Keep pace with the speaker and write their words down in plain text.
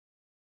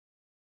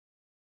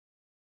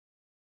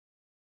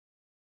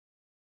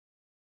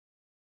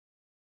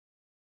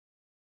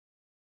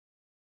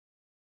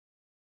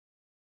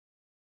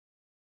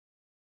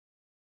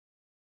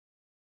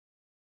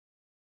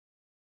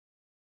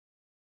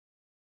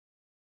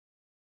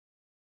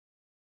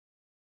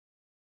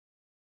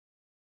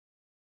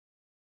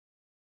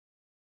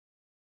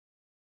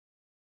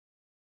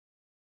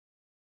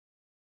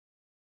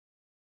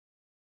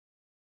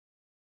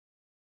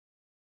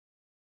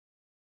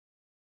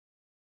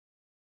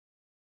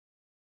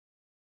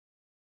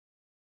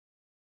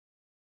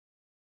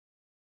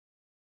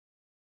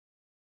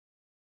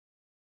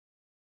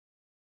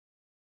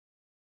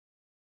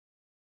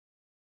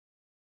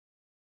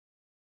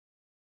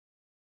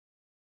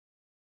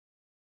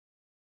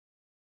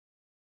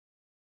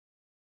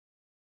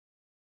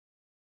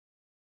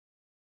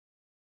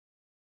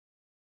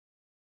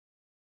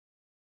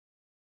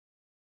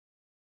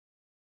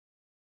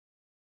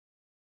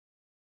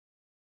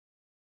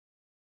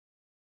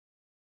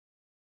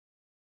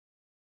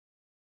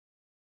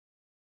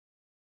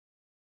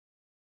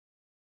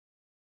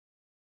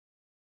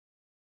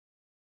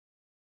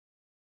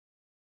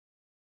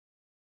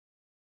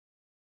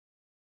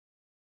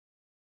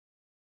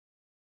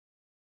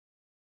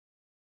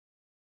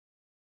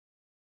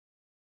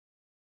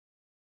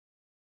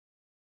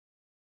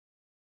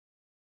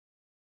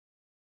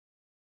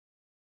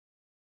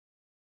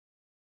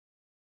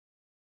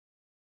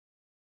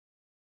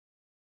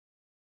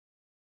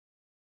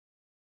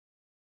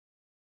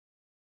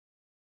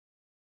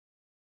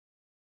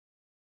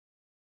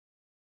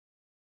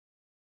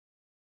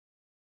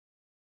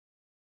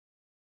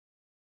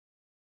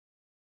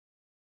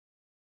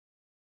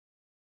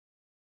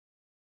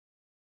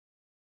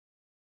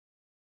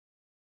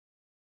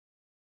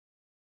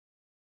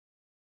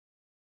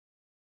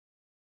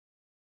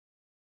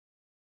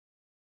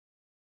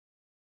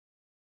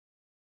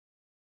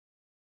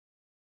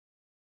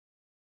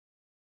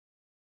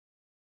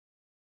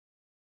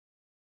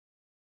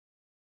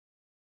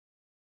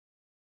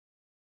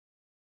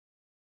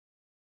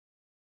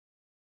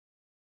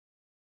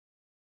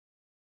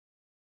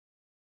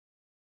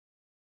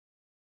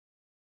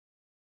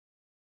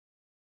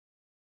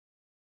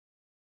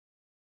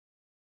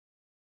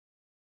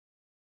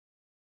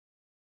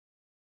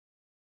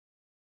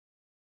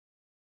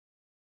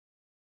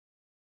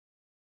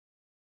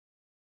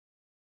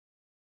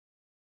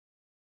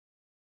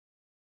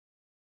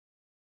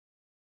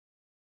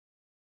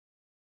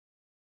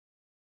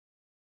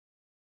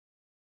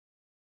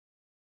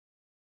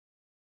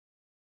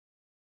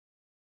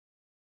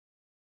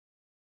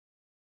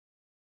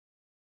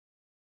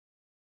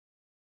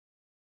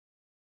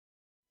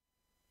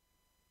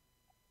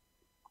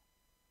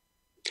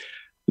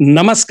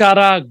ನಮಸ್ಕಾರ,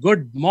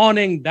 good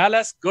morning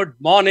Dallas, good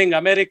morning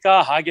America,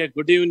 ಹಾಗೆ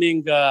good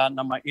evening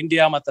ನಮ್ಮ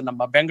ಇಂಡಿಯಾ ಮತ್ತು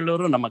ನಮ್ಮ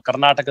ಬೆಂಗಳೂರು, ನಮ್ಮ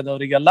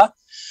ಕರ್ನಾಟಕದವರಿಗೆಲ್ಲ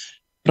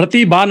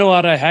ಪ್ರತಿ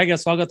ಭಾನುವಾರ ಹೇಗೆ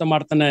ಸ್ವಾಗತ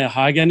ಮಾಡ್ತಾನೆ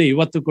ಹಾಗೇನೆ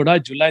ಇವತ್ತು ಕೂಡ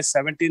ಜುಲೈ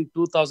 17,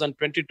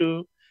 2022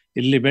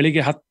 ಇಲ್ಲಿ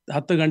ಬೆಳಿಗ್ಗೆ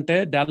 10 ಗಂಟೆ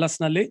ಡ್ಯಾಲಸ್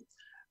ನಲ್ಲಿ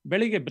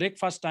ಬೆಳಿಗ್ಗೆ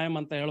ಬ್ರೇಕ್ಫಾಸ್ಟ್ ಟೈಮ್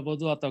ಅಂತ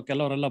ಹೇಳ್ಬೋದು, ಅಥವಾ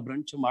ಕೆಲವರೆಲ್ಲ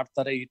ಬ್ರಂಚ್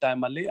ಮಾಡ್ತಾರೆ ಈ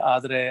ಟೈಮ್ ಅಲ್ಲಿ.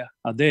 ಆದ್ರೆ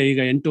ಅದೇ ಈಗ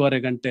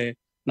 8:30 ಗಂಟೆ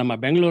ನಮ್ಮ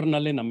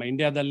ಬೆಂಗಳೂರಿನಲ್ಲಿ, ನಮ್ಮ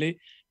ಇಂಡಿಯಾದಲ್ಲಿ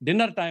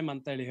ಡಿನ್ನರ್ ಟೈಮ್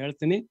ಅಂತ ಹೇಳಿ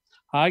ಹೇಳ್ತೀನಿ.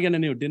 ಹಾಗೇನೆ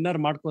ನೀವು ಡಿನ್ನರ್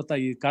ಮಾಡ್ಕೋತಾ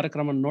ಈ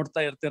ಕಾರ್ಯಕ್ರಮ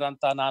ನೋಡ್ತಾ ಇರ್ತೀರಾ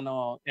ಅಂತ ನಾನು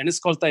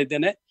ಎಣಿಸ್ಕೊಳ್ತಾ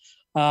ಇದ್ದೇನೆ.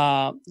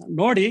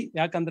 ನೋಡಿ,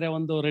 ಯಾಕಂದ್ರೆ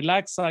ಒಂದು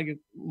ರಿಲ್ಯಾಕ್ಸ್ ಆಗಿ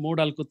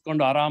ಮೂಡಲ್ಲಿ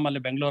ಕುತ್ಕೊಂಡು ಆರಾಮಲ್ಲಿ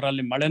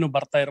ಬೆಂಗಳೂರಲ್ಲಿ ಮಳೆನೂ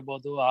ಬರ್ತಾ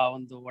ಇರ್ಬೋದು, ಆ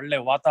ಒಂದು ಒಳ್ಳೆ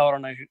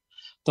ವಾತಾವರಣ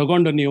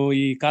ತಗೊಂಡು ನೀವು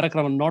ಈ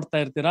ಕಾರ್ಯಕ್ರಮ ನೋಡ್ತಾ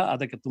ಇರ್ತೀರಾ.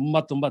 ಅದಕ್ಕೆ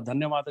ತುಂಬಾ ತುಂಬಾ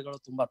ಧನ್ಯವಾದಗಳು,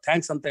 ತುಂಬಾ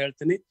ಥ್ಯಾಂಕ್ಸ್ ಅಂತ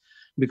ಹೇಳ್ತೀನಿ.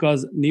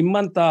 ಬಿಕಾಸ್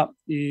ನಿಮ್ಮಂತ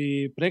ಈ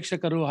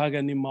ಪ್ರೇಕ್ಷಕರು ಹಾಗೆ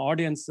ನಿಮ್ಮ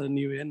ಆಡಿಯನ್ಸ್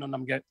ನೀವೇನು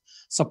ನಮ್ಗೆ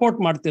ಸಪೋರ್ಟ್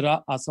ಮಾಡ್ತೀರಾ,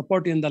 ಆ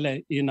ಸಪೋರ್ಟ್ ಇಂದಲೇ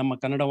ಈ ನಮ್ಮ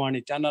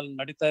ಕನ್ನಡವಾಣಿ ಚಾನಲ್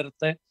ನಡೀತಾ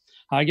ಇರುತ್ತೆ.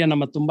 ಹಾಗೆ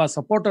ನಮ್ಮ ತುಂಬಾ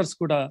ಸಪೋರ್ಟರ್ಸ್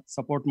ಕೂಡ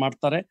ಸಪೋರ್ಟ್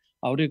ಮಾಡ್ತಾರೆ,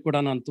 ಅವ್ರಿಗೆ ಕೂಡ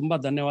ನಾನು ತುಂಬಾ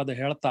ಧನ್ಯವಾದ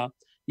ಹೇಳ್ತಾ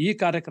ಈ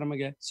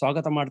ಕಾರ್ಯಕ್ರಮಕ್ಕೆ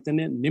ಸ್ವಾಗತ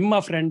ಮಾಡ್ತೀನಿ. ನಿಮ್ಮ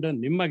ಫ್ರೆಂಡ್,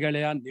 ನಿಮ್ಮ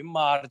ಗೆಳೆಯ, ನಿಮ್ಮ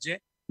ಆರ್ಜೆ,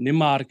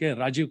 ನಿಮ್ಮ ಆರ್ಕೆ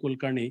ರಾಜೀವ್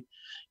ಕುಲಕರ್ಣಿ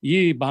ಈ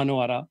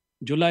ಭಾನುವಾರ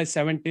ಜುಲೈ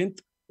 17,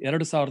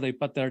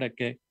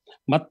 2022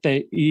 ಮತ್ತೆ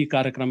ಈ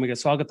ಕಾರ್ಯಕ್ರಮಕ್ಕೆ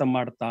ಸ್ವಾಗತ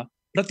ಮಾಡ್ತಾ,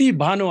 ಪ್ರತಿ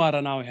ಭಾನುವಾರ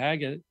ನಾವು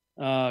ಹೇಗೆ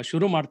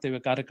ಶುರು ಮಾಡ್ತೇವೆ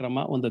ಕಾರ್ಯಕ್ರಮ,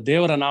 ಒಂದು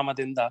ದೇವರ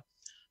ನಾಮದಿಂದ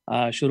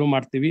ಶುರು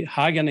ಮಾಡ್ತೀವಿ.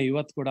 ಹಾಗೇನೆ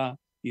ಇವತ್ತು ಕೂಡ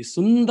ಈ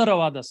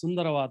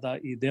ಸುಂದರವಾದ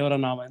ಈ ದೇವರ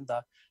ನಾಮದಿಂದ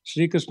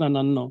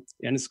ಶ್ರೀಕೃಷ್ಣನನ್ನು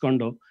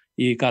ಎಣಿಸ್ಕೊಂಡು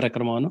ಈ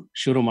ಕಾರ್ಯಕ್ರಮವನ್ನು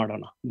ಶುರು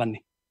ಮಾಡೋಣ.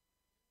 ಬನ್ನಿ.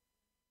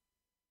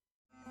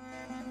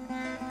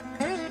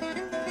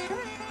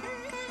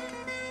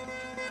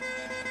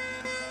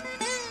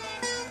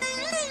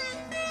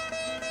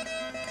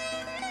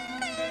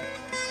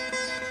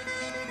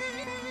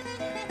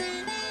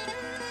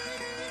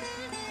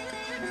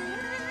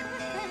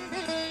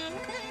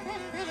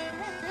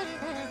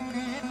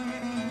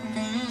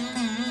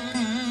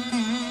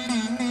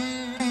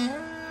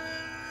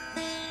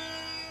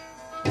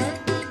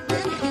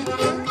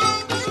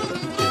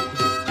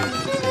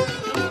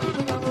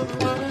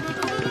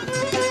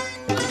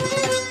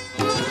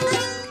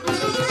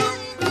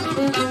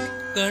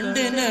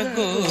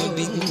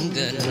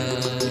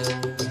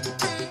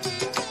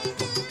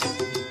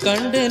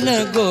 ಕಂಡನ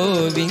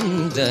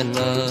ಗೋವಿಂದನ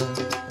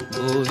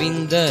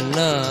ಗೋವಿಂದನ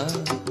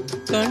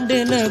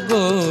ಕಂಡನ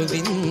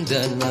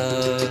ಗೋವಿಂದನ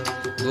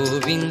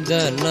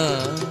ಗೋವಿಂದನ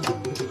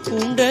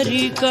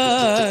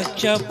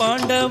ಪುಂಡರೀಕಾಕ್ಷ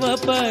ಪಾಂಡವ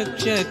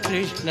ಪಕ್ಷ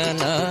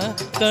ಕೃಷ್ಣನ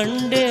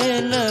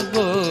ಕಂಡನ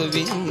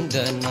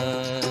ಗೋವಿಂದನ.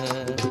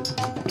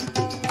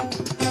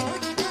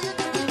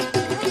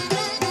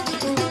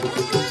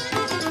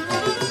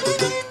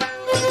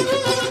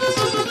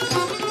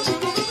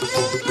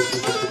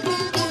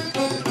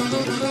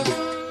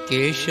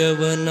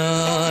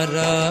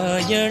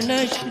 ಕೇಶವನಾರಾಯಣ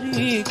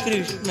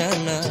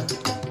ಶ್ರೀಕೃಷ್ಣನ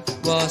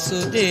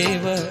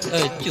ವಾಸುದೇವ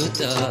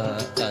ಅಚ್ಯುತ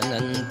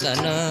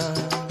ಅನಂತನ.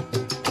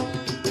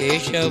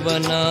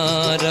 ಕೇಶವನಾರಾಯಣ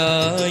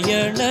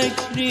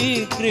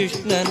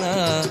ಶ್ರೀಕೃಷ್ಣನ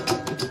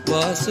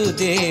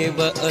ವಾಸುದೇವ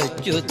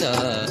ಅಚ್ಯುತ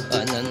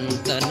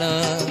ಅನಂತನ.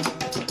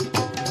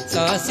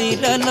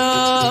 ಸಾಸಿರ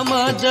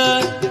ನಾಮದ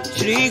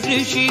ಶ್ರೀ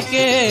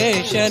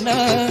ಋಷಿಕೇಶನ,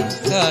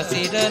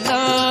 ಸಾಸಿರ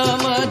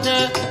ನಾಮದ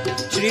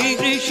ಶ್ರೀ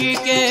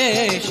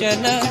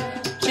ಋಷಿಕೇಶನ.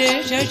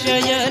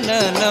 ಶೇಷಶಯನ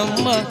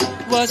ನಮ್ಮ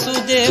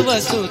ವಸುದೇವ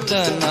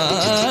ಸುತನ,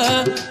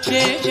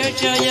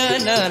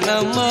 ಶೇಷಶಯನ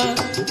ನಮ್ಮ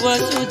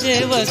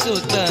ವಸುದೇವ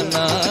ಸುತನ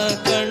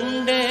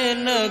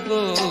ಕಂಡೇನ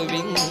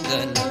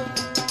ಗೋವಿಂದನ.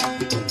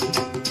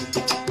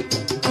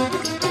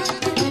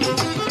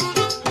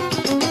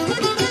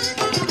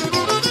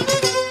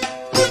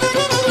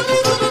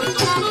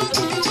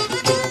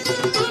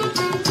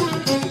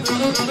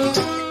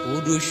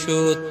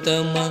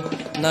 ಪುರುಷೋತ್ತಮ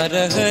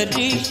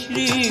ನರಹರಿ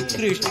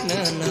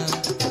ಶ್ರೀಕೃಷ್ಣನ,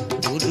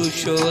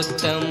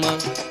 ಪುರುಷೋತ್ತಮ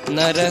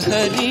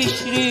ನರಹರಿ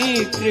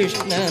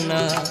ಶ್ರೀಕೃಷ್ಣನ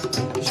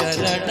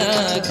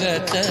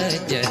ಶರಣಾಗತ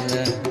ಜನ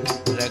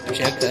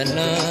ರಕ್ಷಕನ.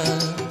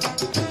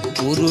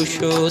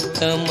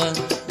 ಪುರುಷೋತ್ತಮ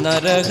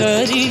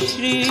ನರಹರಿ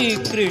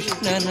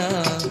ಶ್ರೀಕೃಷ್ಣನ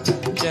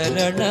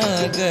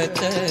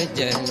ಶರಣಾಗತ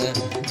ಜನ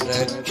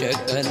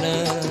ರಕ್ಷಕನ.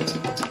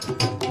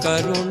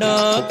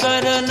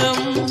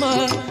 ಕರುಣಾಕರನಮ್ಮ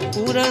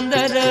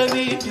ಪುರಂದರ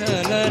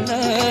ವಿಠಲನ,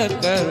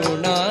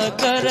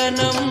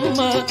 ಕರುಣಾಕರನಮ್ಮ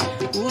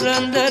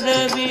ಪುರಂದರ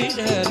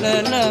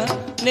ವಿಠಲನ.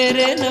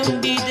 ನೆರೆ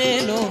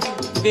ನಂಬಿದೇನೋ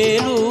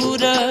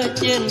ಬೇಲೂರ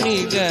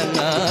ಚೆನ್ನಿಗನ,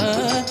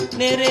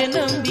 ನೆರೆ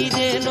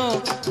ನಂಬಿದೇನೋ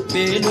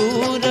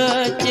ಬೇಲೂರ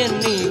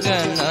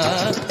ಚೆನ್ನಿಗನ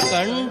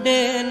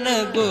ಕಂಡೇನ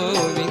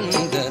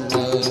ಗೋವಿಂದನ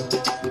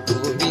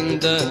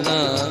ಗೋವಿಂದನ.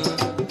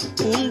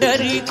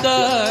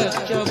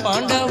 ಪುಂಡರೀಕಾಕ್ಷ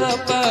ಪಾಂಡವ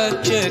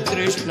ಪಕ್ಷ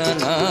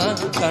ಕೃಷ್ಣನ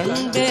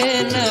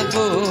ಕಂಡೇನ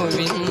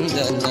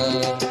ಗೋವಿಂದನ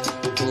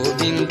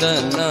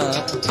ಗೋವಿಂದನ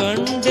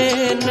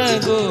ಕಂಡೇನ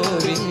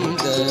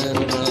ಗೋವಿಂದನ.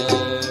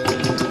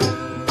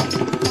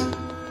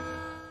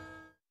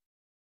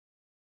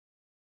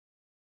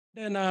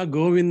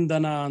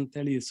 ಗೋವಿಂದನ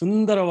ಅಂತೇಳಿ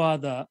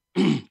ಸುಂದರವಾದ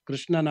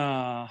ಕೃಷ್ಣನ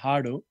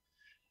ಹಾಡು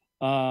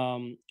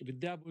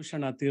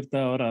ವಿದ್ಯಾಭೂಷಣ ತೀರ್ಥ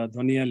ಅವರ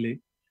ಧ್ವನಿಯಲ್ಲಿ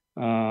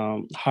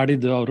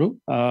ಹಾಡಿದ್ದು ಅವರು.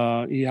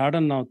 ಈ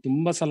ಹಾಡನ್ನು ನಾವು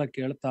ತುಂಬಾ ಸಲ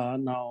ಕೇಳ್ತಾ,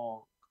 ನಾವು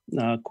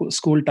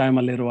ಸ್ಕೂಲ್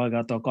ಟೈಮಲ್ಲಿ ಇರುವಾಗ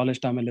ಅಥವಾ ಕಾಲೇಜ್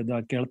ಟೈಮಲ್ಲಿ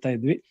ಇರುವಾಗ ಕೇಳ್ತಾ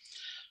ಇದ್ವಿ.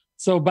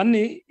 ಸೊ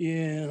ಬನ್ನಿ,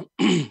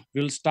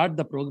 will start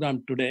the programme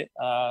today.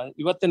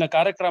 ಇವತ್ತಿನ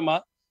ಕಾರ್ಯಕ್ರಮ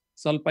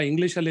ಸ್ವಲ್ಪ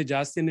ಇಂಗ್ಲಿಷಲ್ಲಿ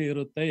ಜಾಸ್ತಿನೇ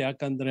ಇರುತ್ತೆ,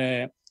 ಯಾಕಂದ್ರೆ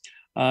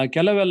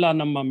ಕೆಲವೆಲ್ಲ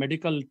ನಮ್ಮ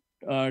ಮೆಡಿಕಲ್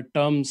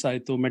ಟರ್ಮ್ಸ್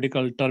ಆಯ್ತು,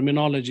 ಮೆಡಿಕಲ್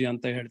ಟರ್ಮಿನಾಲಜಿ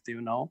ಅಂತ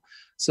ಹೇಳ್ತೀವಿ ನಾವು.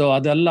 ಸೊ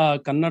ಅದೆಲ್ಲ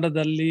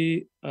ಕನ್ನಡದಲ್ಲಿ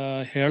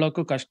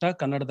ಹೇಳೋಕ್ಕೂ ಕಷ್ಟ,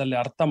 ಕನ್ನಡದಲ್ಲಿ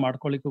ಅರ್ಥ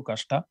ಮಾಡ್ಕೊಳ್ಳಿಕ್ಕೂ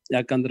ಕಷ್ಟ.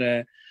 ಯಾಕಂದ್ರೆ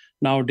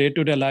ನಾವು ಡೇ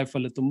ಟು ಡೇ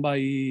ಲೈಫಲ್ಲಿ ತುಂಬಾ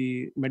ಈ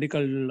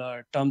ಮೆಡಿಕಲ್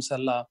ಟರ್ಮ್ಸ್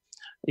ಎಲ್ಲ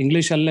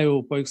ಇಂಗ್ಲಿಷಲ್ಲೇ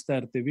ಉಪಯೋಗಿಸ್ತಾ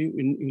ಇರ್ತೀವಿ,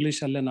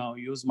 ಇಂಗ್ಲಿಷಲ್ಲೇ ನಾವು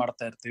ಯೂಸ್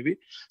ಮಾಡ್ತಾ ಇರ್ತೀವಿ.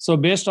 ಸೊ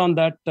ಬೇಸ್ಡ್ ಆನ್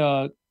ದಟ್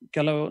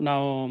ಕೆಲವು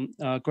ನಾವು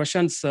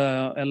ಕ್ವೆಶನ್ಸ್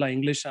ಎಲ್ಲ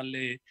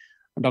ಇಂಗ್ಲಿಷಲ್ಲಿ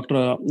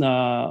ಡಾಕ್ಟರ್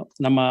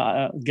ನಮ್ಮ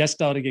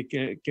ಗೆಸ್ಟ್ ಅವರಿಗೆ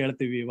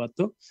ಕೇಳ್ತೀವಿ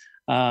ಇವತ್ತು.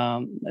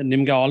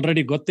 ನಿಮ್ಗೆ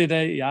ಆಲ್ರೆಡಿ ಗೊತ್ತಿದೆ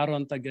ಯಾರು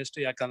ಅಂತ ಗೆಸ್ಟ್,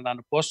 ಯಾಕಂದ್ರೆ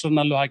ನಾನು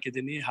ಪೋಸ್ಟರ್ನಲ್ಲೂ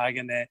ಹಾಕಿದ್ದೀನಿ,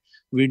 ಹಾಗೇನೆ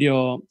ವಿಡಿಯೋ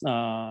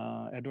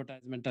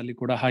ಅಡ್ವರ್ಟೈಸ್ಮೆಂಟ್ ಅಲ್ಲಿ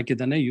ಕೂಡ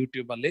ಹಾಕಿದ್ದೇನೆ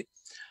ಯೂಟ್ಯೂಬ್ ಅಲ್ಲಿ.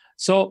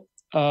 ಸೊ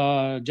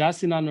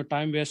ಜಾಸ್ತಿ ನಾನು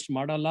ಟೈಮ್ ವೇಸ್ಟ್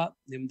ಮಾಡಲ್ಲ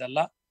ನಿಮ್ದೆಲ್ಲ.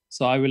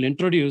 So I will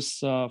introduce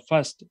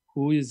first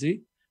who is he,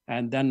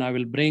 and then I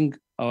will bring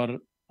our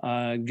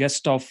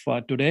guest of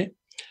today.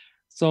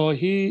 So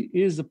he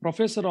is the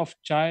professor of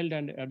child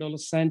and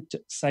adolescent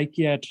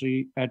psychiatry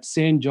at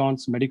St.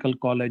 John's Medical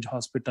College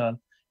Hospital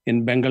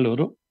in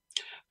Bengaluru.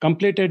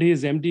 Completed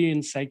his MD in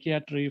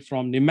psychiatry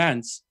from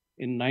NIMANS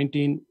in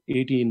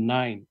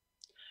 1989.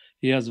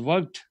 He has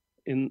worked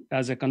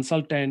as a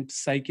consultant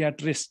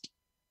psychiatrist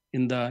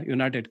in the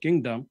United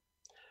Kingdom,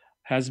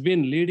 has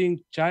been leading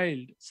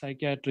child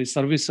psychiatry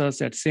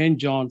services at St.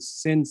 John's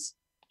since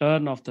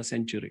turn of the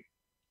century,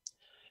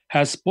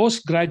 has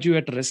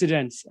postgraduate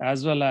residents as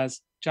well as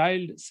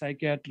child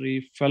psychiatry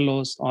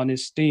fellows on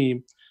his team,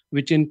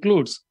 which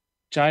includes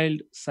child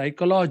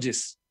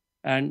psychologists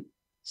and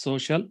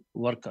social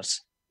workers.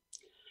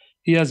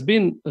 He has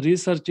been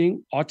researching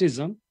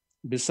autism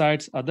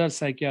besides other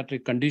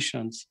psychiatric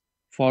conditions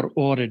for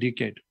over a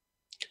decade.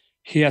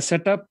 He has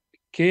set up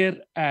Care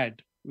Ad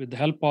with the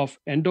help of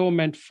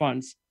endowment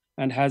funds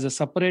and has a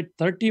separate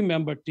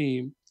 30-member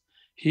team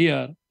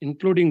here,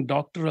 including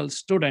doctoral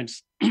students,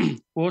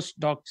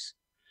 postdocs,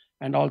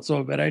 and also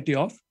a variety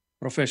of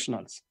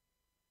professionals.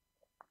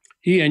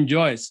 He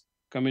enjoys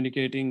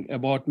communicating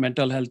about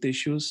mental health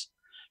issues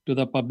to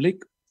the public.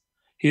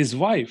 His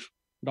wife,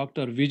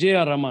 Dr.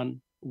 Vijaya Raman,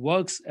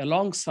 works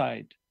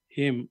alongside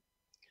him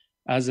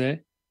as a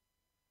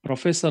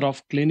professor of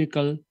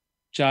clinical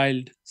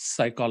child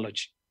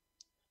psychology.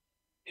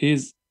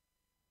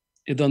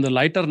 ಇದೊಂದು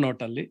lighter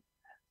note ಅಲ್ಲಿ.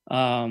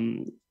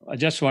 I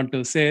just want to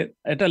say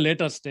at a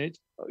later stage,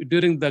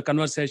 during the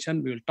conversation,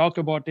 we will talk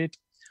about it.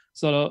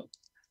 So,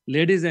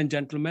 ladies and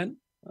gentlemen,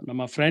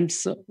 ನಮ್ಮ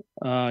friends,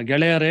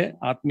 ಗೆಳೆಯರೇ,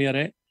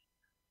 ಆತ್ಮೀಯರೇ,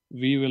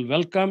 we will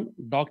welcome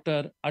Dr.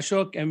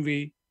 Ashok MV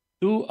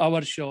to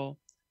our show,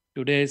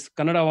 today's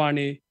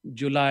Kannadavani,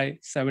 July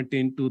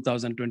 17,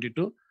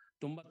 2022.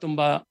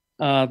 ತುಂಬಾ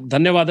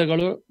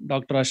ಧನ್ಯವಾದಗಳು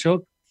doctor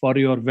Ashok for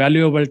your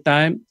valuable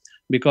time,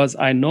 because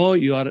I know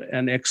you are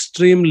an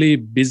extremely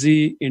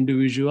busy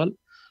individual,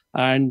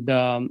 and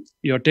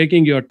you're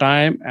taking your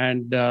time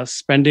and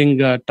spending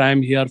time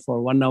here for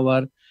 1 hour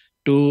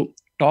to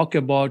talk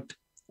about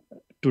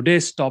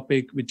today's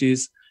topic, which is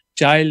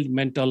child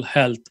mental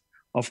health.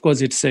 Of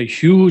course, it's a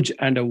huge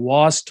and a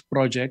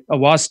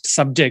vast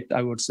subject,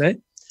 I would say.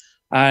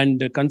 And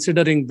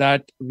considering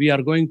that, we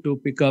are going to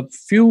pick up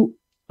few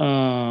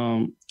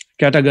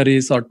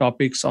categories or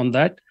topics on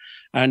that.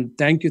 And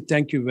thank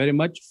you very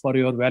much for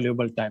your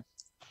valuable time.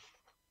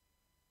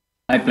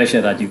 My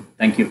pleasure, Rajiv.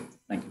 Thank you.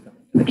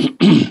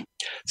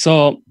 So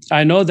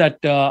I know that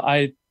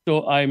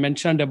I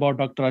mentioned about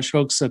Dr.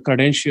 Ashok's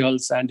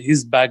credentials and his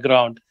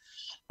background.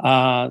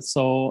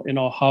 So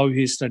how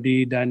he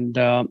studied, and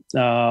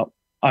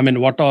I mean,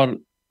 what are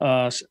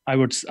I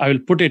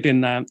will put it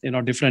in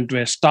different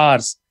ways.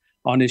 Stars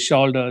on his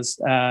shoulders,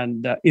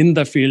 and in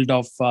the field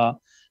of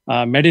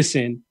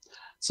medicine.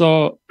 So,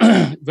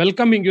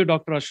 welcoming you,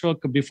 Dr. Ashok.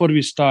 Before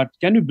we start,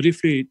 can you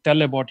briefly tell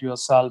about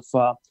yourself?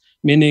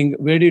 Meaning,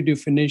 where did you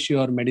finish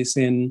your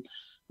medicine?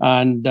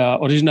 And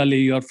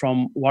originally, you're from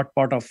what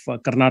part of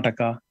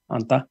Karnataka,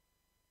 Anta?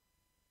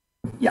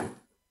 Yeah.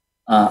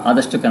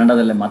 ಆದಷ್ಟು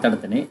ಕನ್ನಡದಲ್ಲೇ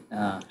ಮಾತಾಡ್ತೀನಿ.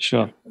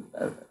 Sure.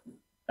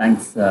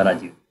 Thanks,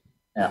 Rajiv.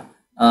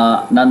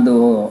 ನಂದು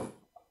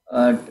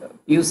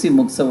PUC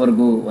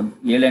ಮುಗಿಸೋವರೆಗೂ ಒಂದು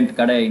 7-8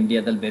 ಕಡೆ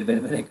ಇಂಡಿಯಾದಲ್ಲಿ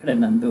ಬೇರೆ ಕಡೆ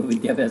ನಂದು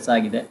ವಿದ್ಯಾಭ್ಯಾಸ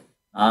ಆಗಿದೆ.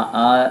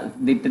 ಆ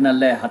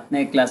ನಿಟ್ಟಿನಲ್ಲೇ 10ನೇ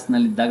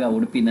ಕ್ಲಾಸ್ನಲ್ಲಿದ್ದಾಗ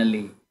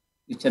ಉಡುಪಿನಲ್ಲಿ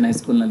ಕ್ರಿಶ್ಚಿಯನ್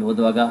ಹೈಸ್ಕೂಲ್ನಲ್ಲಿ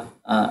ಓದುವಾಗ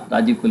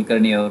ರಾಜೀವ್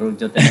ಕುಲಕರ್ಣಿ ಅವರ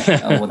ಜೊತೆ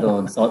ಓದೋ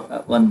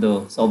ಒಂದು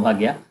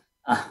ಸೌಭಾಗ್ಯ.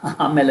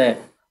 ಆಮೇಲೆ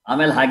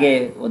ಹಾಗೆ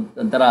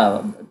ಒಂಥರ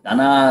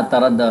ನಾನಾ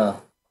ಥರದ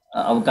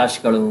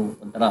ಅವಕಾಶಗಳು,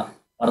 ಒಂಥರ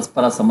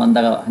ಪರಸ್ಪರ ಸಂಬಂಧ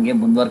ಹಾಗೆ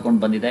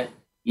ಮುಂದುವರ್ಕೊಂಡು ಬಂದಿದೆ.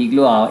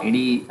 ಈಗಲೂ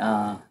ಇಡೀ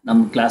ನಮ್ಮ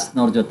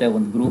ಕ್ಲಾಸ್ನವ್ರ ಜೊತೆ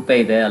ಒಂದು ಗ್ರೂಪೇ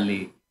ಇದೆ. ಅಲ್ಲಿ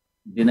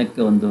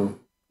ದಿನಕ್ಕೆ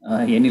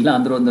ಏನಿಲ್ಲ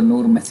ಅಂದ್ರೂ ಒಂದು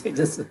 100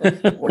 ಮೆಸೇಜಸ್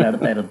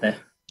ಓಡಾಡ್ತಾ ಇರುತ್ತೆ.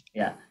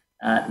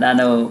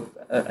 ನಾನು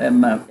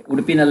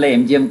ಉಡುಪಿನಲ್ಲೇ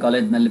MGM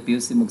ಕಾಲೇಜ್ನಲ್ಲಿ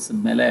PUC ಮುಗಿಸಿದ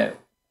ಮೇಲೆ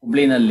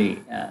ಹುಬ್ಳಿನಲ್ಲಿ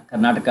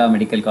ಕರ್ನಾಟಕ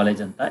ಮೆಡಿಕಲ್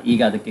ಕಾಲೇಜ್ ಅಂತ,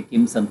 ಈಗ ಅದಕ್ಕೆ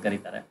ಕಿಮ್ಸ್ ಅಂತ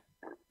ಕರೀತಾರೆ,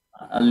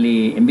 ಅಲ್ಲಿ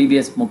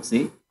MBBS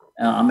ಮುಗಿಸಿ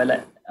ಆಮೇಲೆ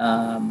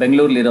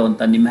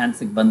ಬೆಂಗಳೂರಲ್ಲಿರೋವಂಥ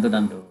ನಿಮ್ಹ್ಯಾನ್ಸಿಗೆ ಬಂದು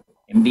ನಂದು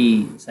MD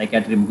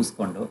ಸೈಕ್ಯಾಟ್ರಿ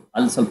ಮುಗಿಸ್ಕೊಂಡು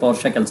ಅಲ್ಲಿ ಸ್ವಲ್ಪ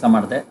ವರ್ಷ ಕೆಲಸ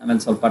ಮಾಡಿದೆ.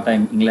 ಆಮೇಲೆ ಸ್ವಲ್ಪ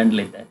ಟೈಮ್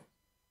ಇಂಗ್ಲೆಂಡ್ಲಿದ್ದೆ.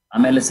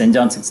 ಆಮೇಲೆ ಸೆಂಟ್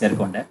ಜಾನ್ಸ್ಗೆ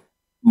ಸೇರಿಕೊಂಡೆ.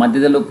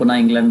 ಮಧ್ಯದಲ್ಲೂ ಪುನಃ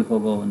ಇಂಗ್ಲೆಂಡ್ಗೆ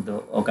ಹೋಗೋ ಒಂದು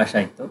ಅವಕಾಶ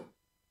ಇತ್ತು.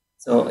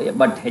 ಸೊ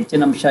ಬಟ್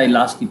ಹೆಚ್ಚಿನ ಅಂಶ ಈ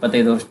ಲಾಸ್ಟ್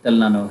 25 ವರ್ಷದಲ್ಲಿ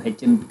ನಾನು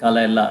ಹೆಚ್ಚಿನ ಕಾಲ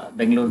ಎಲ್ಲ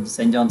ಬೆಂಗಳೂರು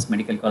ಸೆಂಟ್ ಜಾನ್ಸ್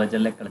ಮೆಡಿಕಲ್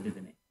ಕಾಲೇಜಲ್ಲೇ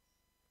ಕಳೆದಿದ್ದೀನಿ.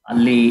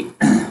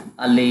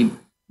 ಅಲ್ಲಿ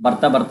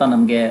ಬರ್ತಾ ಬರ್ತಾ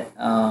ನಮಗೆ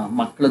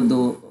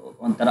ಮಕ್ಕಳದ್ದು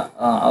ಒಂಥರ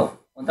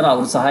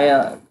ಅವ್ರ ಸಹಾಯ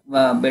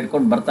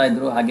ಬೇಡ್ಕೊಂಡು ಬರ್ತಾ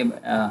ಇದ್ರು. ಹಾಗೆ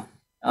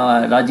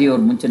ರಾಜೀವ್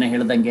ಅವ್ರು ಮುಂಚೆನೆ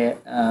ಹೇಳ್ದಂಗೆ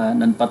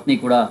ನನ್ನ ಪತ್ನಿ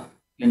ಕೂಡ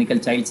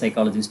ಕ್ಲಿನಿಕಲ್ ಚೈಲ್ಡ್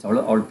ಸೈಕಾಲಜಿಸ್ಟ್.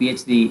 ಅವಳು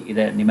PhD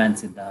ಇದೆ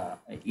ನಿಮ್ಯಾನ್ಸ್ ಇದ್ದ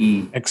ಈ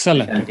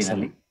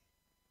ಸ್ಪೆಷಾಲಿಟಿನಲ್ಲಿ.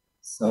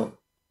 ಸೊ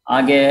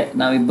ಹಾಗೆ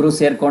ನಾವಿಬ್ರು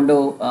ಸೇರ್ಕೊಂಡು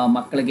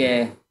ಮಕ್ಕಳಿಗೆ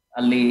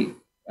ಅಲ್ಲಿ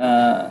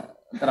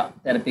ಒಂಥರ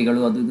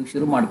ಥೆರಪಿಗಳು ಅದು ಇದು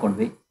ಶುರು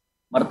ಮಾಡ್ಕೊಂಡ್ವಿ.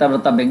 ಬರ್ತಾ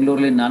ಬರ್ತಾ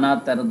ಬೆಂಗಳೂರಲ್ಲಿ ನಾನಾ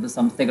ಥರದ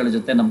ಸಂಸ್ಥೆಗಳ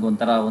ಜೊತೆ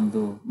ನಮ್ಗೊಂಥರ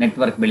ಒಂದು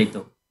ನೆಟ್ವರ್ಕ್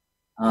ಬೆಳೀತು.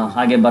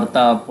 ಹಾಗೆ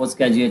ಬರ್ತಾ ಪೋಸ್ಟ್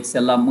ಗ್ರಾಜ್ಯುಯೇಟ್ಸ್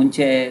ಎಲ್ಲ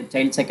ಮುಂಚೆ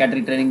ಚೈಲ್ಡ್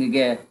ಸೈಕ್ಯಾಟ್ರಿ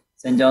ಟ್ರೈನಿಂಗಿಗೆ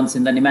ಸೆಂಟ್ ಜಾನ್ಸ್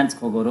ಇಂದ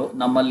ನಿಮ್ಯಾನ್ಸ್ಗೆ ಹೋಗೋರು.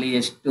 ನಮ್ಮಲ್ಲಿ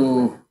ಎಷ್ಟು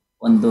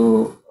ಒಂದು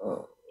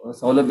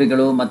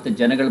ಸೌಲಭ್ಯಗಳು ಮತ್ತು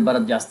ಜನಗಳು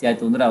ಬರೋದು ಜಾಸ್ತಿ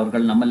ಆಯಿತು ಅಂದರೆ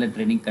ಅವ್ರುಗಳು ನಮ್ಮಲ್ಲೇ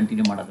ಟ್ರೈನಿಂಗ್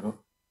ಕಂಟಿನ್ಯೂ ಮಾಡಿದ್ರು.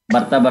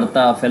 ಬರ್ತಾ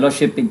ಬರ್ತಾ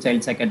ಫೆಲೋಶಿಪ್ ಇನ್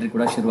ಚೈಲ್ಡ್ ಸೈಕ್ಯಾಟ್ರಿ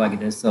ಕೂಡ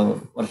ಶುರುವಾಗಿದೆ. ಸೊ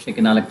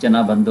ವರ್ಷಕ್ಕೆ 4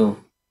 ಜನ ಬಂದು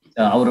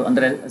ಅವರು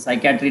ಅಂದರೆ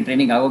ಸೈಕ್ಯಾಟ್ರಿ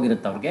ಟ್ರೈನಿಂಗ್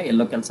ಆಗೋಗಿರುತ್ತೆ ಅವ್ರಿಗೆ,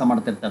 ಎಲ್ಲೋ ಕೆಲಸ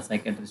ಮಾಡ್ತಿರ್ತಾರೆ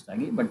ಸೈಕ್ಯಾಟ್ರಿಸ್ಟ್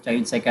ಆಗಿ, ಬಟ್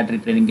ಚೈಲ್ಡ್ ಸೈಕ್ಯಾಟ್ರಿ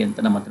ಟ್ರೈನಿಂಗ್ ಅಂತ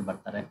ನಮ್ಮ ಹತ್ರ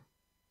ಬರ್ತಾರೆ.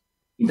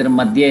 ಇದರ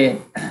ಮಧ್ಯೆ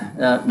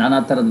ನಾನಾ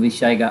ಥರದ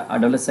ವಿಷಯ, ಈಗ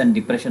ಅಡೋಲೆಸೆಂಟ್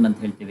ಡಿಪ್ರೆಷನ್ ಅಂತ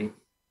ಹೇಳ್ತೀವಿ,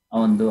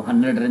 ಒಂದು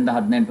 12 ರಿಂದ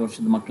 18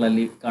 ವರ್ಷದ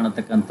ಮಕ್ಕಳಲ್ಲಿ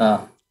ಕಾಣತಕ್ಕಂಥ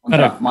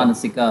ಒಂದು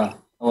ಮಾನಸಿಕ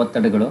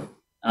ಒತ್ತಡಗಳು,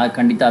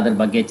 ಖಂಡಿತ ಅದರ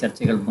ಬಗ್ಗೆ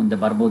ಚರ್ಚೆಗಳು ಮುಂದೆ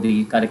ಬರ್ಬೋದು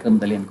ಈ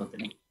ಕಾರ್ಯಕ್ರಮದಲ್ಲಿ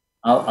ಅನ್ಕೋತೀನಿ.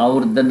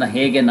 ಅವ್ರದನ್ನ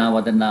ಹೇಗೆ ನಾವು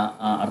ಅದನ್ನ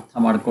ಅರ್ಥ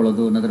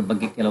ಮಾಡ್ಕೊಳ್ಳೋದು ಅನ್ನೋದ್ರ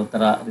ಬಗ್ಗೆ ಕೆಲವು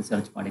ತರ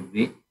ರಿಸರ್ಚ್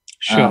ಮಾಡಿದ್ವಿ.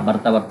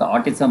 ಬರ್ತಾ ಬರ್ತಾ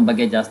ಆಟಿಸಮ್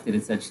ಬಗ್ಗೆ ಜಾಸ್ತಿ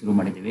ರಿಸರ್ಚ್ ಶುರು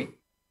ಮಾಡಿದ್ವಿ.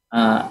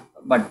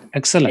 ಬಟ್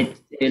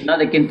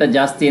ಎಲ್ಲದಕ್ಕಿಂತ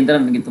ಜಾಸ್ತಿ ಅಂದ್ರೆ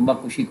ನನಗೆ ತುಂಬಾ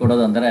ಖುಷಿ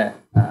ಕೊಡೋದು ಅಂದ್ರೆ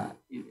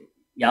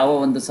ಯಾವ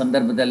ಒಂದು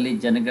ಸಂದರ್ಭದಲ್ಲಿ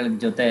ಜನಗಳ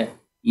ಜೊತೆ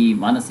ಈ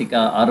ಮಾನಸಿಕ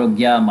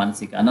ಆರೋಗ್ಯ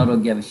ಮಾನಸಿಕ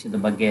ಅನಾರೋಗ್ಯ ವಿಷಯದ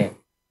ಬಗ್ಗೆ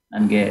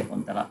ನನಗೆ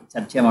ಒಂಥರ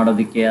ಚರ್ಚೆ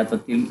ಮಾಡೋದಕ್ಕೆ ಅಥವಾ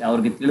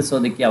ಅವ್ರಿಗೆ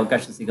ತಿಳಿಸೋದಕ್ಕೆ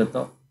ಅವಕಾಶ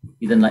ಸಿಗುತ್ತೋ,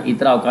 ಈ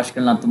ತರ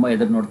ಅವಕಾಶಗಳನ್ನ ನಾನು ತುಂಬಾ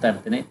ಎದುರು ನೋಡ್ತಾ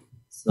ಇರ್ತೀನಿ.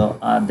 ಸೊ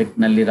ಆ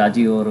ದಿಕ್ಕಿನಲ್ಲಿ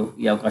ರಾಜೀವ್ ಅವರು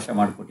ಈ ಅವಕಾಶ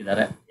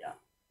ಮಾಡಿಕೊಟ್ಟಿದ್ದಾರೆ.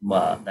 ತುಂಬಾ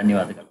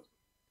ಧನ್ಯವಾದಗಳು.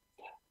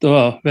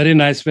 Very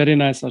nice,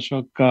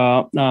 Ashok,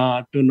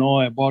 to know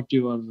about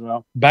your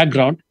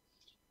background.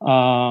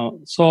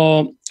 So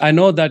I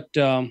know that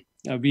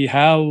we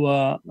have,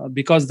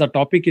 because the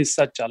topic is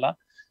such,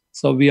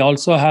 so we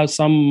also have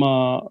some,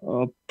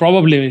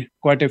 probably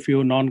quite a few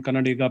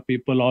non-Kannadiga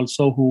people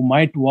also who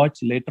might watch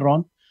later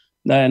on.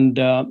 And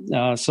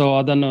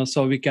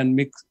so we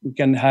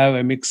can have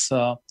a mix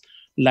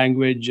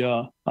language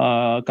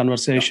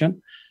conversation.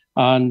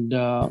 And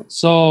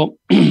so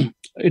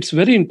it's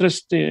very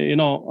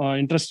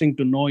interesting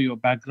to know your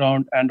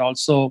background, and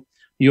also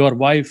your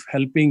wife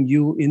helping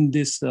you in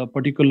this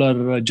particular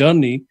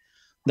journey.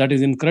 That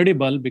is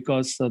incredible,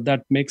 because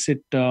that makes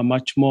it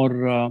much more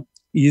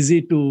easy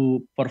to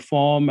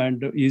perform and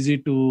easy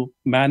to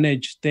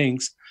manage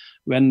things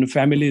when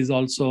family is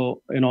also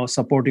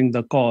supporting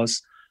the cause,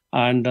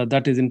 and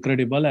that is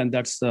incredible, and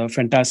that's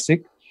fantastic.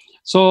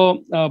 So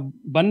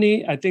Bunny,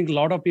 I think a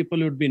lot of people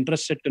would be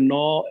interested to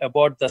know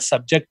about the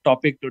subject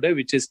topic today,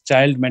 which is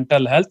child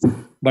mental health.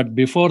 But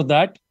before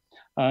that,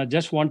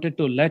 just wanted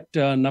to let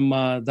ನಮ್ಮ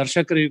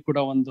ದರ್ಶಕರಿಗೆ ಕೂಡ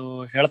ಒಂದು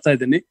ಹೇಳ್ತಾ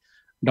ಇದ್ದೀನಿ.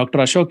 Dr.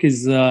 Ashok is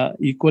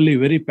equally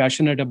very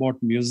passionate about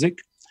music,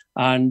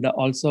 and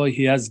also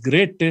he has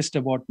great taste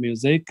about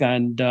music,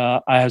 and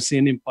I have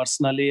seen him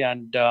personally,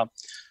 and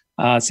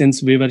since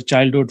we were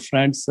childhood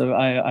friends,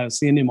 I have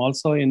seen him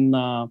also in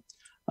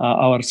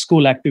our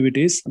school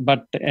activities.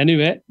 But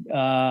anyway,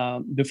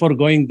 before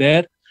going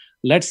there,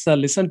 let's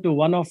listen to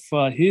one of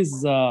his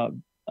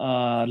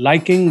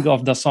liking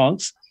of the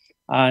songs,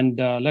 and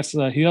let's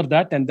hear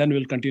that, and then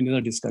we'll continue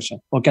the discussion.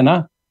 Okay, na?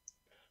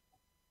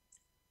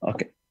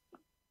 Okay.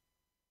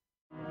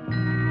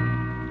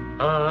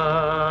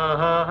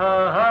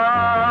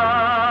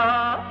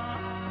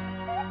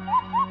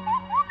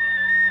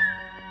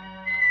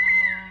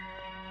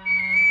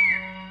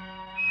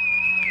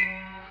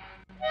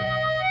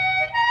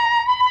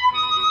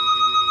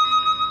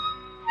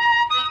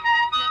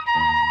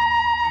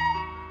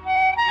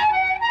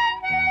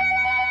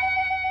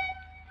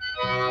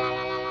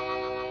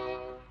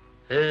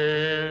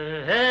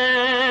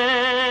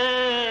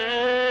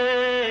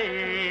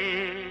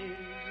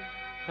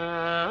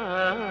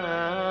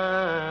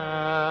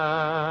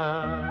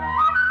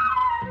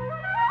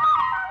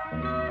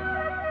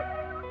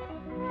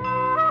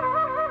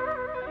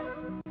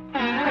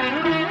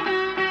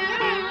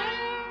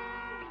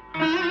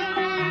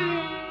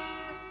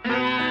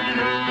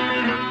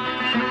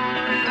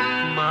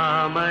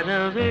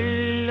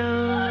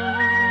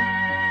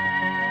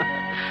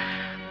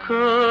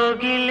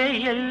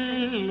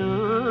 ಕೋಗಿಲೆಯಲ್ಲೂ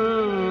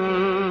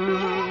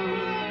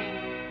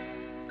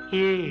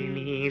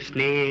ಏನಿ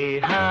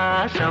ಸ್ನೇಹ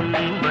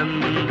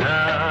ಸಂಬಂಧ,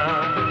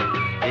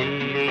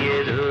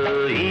 ಎಲ್ಲಿಯದು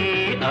ಈ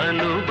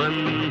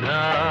ಅನುಬಂಧ.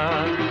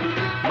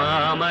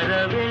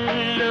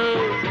 ಮಾಮರವೆಲ್ಲೋ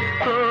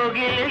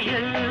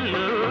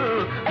ಕೋಗಿಲೆಯಲ್ಲೂ,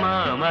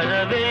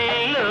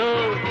 ಮಾಮರವೆಲ್ಲೋ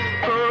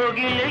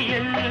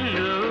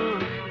ಕೋಗಿಲೆಯಲ್ಲೂ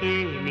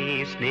ಏನಿ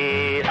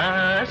ಸ್ನೇಹ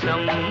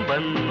ಸಂಬಂಧ.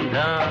 ಅನುಬಂಧ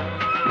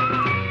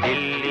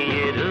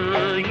ಎಲ್ಲಿಯರು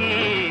ಈ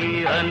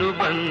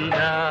ಅನುಬಂಧ.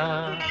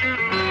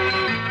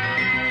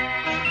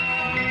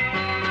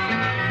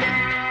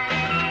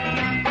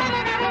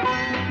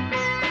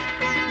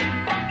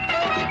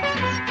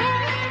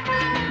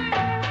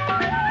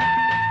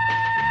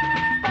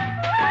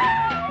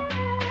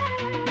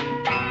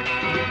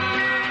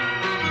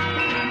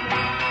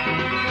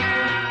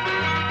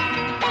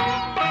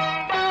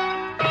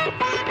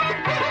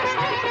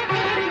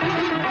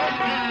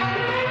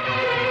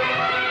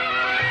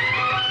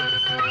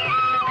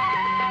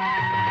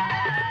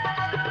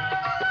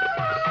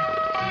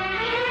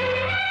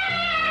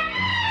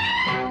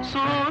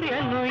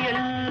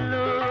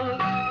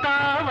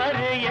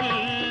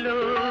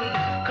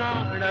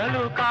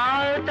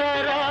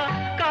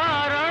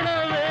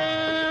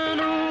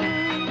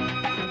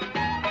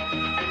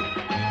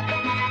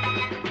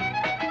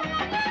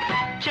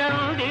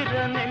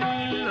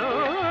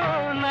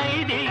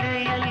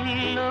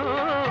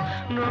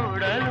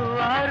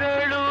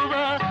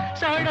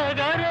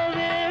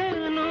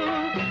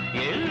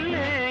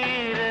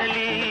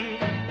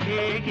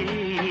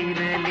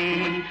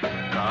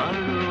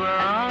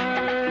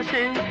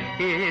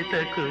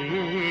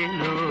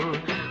 ಏನು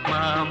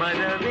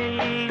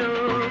ಮಾಮರವೆಲ್ಲೋ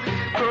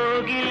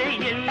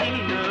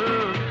ಕೋಗಿಲೆಯೆಲ್ಲೋ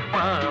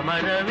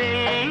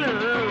ಮಾಮರವೆಲ್ಲೋ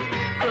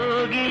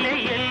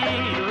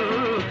ಕೋಗಿಲೆಯೆಲ್ಲೋ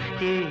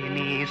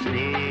ಏನಿ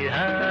ಸ್ನೇಹ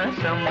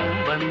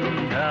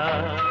ಸಂಬಂಧ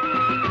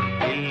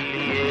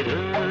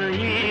ಎಲ್ಲಿಯರು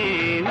ಈ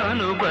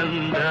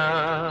ಅನುಬಂಧ.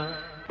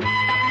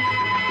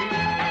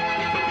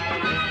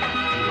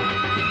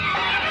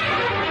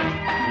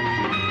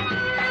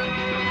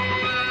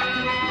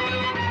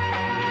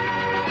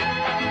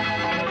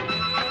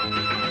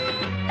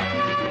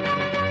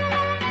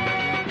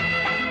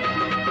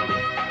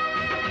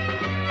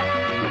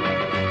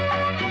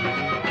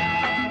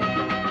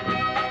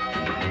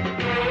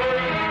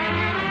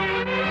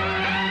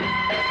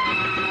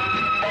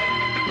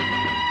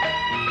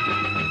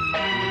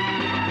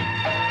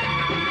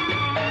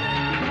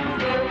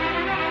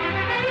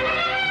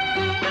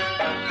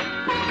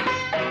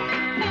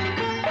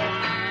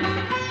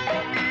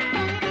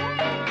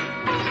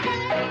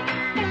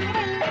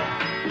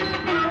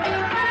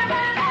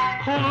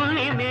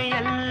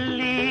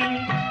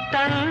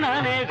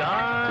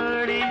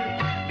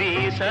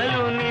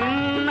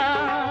 ನಿನ್ನ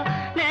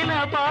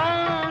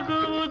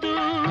ನೆನಪಾಗುವುದು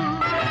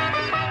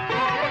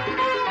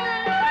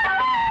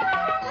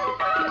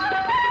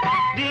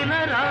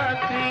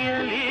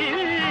ದಿನರಾತ್ರಿಯಲ್ಲಿ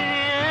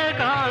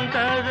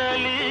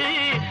ಏಕಾಂತದಲ್ಲಿ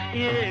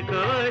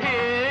ಏಕೋ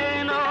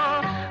ಏನೋ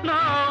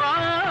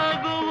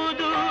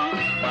ನೋವಾಗುವುದು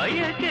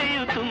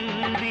ಬಯಕೆಯು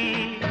ತುಂಬಿ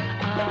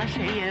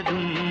ಆಶೆಯ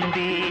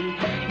ತುಂಬಿ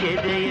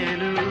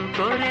ಎದೆಯಲು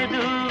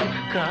ಕೊರೆದು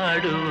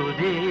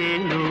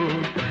ಕಾಡುವುದೇನು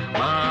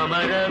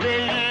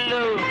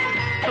ಮಾಮರವೆಲ್ಲೋ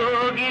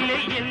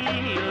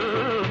ಕೋಗಿಲೆಯೆಲ್ಲೋ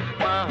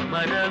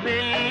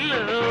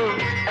ಮಾಮರವೆಲ್ಲೋ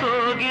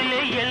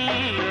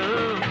ಕೋಗಿಲೆಯೆಲ್ಲೋ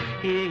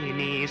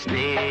ಏನಿ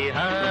ಸ್ನೇಹ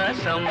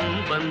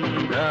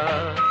ಸಂಬಂಧ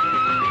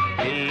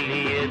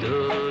ಎಲ್ಲಿಯದೋ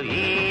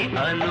ಈ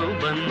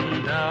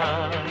ಅನುಬಂಧ.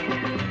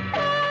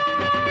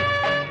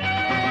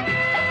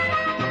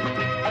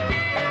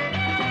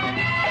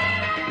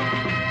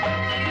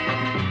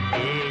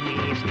 ಏನಿ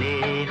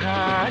ಸ್ನೇಹ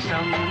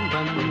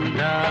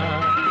ಸಂಬಂಧ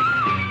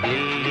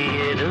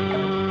ಎಲ್ಲಿಯದೋ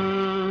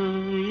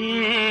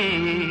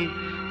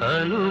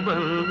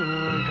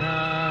ಅನುಬಂಧ.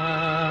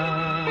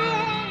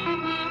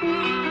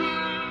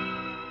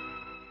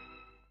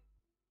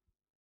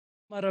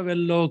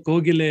 ಮರವೆಲ್ಲೋ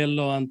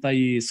ಕೋಗಿಲೆಯಲ್ಲೋ ಅಂತ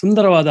ಈ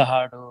ಸುಂದರವಾದ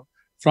ಹಾಡು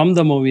ಫ್ರಮ್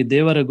ದ ಮೂವಿ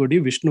ದೇವರಗುಡಿ,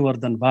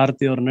 ವಿಷ್ಣುವರ್ಧನ್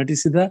ಭಾರತಿಯವರು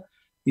ನಟಿಸಿದ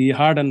ಈ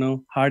ಹಾಡನ್ನು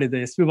ಹಾಡಿದ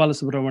SP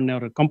ಬಾಲಸುಬ್ರಹ್ಮಣ್ಯ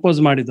ಅವರು, ಕಂಪೋಸ್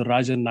ಮಾಡಿದ್ರು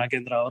ರಾಜನ್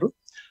ನಾಗೇಂದ್ರ ಅವರು.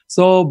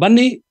 ಸೊ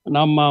ಬನ್ನಿ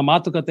ನಮ್ಮ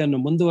ಮಾತುಕತೆಯನ್ನು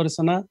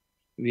ಮುಂದುವರಿಸೋಣ.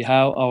 We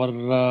have our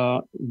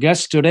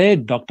guest today,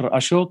 Dr.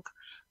 Ashok,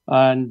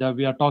 and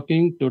we are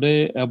talking today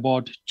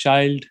about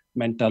child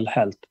mental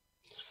health.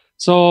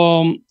 So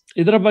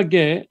idra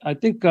bagge I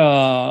think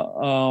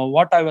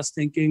what I was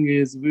thinking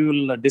is we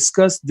will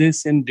discuss this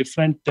in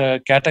different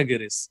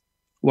categories.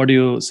 What do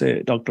you say,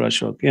 Dr.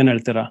 Ashok? ಏನು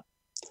ಹೇಳ್ತೀರಾ?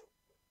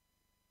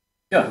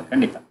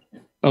 ಖಂಡಿತ.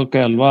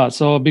 Okay alva.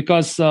 So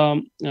because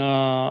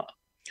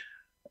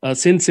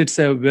since it's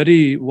a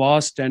very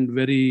vast and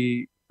very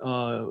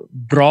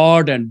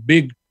broad and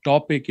big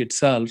topic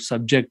itself,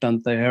 subject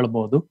anta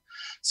helbodu,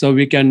 so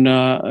we can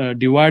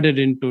divide it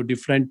into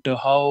different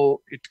how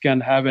it can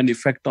have an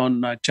effect on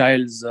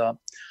child's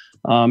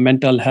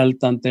mental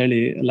health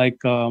anteli,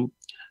 like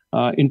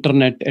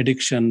internet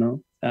addiction.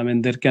 I mean,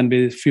 there can be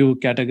few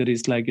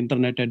categories like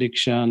internet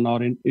addiction, or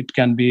it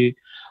can be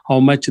how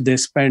much they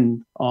spend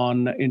on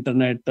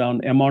internet, on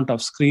amount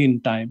of screen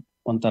time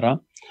ontara,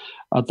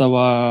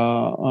 athava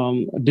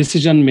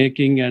decision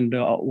making and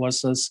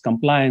versus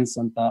compliance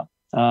anta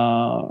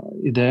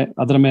ಇದೆ.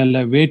 ಅದರ ಮೇಲೆ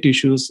wait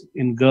issues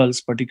ಇನ್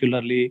girls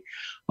particularly,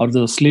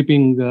 ಅವ್ರದ್ದು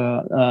sleeping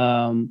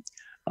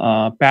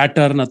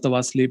pattern ಅಥವಾ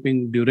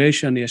sleeping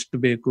duration ಎಷ್ಟು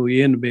ಬೇಕು,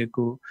 ಏನ್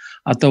ಬೇಕು,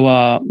 ಅಥವಾ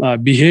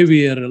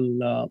ಬಿಹೇವಿಯರಲ್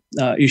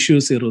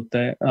ಇಶ್ಯೂಸ್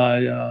ಇರುತ್ತೆ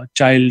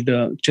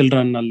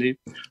ಚಿಲ್ಡ್ರನ್ ಅಲ್ಲಿ,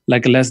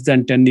 like less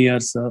than 10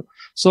 years.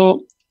 So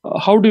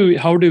how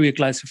do we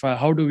classify?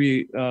 How do we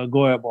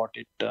go about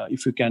it?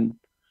 If you can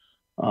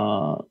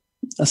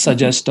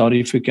suggest, or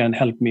if you can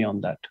help me on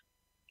that.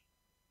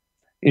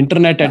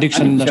 Internet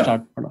addiction in the sure.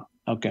 start.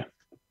 Okay.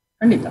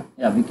 ಖಂಡಿತ,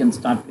 we can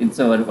start. It's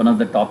one of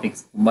the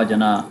topics. ತುಂಬಾ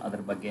ಜನ ಅದ್ರ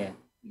ಬಗ್ಗೆ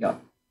ಈಗ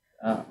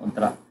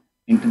ಒಂಥರ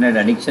internet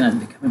addiction has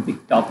become A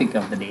big topic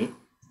of the day.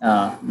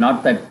 Not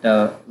that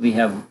we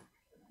have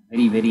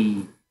very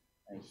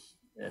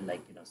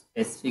like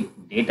specific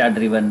data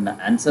driven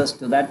answers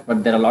to that, but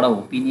there are a lot of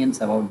opinions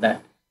about that.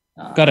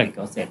 Correct.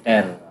 Because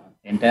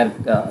entire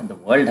the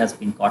world has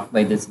been caught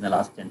by this in the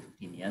last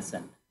 10-15 years,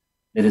 and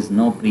there is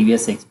no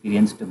previous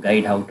experience to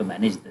guide how to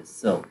manage this.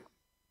 So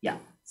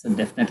so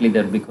definitely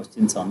there will be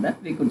questions on that.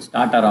 We could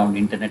start around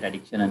internet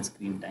addiction and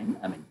screen time.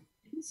 I mean,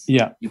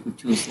 you could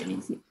choose any.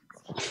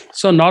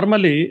 So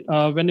normally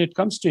when it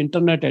comes to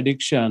internet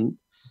addiction,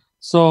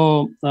 so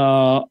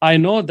I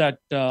know that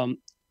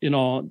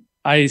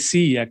I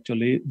see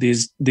actually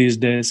these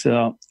days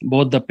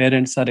both the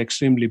parents are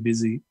extremely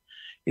busy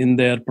in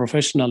their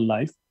professional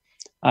life,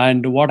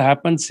 and what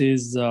happens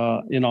is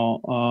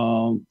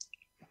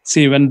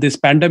see, when this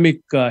pandemic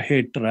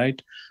hit, right?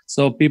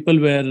 So people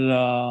were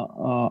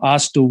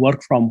asked to work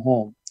from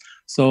home.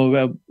 So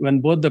when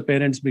both the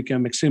parents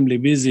became extremely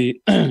busy,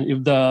 if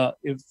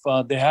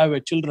they have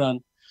a children,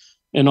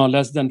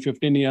 less than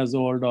 15 years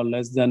old or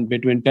less than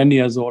between 10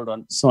 years old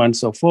and so on and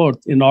so forth,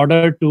 in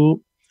order to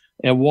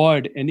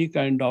avoid any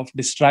kind of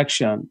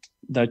distraction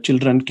the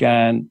children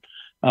can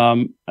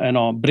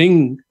bring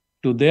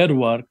to their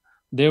work,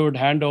 they would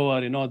hand over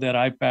their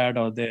iPad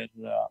or their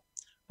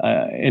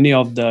any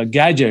of the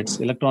gadgets,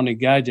 electronic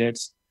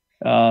gadgets,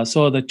 so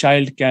the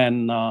child can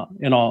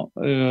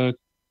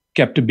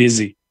kept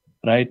busy,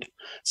 right?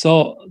 So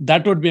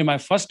that would be my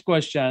first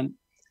question,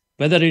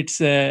 whether it's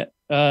a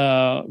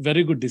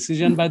very good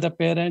decision by the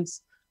parents,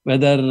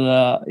 whether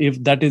if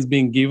that is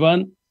being given,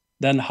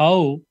 then how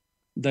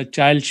the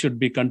child should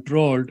be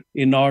controlled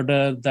in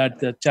order that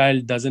the child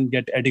doesn't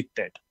get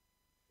addicted.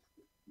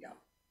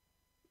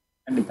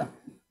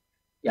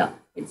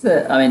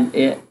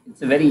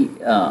 It's a very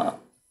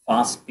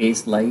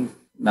fast-paced life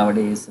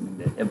nowadays. I mean,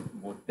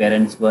 both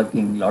parents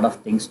working, a lot of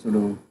things to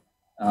do.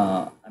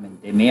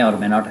 They may or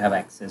may not have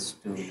access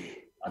to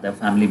other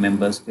family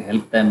members to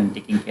help them in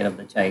taking care of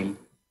the child,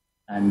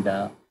 and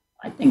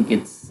I think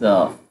it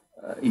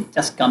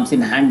just comes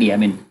in handy. I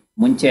mean,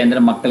 ಮುಂಚೆ ಅಂದರೆ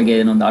ಮಕ್ಕಳಿಗೆ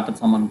ಏನೊಂದು ಆಟದ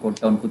ಸಾಮಾನು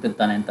ಕೊಟ್ಟು ಅವ್ನು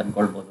ಕೂತಿರ್ತಾನೆ ಅಂತ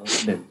ಅನ್ಕೊಳ್ಬೋದು.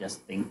 Just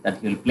think that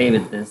he will play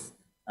with this,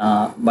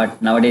 but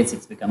nowadays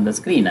it's become the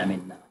screen. I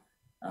mean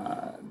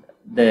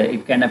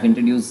it kind of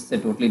introduces a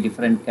totally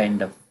different kind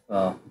of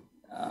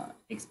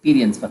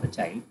experience for the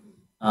child.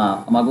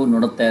 Magu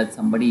nodutte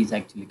somebody is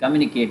actually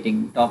communicating,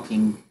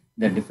 talking,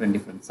 they're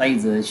different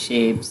sizes,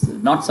 shapes,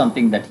 not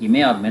something that he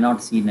may or may not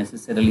see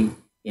necessarily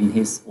in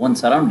his own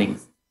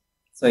surroundings.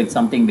 So it's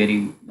something very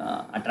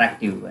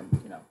attractive, and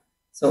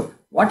so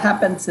what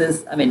happens is,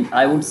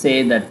 I would say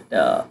that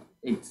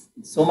it's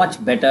so much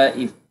better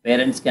if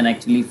parents can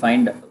actually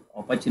find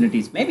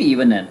opportunities, maybe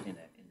even in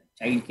a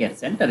child care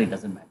center, it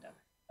doesn't matter,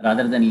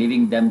 rather than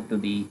leaving them to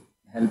the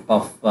help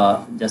of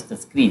just the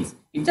screens.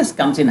 It just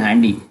comes in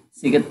handy.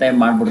 Sigatte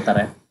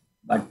ಮಾಡ್ಬಿಡ್ತಾರೆ,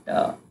 but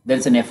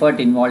there's an effort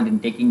involved in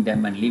taking them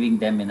and leaving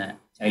them in a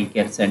child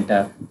care center.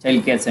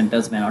 Child care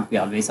centers may not be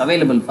always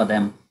available for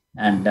them,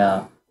 and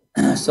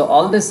so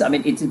all this,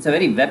 it's a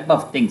very web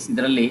of things.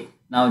 ಇದರಲ್ಲಿ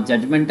ನಾವು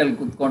ಜಡ್ಜ್ಮೆಂಟಲ್ಲಿ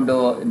ಕೂತ್ಕೊಂಡು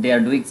they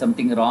are doing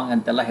something wrong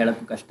ಅಂತೆಲ್ಲ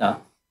ಹೇಳೋಕ್ಕೂ ಕಷ್ಟ.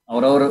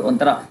 ಅವರವರು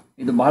ಒಂಥರ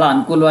ಇದು ಬಹಳ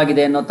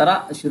ಅನುಕೂಲವಾಗಿದೆ ಅನ್ನೋ ಥರ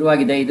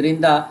ಶುರುವಾಗಿದೆ.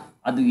 ಇದರಿಂದ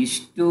ಅದು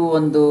ಇಷ್ಟು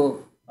ಒಂದು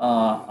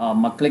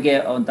ಮಕ್ಕಳಿಗೆ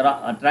ಒಂಥರ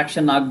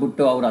ಅಟ್ರಾಕ್ಷನ್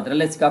ಆಗ್ಬಿಟ್ಟು ಅವ್ರು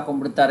ಅದರಲ್ಲೇ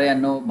ಸಿಕ್ಕಾಕೊಂಡ್ಬಿಡ್ತಾರೆ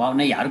ಅನ್ನೋ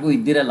ಭಾವನೆ ಯಾರಿಗೂ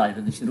ಇದ್ದಿರಲ್ಲ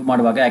ಇದನ್ನು ಶುರು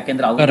ಮಾಡುವಾಗ.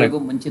 ಯಾಕೆಂದ್ರೆ ಅವ್ರಿಗೂ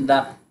ಮುಂಚಿಂದ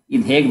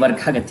ಇದು ಹೇಗೆ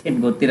ವರ್ಕ್ ಆಗುತ್ತೆ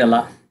ಅಂತ ಗೊತ್ತಿರಲ್ಲ.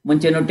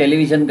 ಮುಂಚೆನೂ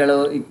ಟೆಲಿವಿಷನ್ಗಳು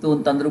ಇತ್ತು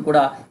ಅಂತಂದ್ರೂ ಕೂಡ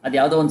ಅದು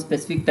ಯಾವುದೋ ಒಂದು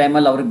ಸ್ಪೆಸಿಫಿಕ್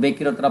ಟೈಮಲ್ಲಿ ಅವ್ರಿಗೆ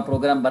ಬೇಕಿರೋ ಥರ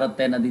ಪ್ರೋಗ್ರಾಮ್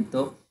ಬರುತ್ತೆ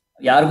ಅನ್ನೋದಿತ್ತು.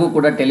 ಯಾರಿಗೂ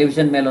ಕೂಡ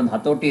ಟೆಲಿವಿಷನ್ ಮೇಲೆ ಒಂದು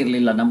ಹತೋಟಿ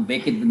ಇರಲಿಲ್ಲ. ನಮ್ಗೆ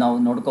ಬೇಕಿದ್ದು ನಾವು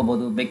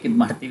ನೋಡ್ಕೋಬಹುದು, ಬೇಕಿದ್ದು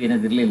ಮಾಡ್ತೀವಿ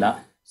ಅನ್ನೋದಿರಲಿಲ್ಲ.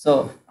 ಸೊ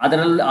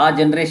ಅದರಲ್ಲಿ ಆ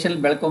ಜನ್ರೇಷನ್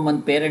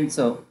ಬೆಳ್ಕೊಂಬಂದು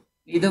ಪೇರೆಂಟ್ಸು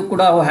ಇದು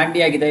ಕೂಡ ಹ್ಯಾಂಡಿ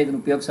ಆಗಿದೆ, ಇದನ್ನು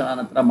ಉಪಯೋಗಿಸೋಣ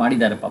ಅನ್ನೋ ಥರ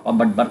ಮಾಡಿದ್ದಾರೆ ಪಾಪ.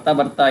 ಬಟ್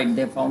ಬರ್ತಾ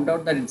they found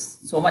out that it's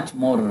so much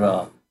more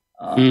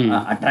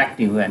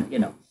attractive.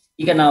 And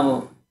ಈಗ ನಾವು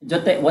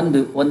ಜೊತೆ ಒಂದು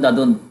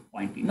ಅದೊಂದು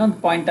ಪಾಯಿಂಟ್. ಇನ್ನೊಂದು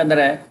ಪಾಯಿಂಟ್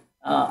ಅಂದರೆ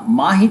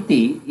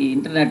ಮಾಹಿತಿ ಈ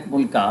ಇಂಟರ್ನೆಟ್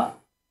ಮೂಲಕ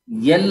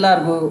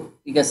ಎಲ್ಲರಿಗೂ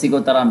ಈಗ ಸಿಗೋ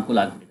ಥರ ಅನುಕೂಲ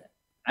ಆಗ್ಬಿಟ್ಟಿದೆ.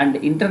 ಆ್ಯಂಡ್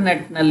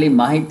ಇಂಟರ್ನೆಟ್ನಲ್ಲಿ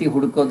ಮಾಹಿತಿ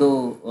ಹುಡುಕೋದು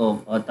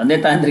ತಂದೆ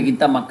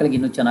ತಾಯಂದ್ರಿಗಿಂತ ಮಕ್ಕಳಿಗೆ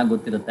ಇನ್ನೂ ಚೆನ್ನಾಗಿ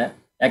ಗೊತ್ತಿರುತ್ತೆ.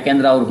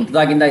 ಯಾಕೆಂದ್ರೆ ಅವ್ರು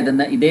ಹುಟ್ಟಿದಾಗಿಂದ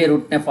ಇದೇ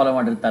ರೂಟ್ನೇ ಫಾಲೋ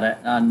ಮಾಡಿರ್ತಾರೆ.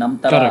 ನಮ್ಮ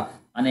ಥರ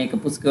ಅನೇಕ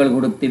ಪುಸ್ತಕಗಳು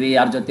ಹುಡುಕ್ತೀವಿ,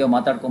 ಯಾರ ಜೊತೆಯೋ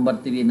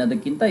ಮಾತಾಡ್ಕೊಂಡ್ಬರ್ತೀವಿ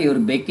ಅನ್ನೋದಕ್ಕಿಂತ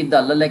ಇವ್ರಿಗೆ ಬೇಕಿದ್ದ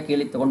ಅಲ್ಲಲ್ಲೇ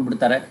ಕೇಳಿ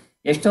ತೊಗೊಂಡ್ಬಿಡ್ತಾರೆ.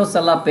 ಎಷ್ಟೋ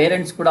ಸಲ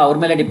ಪೇರೆಂಟ್ಸ್ ಕೂಡ ಅವ್ರ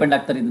ಮೇಲೆ ಡಿಪೆಂಡ್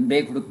ಆಗ್ತಾರೆ, ಇದನ್ನ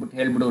ಬೇಗ ಹುಡುಕ್ಬಿಟ್ಟು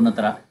ಹೇಳ್ಬಿಡು ಅನ್ನೋ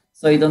ಥರ.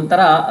 ಸೊ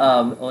ಇದೊಂಥರ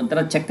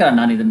ಚಕ್ರ.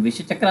 ನಾನು ಇದನ್ನು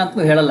ವಿಷಚಕ್ರ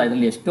ಅಂತಲೂ ಹೇಳಲ್ಲ,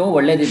 ಇದರಲ್ಲಿ ಎಷ್ಟೋ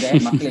ಒಳ್ಳೇದಿದೆ,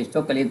 ಮಕ್ಕಳು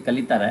ಎಷ್ಟೋ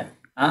ಕಲಿತಾರೆ.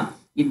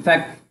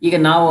 ಇನ್ಫ್ಯಾಕ್ಟ್ ಈಗ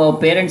ನಾವು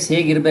ಪೇರೆಂಟ್ಸ್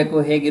ಹೇಗಿರಬೇಕು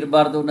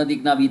ಹೇಗಿರಬಾರ್ದು ಅನ್ನೋದು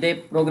ಈಗ ನಾವು ಇದೇ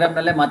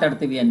ಪ್ರೋಗ್ರಾಮ್ನಲ್ಲೇ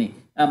ಮಾತಾಡ್ತೀವಿ ಅನ್ನಿ.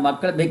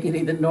 ಮಕ್ಕಳು ಬೇಕಿದ್ರೆ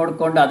ಇದನ್ನ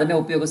ನೋಡ್ಕೊಂಡು ಅದನ್ನೇ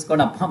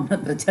ಉಪಯೋಗಿಸ್ಕೊಂಡು ಅಪ್ಪ ಅಮ್ಮನ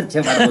ಹತ್ರ ಚರ್ಚೆ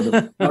ಮಾಡ್ಬೋದು.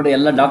 ನೋಡಿ,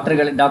 ಎಲ್ಲ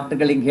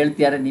ಡಾಕ್ಟರ್ಗಳಿಗೆ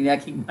ಹೇಳ್ತಿದ್ದಾರೆ, ನೀವ್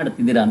ಯಾಕೆ ಹಿಂಗೆ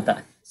ಮಾಡ್ತಿದ್ದೀರಾ ಅಂತ.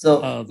 ಸೊ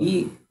ಈ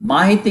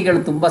ಮಾಹಿತಿಗಳು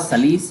ತುಂಬಾ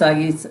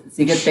ಸಲೀಸಾಗಿ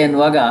ಸಿಗತ್ತೆ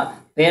ಅನ್ನುವಾಗ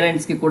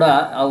ಪೇರೆಂಟ್ಸ್ಗೆ ಕೂಡ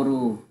ಅವರು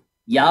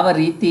ಯಾವ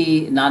ರೀತಿ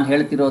ನಾನು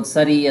ಹೇಳ್ತಿರೋದು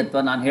ಸರಿ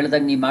ಅಥವಾ ನಾನು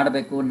ಹೇಳ್ದಾಗ ನೀ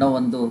ಮಾಡಬೇಕು ಅನ್ನೋ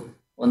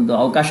ಒಂದು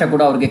ಅವಕಾಶ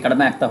ಕೂಡ ಅವ್ರಿಗೆ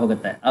ಕಡಿಮೆ ಆಗ್ತಾ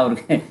ಹೋಗುತ್ತೆ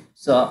ಅವ್ರಿಗೆ.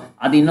 ಸೊ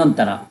ಅದು ಇನ್ನೊಂದು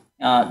ಥರ.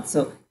 ಸೊ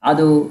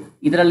ಅದು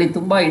ಇದರಲ್ಲಿ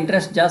ತುಂಬ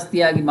ಇಂಟ್ರೆಸ್ಟ್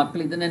ಜಾಸ್ತಿಯಾಗಿ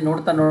ಮಕ್ಕಳು ಇದನ್ನೇ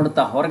ನೋಡ್ತಾ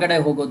ನೋಡ್ತಾ ಹೊರಗಡೆ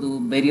ಹೋಗೋದು,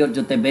 ಬೇರೆಯವ್ರ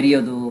ಜೊತೆ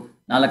ಬೆರೆಯೋದು,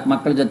 4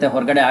 ಮಕ್ಕಳ ಜೊತೆ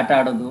ಹೊರಗಡೆ ಆಟ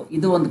ಆಡೋದು,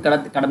 ಇದು ಒಂದು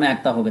ಕಡಿಮೆ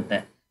ಆಗ್ತಾ ಹೋಗುತ್ತೆ.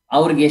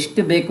 ಅವ್ರಿಗೆ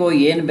ಎಷ್ಟು ಬೇಕೋ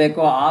ಏನು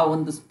ಬೇಕೋ ಆ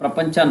ಒಂದು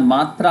ಪ್ರಪಂಚ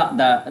ಮಾತ್ರ,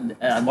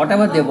 what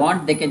ever they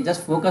want they can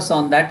just focus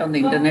on that on the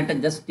internet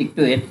and just stick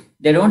to it.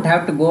 They don't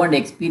have to go and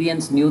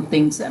experience new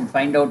things and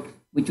find out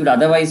which would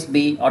otherwise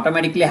be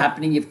automatically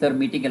happening if they're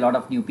meeting a lot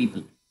of new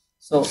people.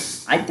 So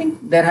I think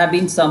there have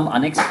been some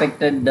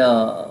unexpected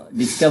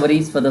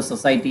discoveries for the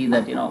society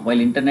that,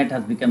 while internet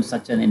has become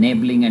such an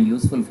enabling and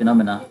useful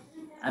phenomena,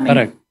 I mean,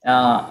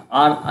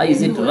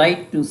 is it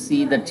right to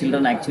see that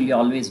children actually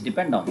always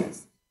depend on this?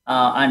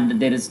 And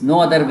there is no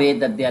other way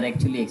that they are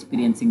actually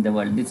experiencing the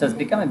world. This has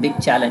become a big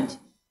challenge.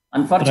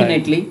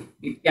 Unfortunately,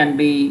 it can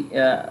be,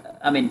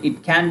 it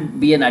can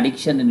be an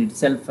addiction in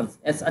itself for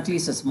at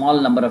least a small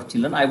number of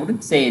children. I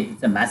wouldn't say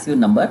it's a massive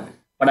number,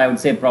 but I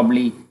would say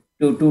probably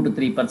 2 to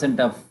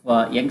 3% of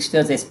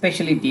youngsters,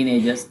 especially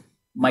teenagers,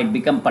 might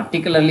become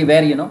particularly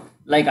where,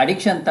 like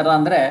addiction tara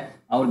andre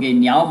ಅವ್ರಿಗೆ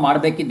ಇನ್ಯಾವ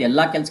ಮಾಡಬೇಕಿದ್ದು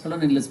ಎಲ್ಲ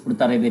ಕೆಲಸಗಳನ್ನು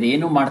ನಿಲ್ಲಿಸ್ಬಿಡ್ತಾರೆ, ಬೇರೆ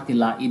ಏನೂ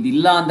ಮಾಡ್ತಿಲ್ಲ.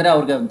 ಇದಿಲ್ಲ ಅಂದರೆ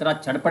ಅವ್ರಿಗೆ ಒಂಥರ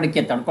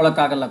ಚಡಪಡಿಕೆ,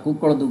 ತಡ್ಕೊಳಕ್ಕಾಗಲ್ಲ,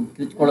 ಕೂತ್ಕೊಳ್ಳೋದು,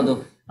 ಕಿರ್ಚ್ಕೊಳ್ಳೋದು,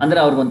 ಅಂದರೆ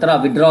ಅವ್ರಿಗೆ ಒಂಥರ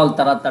ವಿಡ್ರಾವಲ್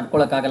ಥರ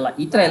ತಡ್ಕೊಳಕ್ಕಾಗಲ್ಲ.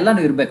 ಈ ಥರ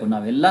ಎಲ್ಲನೂ ಇರಬೇಕು.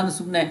 ನಾವೆಲ್ಲಾನು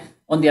ಸುಮ್ಮನೆ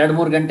ಒಂದು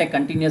 2-3 ಗಂಟೆ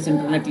ಕಂಟಿನ್ಯೂಸ್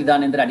ಇಂಟರ್ನೆಟ್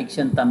ಇದ್ದಾನೆ ಅಂದರೆ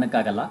ಅಡಿಕ್ಷನ್ ಅಂತ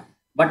ಅನ್ನೋಕ್ಕಾಗಲ್ಲ.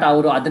 ಬಟ್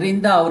ಅವರು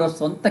ಅದರಿಂದ ಅವರ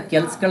ಸ್ವಂತ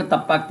ಕೆಲಸಗಳು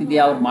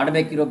ತಪ್ಪಾಗ್ತಿದೆಯಾ, ಅವ್ರು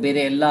ಮಾಡಬೇಕಿರೋ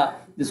ಬೇರೆ ಎಲ್ಲ,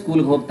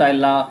 ಸ್ಕೂಲ್ಗೆ ಹೋಗ್ತಾ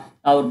ಇಲ್ಲ,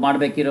 ಅವ್ರು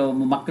ಮಾಡಬೇಕಿರೋ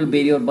ಮಕ್ಕಳು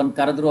ಬೇರೆಯವ್ರು ಬಂದು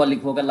ಕರೆದ್ರು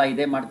ಅಲ್ಲಿಗೆ ಹೋಗಲ್ಲ,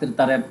 ಇದೇ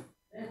ಮಾಡ್ತಿರ್ತಾರೆ.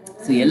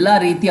 ಸೊ ಎಲ್ಲ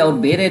ರೀತಿ ಅವ್ರು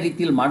ಬೇರೆ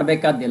ರೀತಿಯಲ್ಲಿ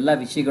ಮಾಡಬೇಕಾದ ಎಲ್ಲ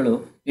ವಿಷಯಗಳು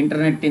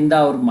ಇಂಟರ್ನೆಟ್ಟಿಂದ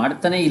ಅವ್ರು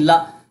ಮಾಡ್ತಾನೆ ಇಲ್ಲ.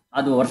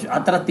 ಅದು ವರ್ಷ ಆ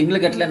ಥರ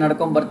ತಿಂಗ್ಳುಗಟ್ಟಲೆ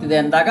ನಡ್ಕೊಂಡ್ ಬರ್ತಿದೆ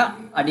ಅಂದಾಗ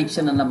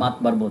ಅಡಿಕ್ಷನ್ ಅನ್ನೋ ಮಾತು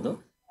ಬರ್ಬೋದು.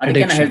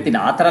 ಅದಕ್ಕೆ ನಾನು ಹೇಳ್ತೀನಿ,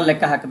 ಆ ಥರ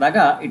ಲೆಕ್ಕ ಹಾಕಿದಾಗ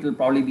it will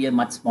probably B A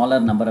much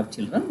smaller number of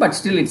children, but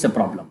still it's a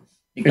problem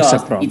because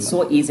it's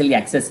so easily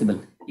accessible.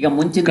 ಈಗ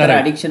ಮುಂಚಿನ ಥರ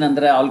ಅಡಿಕ್ಷನ್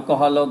ಅಂದ್ರೆ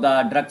ಆಲ್ಕೋಹಾಲ್,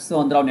 ಡ್ರಗ್ಸ್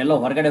ಅಂದ್ರೆ ಅವನ್ನೆಲ್ಲೋ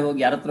ಹೊರಗಡೆ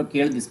ಹೋಗಿ ಯಾರ ಹತ್ರ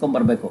ಕೇಳಿ ಇಸ್ಕೊಂಡ್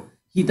ಬರ್ಬೇಕು.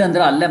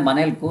 ಇದಂದ್ರೆ ಅಲ್ಲೇ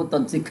ಮನೇಲಿ ಕೂತ್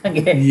ಒಂದು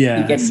ಸಿಕ್ಕಂಗೆ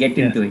you can get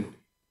in to it.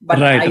 But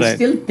I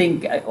still think,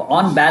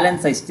 on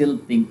balance, I still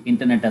think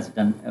internet has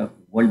done a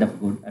world of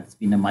good.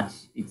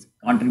 It's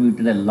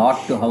contributed a lot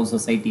to how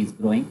society is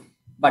growing.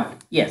 But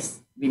yes,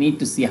 we need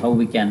to see how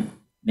we can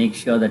make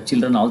sure that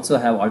children also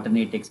have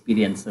alternate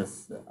experiences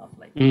of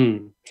life.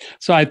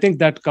 So I think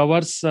that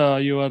covers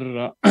your,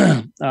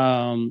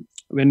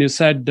 when you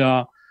said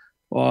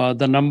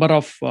the number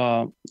of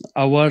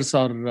hours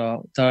or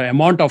the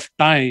amount of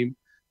time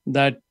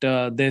that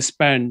they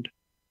spend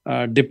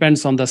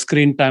depends on the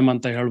screen time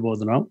anta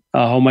helbodu now.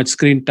 How much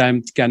screen time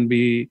can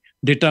be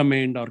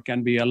determined or can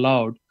be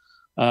allowed,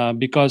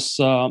 because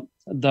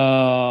the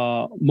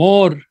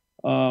more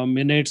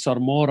minutes or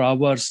more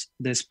hours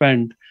they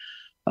spend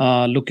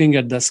looking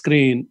at the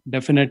screen,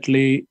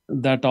 definitely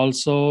that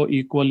also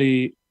equally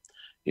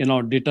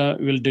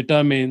will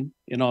determine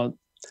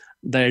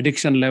the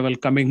addiction level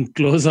coming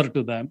closer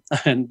to them.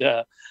 And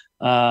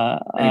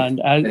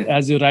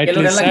as you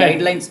rightly said,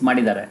 guidelines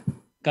madidare.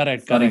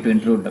 Correct. Sorry to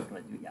intrude, Dr.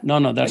 No,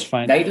 that's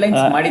fine. Guidelines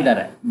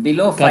ಮಾಡಿದ್ದಾರೆ.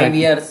 Below 5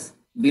 years,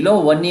 below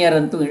 1 year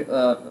ಅಂತೂ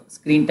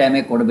screen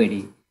ಟೈಮೇ ಕೊಡಬೇಡಿ.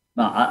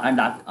 And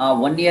ಆ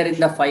 1 year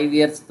ಇಂದ 5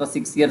 years ಅಥವಾ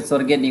 6 years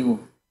ವರೆಗೆ ನೀವು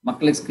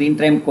ಮಕ್ಕಳಿಗೆ ಸ್ಕ್ರೀನ್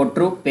ಟೈಮ್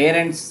ಕೊಟ್ಟರು,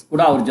 ಪೇರೆಂಟ್ಸ್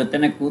ಕೂಡ ಅವ್ರ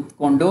ಜೊತೆನೆ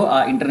ಕೂತ್ಕೊಂಡು ಆ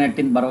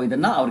ಇಂಟರ್ನೆಟ್ ಇಂದ ಬರೋ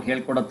ಇದನ್ನ ಅವ್ರಿಗೆ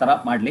ಹೇಳ್ಕೊಡೋ ತರ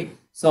ಮಾಡ್ಲಿ.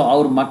 ಸೊ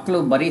ಅವ್ರ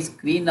ಮಕ್ಕಳು ಬರೀ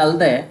ಸ್ಕ್ರೀನ್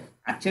ಅಲ್ಲದೆ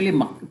ಆಕ್ಚುಲಿ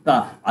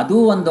ಅದು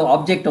ಒಂದು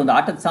ಆಬ್ಜೆಕ್ಟ್, ಒಂದು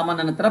ಆಟದ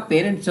ಸಾಮಾನು ಅನ್ನೋ ತರ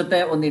ಪೇರೆಂಟ್ಸ್ ಜೊತೆ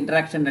ಒಂದು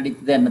ಇಂಟರಾಕ್ಷನ್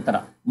ನಡೀತಿದೆ ಅನ್ನೋ ತರ,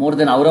 ಮೋರ್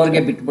ದೆನ್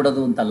ಅವ್ರವ್ರಿಗೆ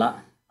ಬಿಟ್ಬಿಡೋದು ಅಂತಲ್ಲ.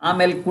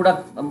 ಆಮೇಲೆ ಕೂಡ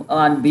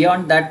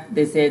beyond that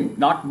they say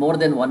not more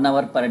than 1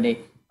 hour per day.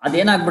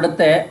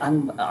 ಅದೇನಾಗ್ಬಿಡುತ್ತೆ,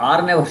 ಹಂಗೆ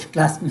 6ನೇ ವರ್ಷ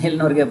ಕ್ಲಾಸ್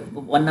ಮೇಲಿನವ್ರಿಗೆ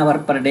 1 hour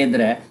per day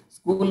ಇದ್ರೆ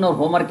ಸ್ಕೂಲ್ನವ್ರು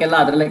ಹೋಮ್ವರ್ಕ್ ಎಲ್ಲ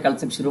ಅದರಲ್ಲೇ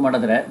ಕಳ್ಸಕ್ಕೆ ಶುರು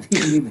ಮಾಡಿದ್ರೆ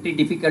ವೆರಿ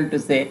ಡಿಫಿಕಲ್ಟ್ ಟು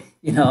ಸೇ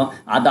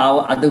ಅದು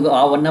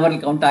ಆ 1 hour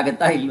ಕೌಂಟ್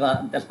ಆಗುತ್ತಾ ಇಲ್ವಾ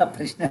ಅಂತೆಲ್ಲ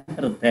ಪ್ರಶ್ನೆ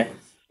ಬರುತ್ತೆ.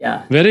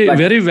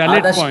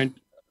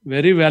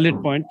 Very valid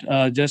point.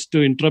 Just to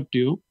interrupt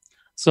you,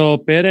 so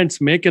parents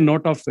make a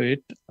note of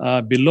it.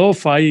 Below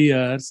 5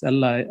 years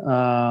alla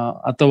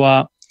ಅಥವಾ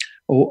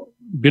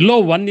below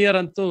 1 year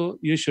antu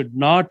you should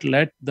not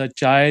let the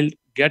child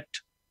get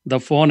the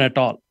phone at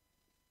all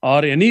or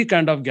any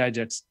kind of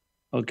gadgets.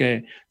 Okay,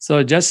 so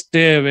just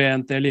stay away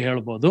anta heli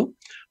helbodu.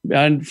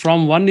 And from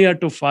 1 year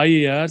to 5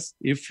 years,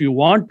 if you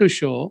want to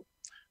show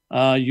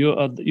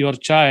your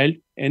child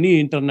any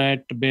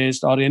internet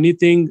based or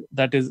anything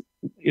that is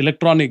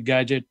electronic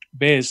gadget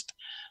based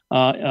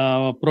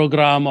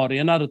program or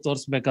ಏನಾದ್ರು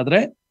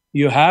ತೋರಿಸ್ಬೇಕಾದ್ರೆ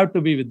you have to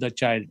be with the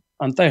child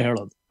ಅಂತ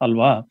ಹೇಳೋದು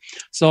ಅಲ್ವಾ.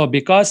 So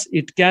because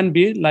it can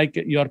be like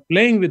you are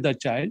playing with the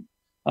child.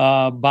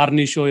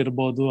 Barni show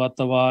ಇರ್ಬೋದು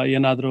ಅಥವಾ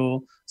ಏನಾದರೂ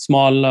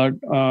small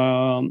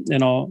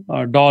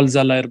dolls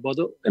ಎಲ್ಲ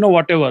ಇರ್ಬೋದು,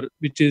 what ever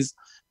which is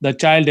the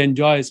child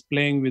enjoys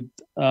playing with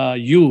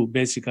you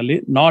basically,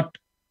 not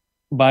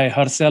by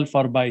herself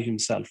or by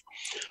himself.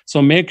 So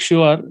make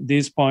sure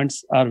these points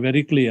are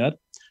very clear.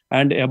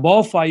 And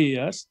above 5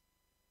 years,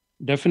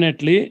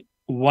 definitely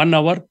 1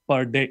 hour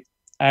per day.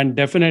 And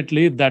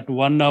definitely that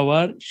 1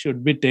 hour should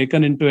be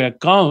taken into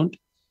account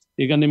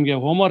ಈಗ ನಿಮ್ಗೆ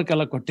homework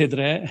ಎಲ್ಲ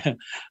ಕೊಟ್ಟಿದ್ರೆ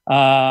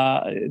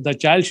the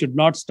child should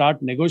not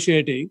start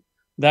ನೆಗೋಷಿಯೇಟಿಂಗ್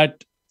that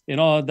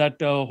that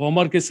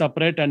homework is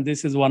separate and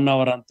this is 1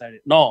 hour ಅಂತ ಹೇಳಿ.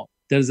 No,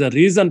 there is a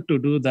reason to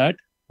do that.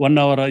 1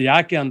 hour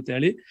ಯಾಕೆ ಅಂತ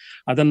ಹೇಳಿ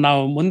ಅದನ್ನ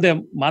ನಾವು ಮುಂದೆ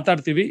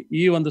ಮಾತಾಡ್ತೀವಿ.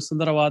 ಈ ಒಂದು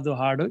ಸುಂದರವಾದ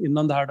ಹಾಡು,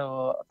 ಇನ್ನೊಂದು ಹಾಡು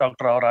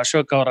ಡಾಕ್ಟರ್ ಅವರ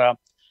ಅಶೋಕ್ ಅವರ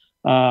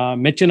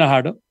ಮೆಚ್ಚಿನ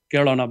ಹಾಡು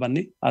ಕೇಳೋಣ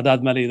ಬನ್ನಿ.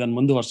 ಅದಾದ್ಮೇಲೆ ಇದನ್ನು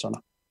ಮುಂದುವರ್ಸೋಣ.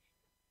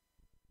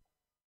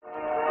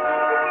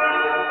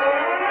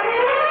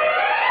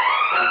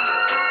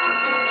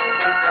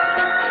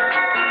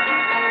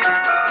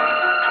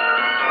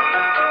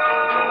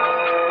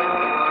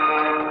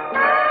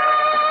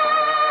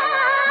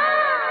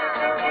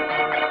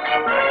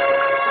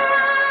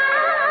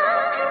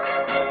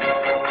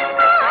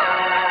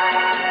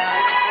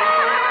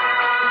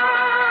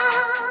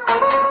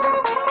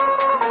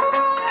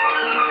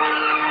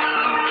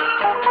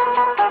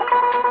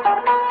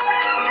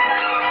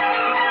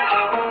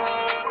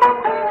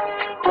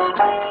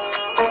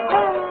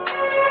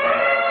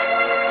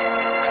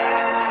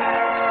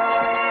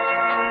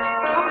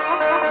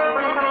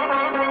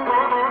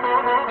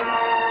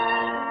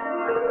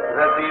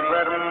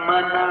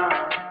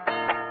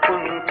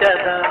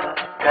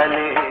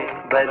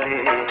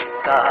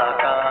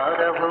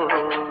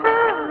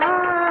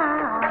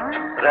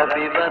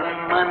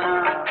 ರವಿವರ್ಮನ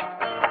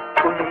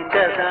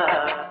ಕುಂಚದ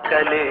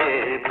ಕಲೆ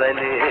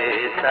ಬಲೆ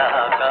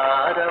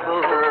ಸಾಕಾರವೋ,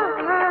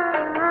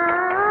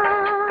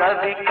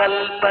 ಕವಿ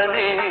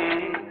ಕಲ್ಪನೆ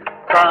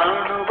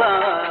ಕಾಣುವ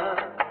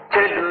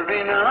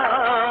ಚೆಲುವಿನ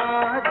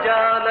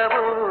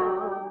ಜಾಲವೋ.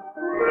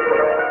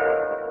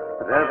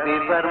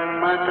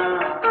 ರವಿವರ್ಮನ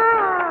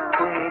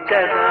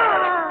ಕುಂಚದ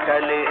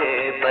ಕಲೆ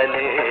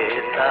ಬಲೆ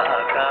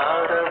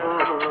ಸಾಕಾರವೋ.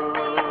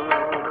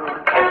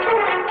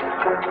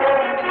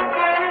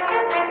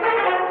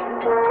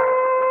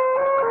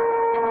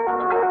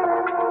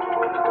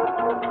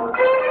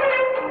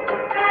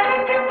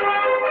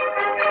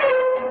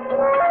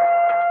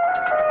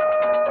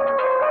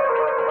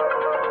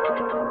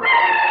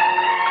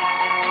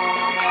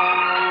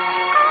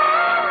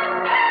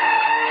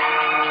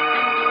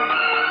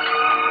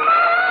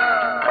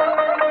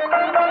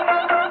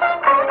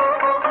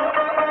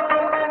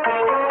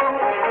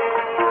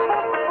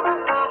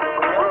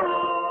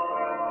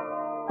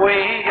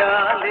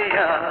 ಉಯ್ಯಾಲೆಯ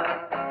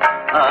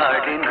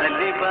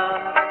ಹಾಡಿನಲಿವ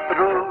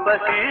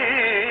ರೂಪಸಿ,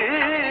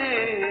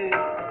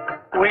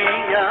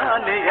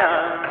 ಉಯ್ಯಾಲೆಯ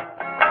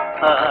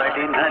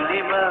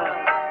ಹಾಡಿನಲಿವ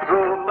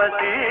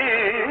ರೂಪಸಿ,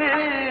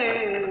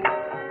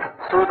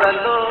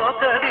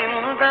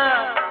 ಸುರಲೋಕದಿಂದ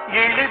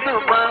ಇಳಿದು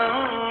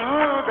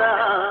ಬಂದ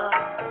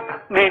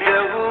ನಿಜ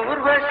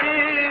ಊರ್ವಶಿ.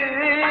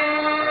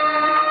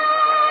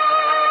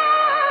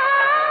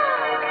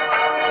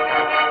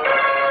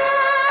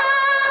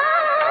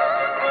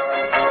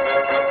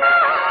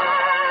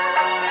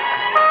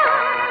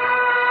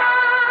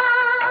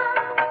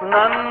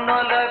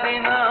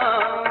 ನನ್ನೊಲವಿನ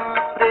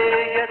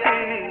ಪ್ರೇಯಸಿ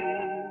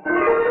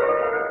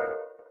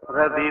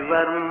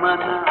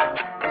ರವಿವರ್ಮನ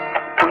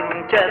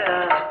ಕುಂಚದ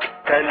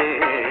ಕಲೆ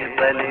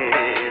ಬಲೆ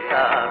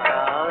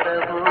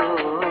ಸಾಕಾರವು.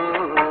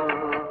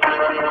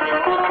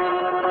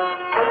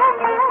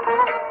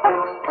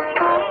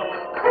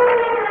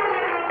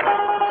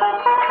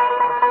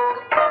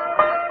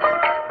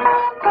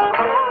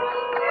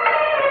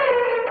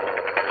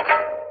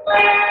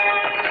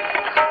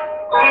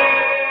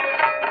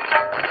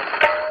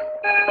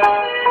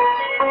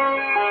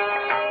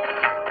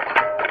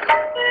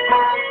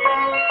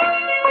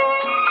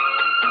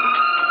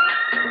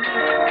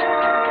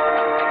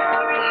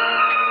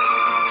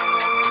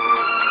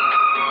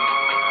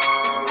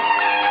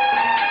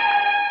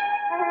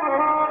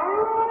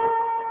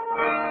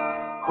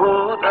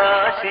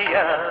 ಹೋದಾಶಿಯ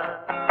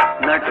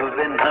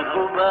ನಡುವೆ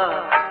ನಗುವ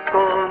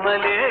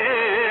ಕೋಮಲೆ,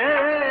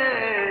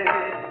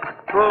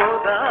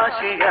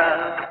 ಹೋದಾಶಿಯ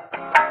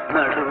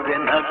ನಡುವೆ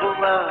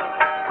ನಗುವ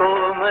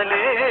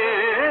ಕೋಮಲೆ,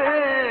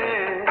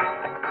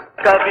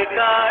 ಕವಿ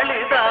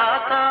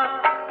ಕಾಳಿದಾಸ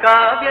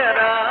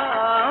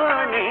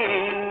ಕಾವ್ಯರಾಣಿ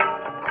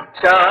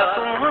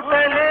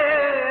ಶಾಕುಂತಲೆ.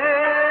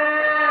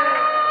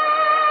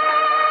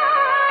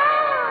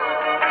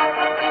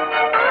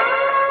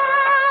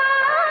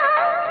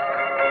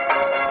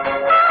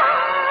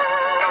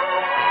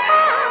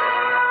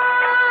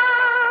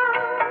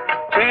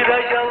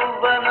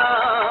 ಚಿರಯೌವನ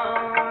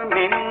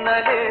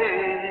ನಿನ್ನಲೆ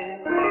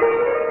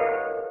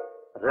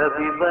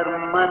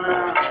ರವಿವರ್ಮನ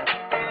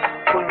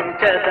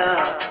ಕುಂಚದ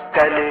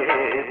ಕಲೆ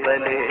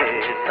ಬಲೆ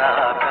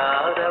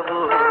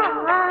ಸಾಕಾರವು.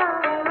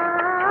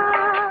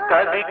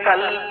 ಕವಿ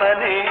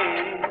ಕಲ್ಪನೆ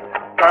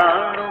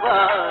ಕಾಣುವ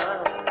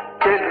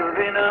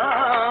ಚೆಲುವಿನ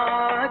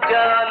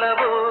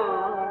ಜಾಲವು.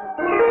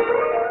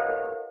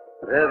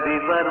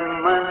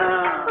 ರವಿವರ್ಮನ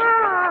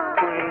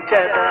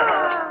ಕುಂಚದ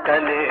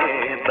ಕಲೆ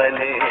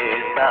ಬಲೆ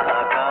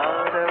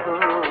ಸಾಕಾರವು.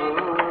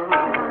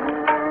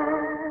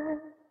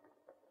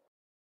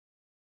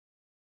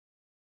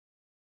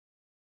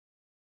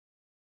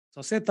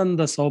 ಸೊಸೆ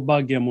ತಂದ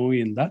ಸೌಭಾಗ್ಯ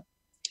ಮೂವಿಯಿಂದ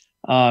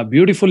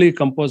beautifully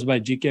composed by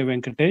G.K.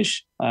 Venkatesh,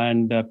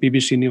 and P.B.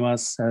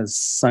 Srinivas has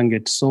sung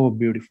it so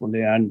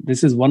beautifully, and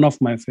this is one of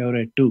my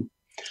favorite too.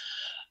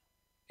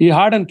 ಈ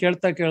ಹಾಡನ್ನು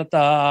ಕೇಳ್ತಾ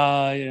ಕೇಳ್ತಾ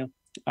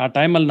ಆ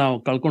ಟೈಮಲ್ಲಿ ನಾವು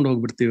ಕಳ್ಕೊಂಡು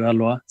ಹೋಗ್ಬಿಡ್ತೀವಿ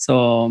ಅಲ್ವಾ. ಸೊ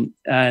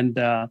ಅಂಡ್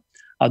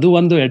ಅದು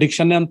ಒಂದು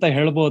ಎಡಿಕ್ಷನ್ ಅಂತ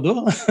ಹೇಳ್ಬೋದು.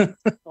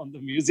 ಒಂದು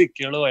ಮ್ಯೂಸಿಕ್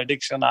ಕೇಳೋ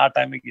ಎಡಿಕ್ಷನ್ ಆ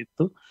ಟೈಮಿಗೆ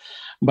ಇತ್ತು.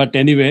 But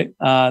anyway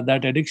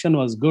that addiction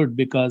was good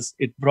because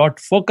it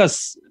brought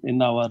focus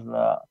in our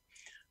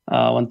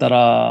ಒಂಥರ.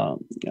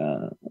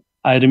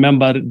 I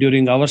remember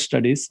during our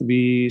studies, we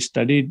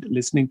studied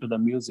listening to the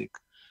music,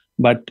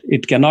 but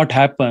it cannot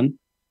happen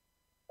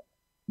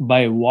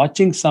by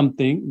watching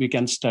something we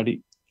can study,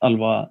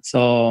 alva.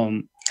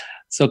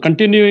 So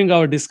continuing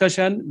our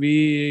discussion,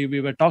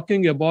 we were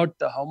talking about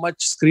how much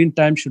screen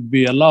time should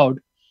be allowed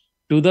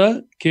to the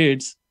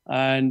kids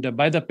and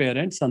by the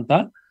parents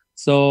anta.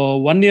 So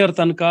 1 year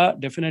tanka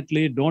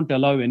definitely don't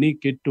allow any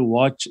kid to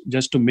watch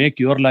just to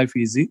make your life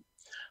easy.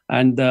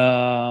 And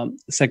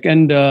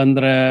second,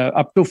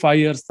 up to 5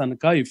 years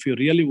tanaka, if you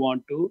really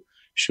want to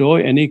show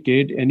any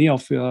kid any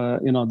of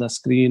the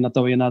screen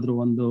ಅಥವಾ ಏನಾದ್ರೂ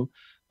ಒಂದು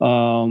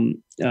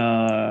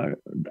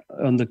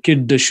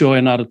kid show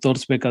ಏನಾದ್ರು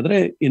ತೋರಿಸ್ಬೇಕಾದ್ರೆ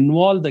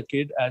involve the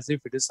kid as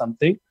if it is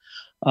something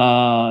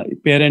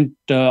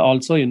parent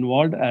also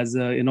involved as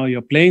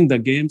you're playing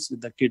the games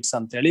with the kids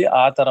ಅಂತ ಹೇಳಿ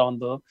ಆ ತರ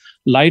ಒಂದು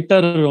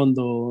lighter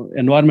ಒಂದು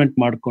ಎನ್ವೈರನ್ಮೆಂಟ್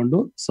ಮಾಡಿಕೊಂಡು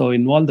so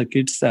involve the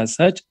kids as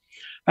such.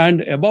 And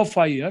above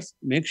 5 years,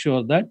 make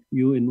sure that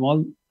you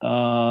involve,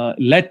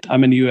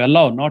 you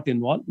allow, not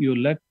involve, you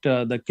let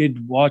the kid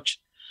watch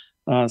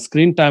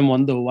screen time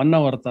ಒಂದು 1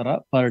 hour ತರ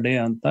per day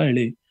ಅಂತ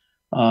ಹೇಳಿ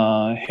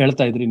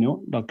ಹೇಳ್ತಾ ಇದ್ರಿ ನೀವು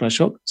doctor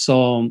Ashok. So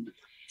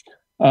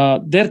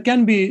there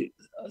can be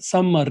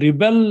some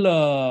rebel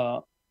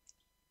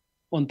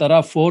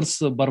ಒಂಥರ force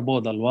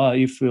ಬರ್ಬೋದಲ್ವಾ.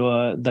 If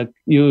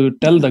you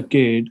tell the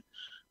kid,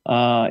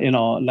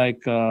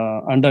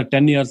 under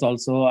 10 years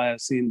also I have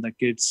seen the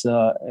kids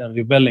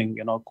rebelling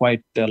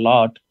quite a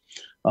lot.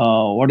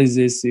 What is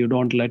this? You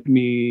don't let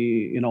me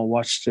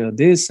watch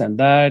this and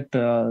that.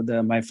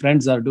 My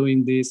friends are doing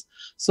this.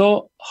 So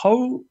how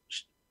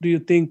do you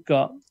think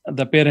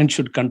the parent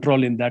should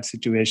control in that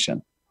situation?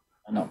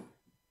 I know.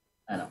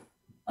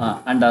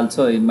 And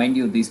also mind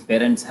you, these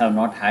parents have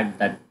not had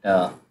that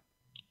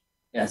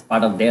as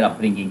part of their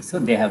upbringing, so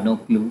they have no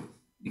clue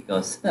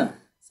because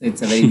so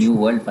it's a very new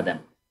world for them.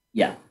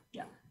 Yeah.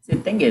 So the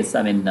thing is,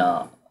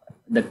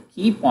 the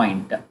key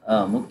point,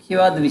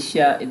 ಮುಖ್ಯವಾದ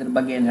ವಿಷಯ ಇದ್ರ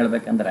ಬಗ್ಗೆ ಏನು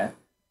ಹೇಳ್ಬೇಕಂದ್ರೆ,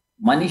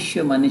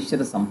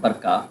 ಮನುಷ್ಯರ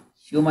ಸಂಪರ್ಕ,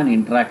 human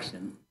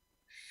interaction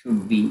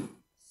should be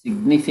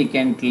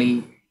significantly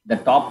the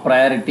top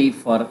priority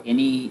for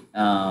any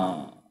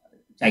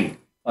child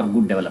for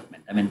good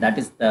development. That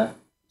is the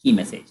key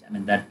message.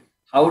 That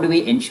how do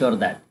we ensure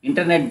that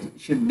internet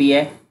should be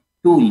a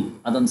tool,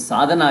 ಅದೊಂದು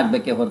ಸಾಧನ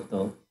ಆಗಬೇಕೇ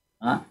ಹೊರತು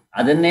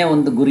ಅದನ್ನೇ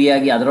ಒಂದು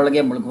ಗುರಿಯಾಗಿ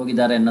ಅದರೊಳಗೆ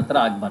ಮುಳುಗೋಗಿದ್ದಾರೆ ಅನ್ನೋ ಥರ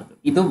ಆಗಬಾರ್ದು.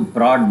 ಇದು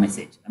broad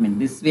message.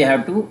 This we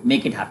have to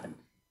make it happen.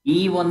 ಈ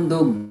ಒಂದು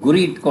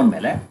ಗುರಿ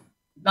ಇಟ್ಕೊಂಡ್ಮೇಲೆ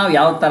ನಾವು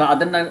ಯಾವ ಥರ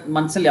ಅದನ್ನು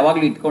ಮನಸ್ಸಲ್ಲಿ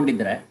ಯಾವಾಗಲೂ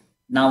ಇಟ್ಕೊಂಡಿದ್ರೆ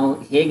ನಾವು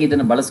ಹೇಗೆ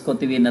ಇದನ್ನು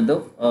ಬಳಸ್ಕೋತೀವಿ ಅನ್ನೋದು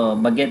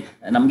ಬಗ್ಗೆ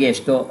ನಮಗೆ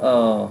ಎಷ್ಟೋ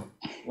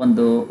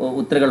ಒಂದು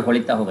ಉತ್ತರಗಳು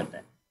ಹೊಳಿತಾ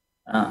ಹೋಗುತ್ತೆ.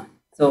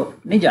 ಸೊ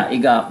ನಿಜ,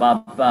 ಈಗ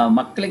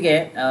ಮಕ್ಕಳಿಗೆ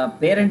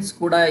ಪೇರೆಂಟ್ಸ್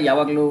ಕೂಡ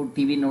ಯಾವಾಗಲೂ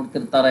ಟಿ ವಿ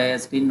ನೋಡ್ತಿರ್ತಾರೆ,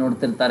 ಸ್ಕ್ರೀನ್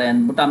ನೋಡ್ತಿರ್ತಾರೆ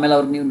ಅಂದ್ಬಿಟ್ಟು ಆಮೇಲೆ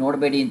ಅವ್ರಿಗೆ ನೀವು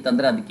ನೋಡಬೇಡಿ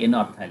ಅಂತಂದರೆ ಅದಕ್ಕೇನೂ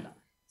ಅರ್ಥ ಇಲ್ಲ.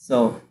 ಸೊ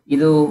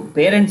ಇದು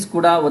ಪೇರೆಂಟ್ಸ್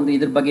ಕೂಡ ಒಂದು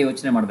ಇದ್ರ ಬಗ್ಗೆ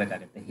ಯೋಚನೆ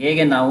ಮಾಡಬೇಕಾಗತ್ತೆ.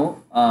 ಹೇಗೆ ನಾವು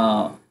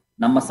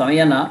ನಮ್ಮ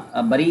ಸಮಯನ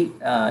ಬರೀ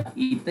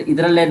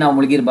ಇದರಲ್ಲೇ ನಾವು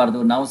ಮುಳುಗಿರಬಾರ್ದು,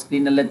 ನಾವು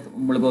ಸ್ಕ್ರೀನಲ್ಲೇ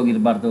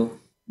ಮುಳುಗೋಗಿರಬಾರ್ದು.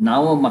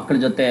 ನಾವು ಮಕ್ಕಳ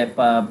ಜೊತೆ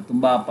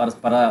ತುಂಬ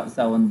ಪರಸ್ಪರ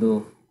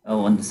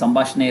ಒಂದು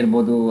ಸಂಭಾಷಣೆ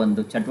ಇರ್ಬೋದು,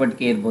 ಒಂದು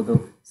ಚಟುವಟಿಕೆ ಇರ್ಬೋದು,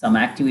 some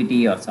activity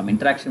R some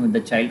interaction with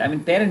the child.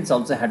 Parents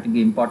also have to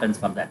give importance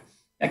for that.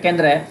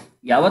 ಯಾಕೆಂದ್ರೆ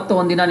ಯಾವತ್ತೋ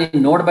ಒಂದಿನ ನೀನು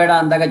ನೋಡಬೇಡ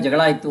ಅಂದಾಗ ಜಗಳ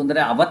ಆಯ್ತು ಅಂದ್ರೆ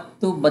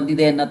ಅವತ್ತು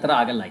ಬಂದಿದೆ ಅನ್ನೋ ಥರ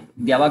ಆಗಲ್ಲ.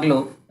 ಇದು ಯಾವಾಗಲೂ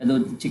ಅದು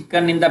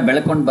ಚಿಕ್ಕನ್ನಿಂದ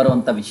ಬೆಳ್ಕೊಂಡು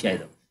ಬರುವಂಥ ವಿಷಯ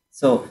ಇದು.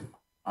 ಸೊ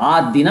ಆ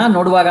ದಿನ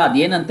ನೋಡುವಾಗ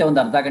ಅದೇನಂತೆ ಒಂದು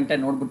ಅರ್ಧ ಗಂಟೆ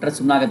ನೋಡ್ಬಿಟ್ರೆ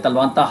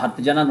ಸುಮ್ಮನಾಗತ್ತಲ್ವಾ ಅಂತ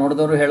 10 ಜನ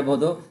ನೋಡಿದವರು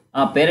ಹೇಳ್ಬೋದು.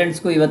 ಆ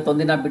ಪೇರೆಂಟ್ಸ್ಗೂ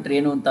ಇವತ್ತೊಂದಿನ ಬಿಟ್ಟರೆ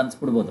ಏನು ಅಂತ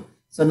ಅನ್ಸ್ಬಿಡ್ಬೋದು.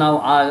 ಸೊ ನಾವು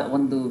ಆ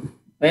ಒಂದು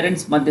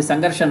ಪೇರೆಂಟ್ಸ್ ಮಧ್ಯೆ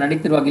ಸಂಘರ್ಷ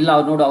ನಡೀತಿರುವಾಗ, ಇಲ್ಲ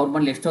ಅವ್ರು ನೋಡು, ಅವ್ರ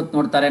ಮನೇಲಿ ಎಷ್ಟೊತ್ತು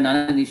ನೋಡ್ತಾರೆ,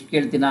 ನಾನು ಇಷ್ಟು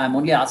ಕೇಳ್ತೀನಿ, I am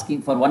only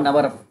asking for 1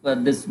 hour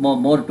this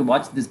more to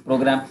watch this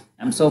program,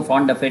 I am so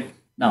fond of it.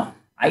 Now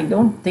I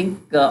don't think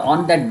on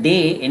that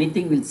day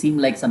anything will seem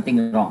like something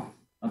wrong.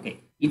 Okay,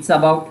 it's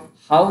about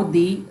how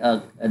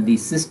the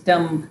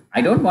system,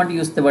 I don't want to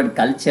use the word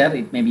culture,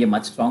 it may be a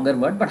much stronger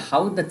word, but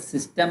how the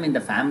system in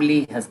the family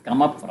has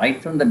come up right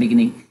from the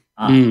beginning.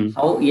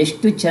 How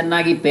ಎಷ್ಟು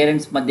ಚೆನ್ನಾಗಿ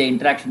parents ಮಧ್ಯೆ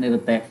interaction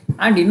ಇರುತ್ತೆ.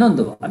 And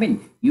ಇನ್ನೊಂದು,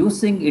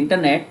 using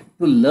internet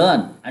to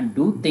learn and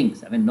do things.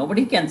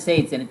 Nobody can say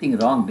it's anything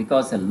wrong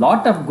because a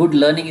lot of good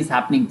learning is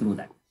happening through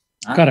that.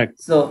 Correct.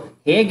 So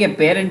ಹೇಗೆ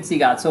parents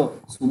ಈಗ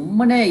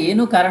ಸುಮ್ಮನೆ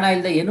ಏನು ಕಾರಣ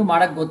ಇಲ್ಲದೆ, ಏನು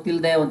ಮಾಡಕ್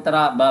ಗೊತ್ತಿಲ್ಲದೆ ಒಂಥರ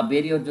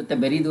ಬೇರೆಯವ್ರ ಜೊತೆ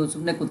ಬೆರೀದು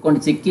ಸುಮ್ಮನೆ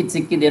ಕುತ್ಕೊಂಡು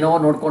ಸಿಕ್ಕಿದ್ ಏನೋ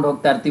ನೋಡ್ಕೊಂಡು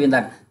ಹೋಗ್ತಾ ಇರ್ತೀವಿ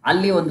ಅಂದಾಗ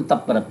ಅಲ್ಲಿ ಒಂದು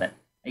ತಪ್ಪು ಬರುತ್ತೆ.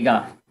 ಈಗ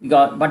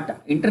ಬಟ್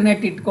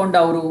ಇಂಟರ್ನೆಟ್ ಇಟ್ಕೊಂಡು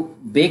ಅವರು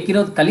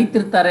ಬೇಕಿರೋದು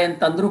ಕಲಿತಿರ್ತಾರೆ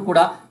ಅಂತಂದ್ರೂ ಕೂಡ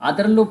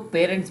ಅದರಲ್ಲೂ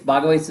ಪೇರೆಂಟ್ಸ್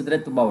ಭಾಗವಹಿಸಿದ್ರೆ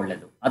ತುಂಬಾ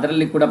ಒಳ್ಳೇದು.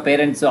 ಅದರಲ್ಲಿ ಕೂಡ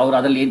ಪೇರೆಂಟ್ಸ್ ಅವ್ರು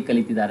ಅದ್ರಲ್ಲಿ ಏನು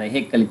ಕಲಿತಿದ್ದಾರೆ,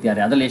 ಹೇಗೆ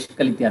ಕಲಿತಿದ್ದಾರೆ, ಅದ್ರಲ್ಲಿ ಎಷ್ಟು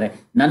ಕಲಿತಿದ್ದಾರೆ,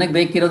 ನನಗೆ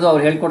ಬೇಕಿರೋದು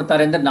ಅವ್ರು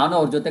ಹೇಳ್ಕೊಡ್ತಾರೆ ಅಂದ್ರೆ ನಾನು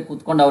ಅವ್ರ ಜೊತೆ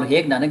ಕೂತ್ಕೊಂಡು ಅವ್ರು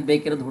ಹೇಗೆ ನನಗೆ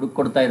ಬೇಕಿರೋದು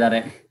ಹುಡುಕೊಡ್ತಾ ಇದ್ದಾರೆ,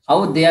 how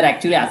they are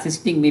actually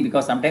assisting me,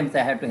 because sometimes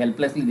I have to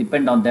ಹೆಲ್ಪ್ಲೆಸ್ಲಿ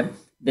depend on them.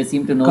 They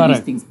seem to know Correct.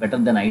 these things better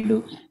than I do.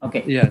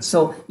 Okay. Yes. So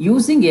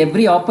using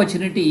every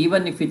opportunity,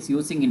 even if it's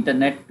using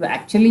internet, to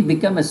actually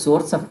become a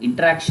source of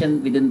interaction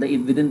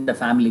within the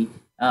family,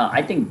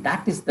 I think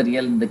that is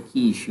the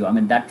key issue. I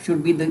mean, that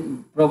should be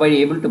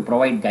able to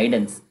provide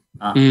guidance.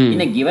 In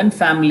a given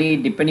family,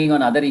 depending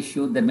on other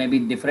issues, there may be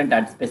different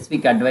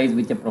specific advice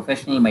which a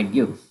professional might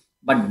give.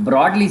 But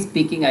broadly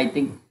speaking, I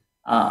think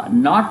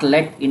not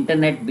let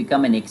internet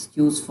become an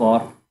excuse for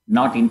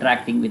not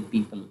interacting with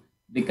people,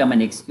 become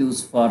an excuse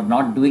for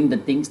not doing the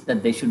things that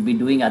they should be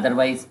doing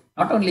otherwise,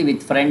 not only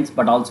with friends,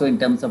 but also in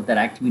terms of their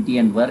activity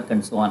and work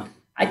and so on.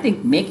 I think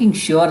making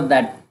sure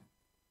that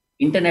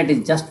internet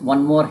is just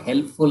one more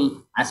helpful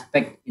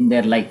aspect in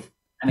their life.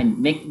 I mean,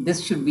 this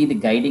should be the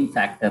guiding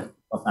factor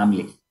for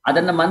family.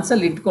 ಅದನ್ನ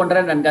ಮನಸ್ಸಲ್ಲಿ ಇಟ್ಕೊಂಡ್ರೆ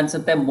ನನ್ಗೆ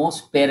ಅನ್ಸುತ್ತೆ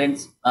most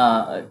parents,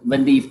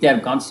 if they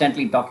are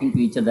constantly talking to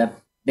each other,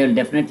 they will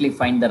definitely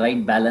find the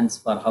right balance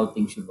for how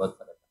things should work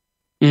for them.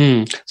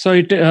 So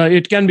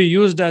it can be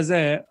used as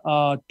a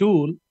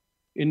tool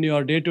in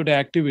your day-to-day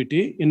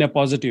activity in a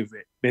positive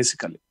way,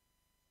 basically.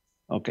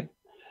 Okay,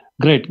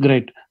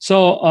 great. So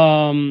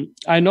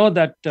I know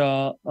that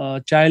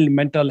child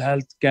mental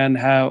health can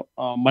have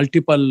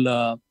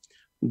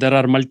there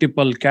are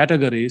multiple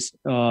categories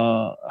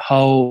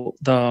how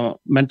the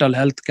mental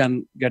health can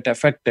get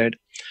affected.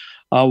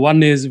 One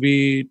is we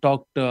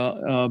talked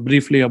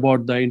briefly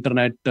about the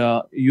internet,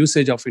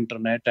 usage of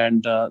internet,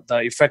 and the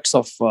effects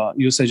of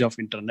usage of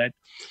internet.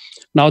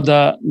 Now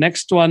the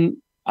next one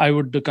I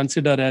would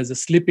consider as a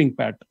sleeping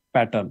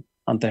pattern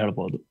anta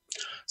helbodu.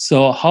 So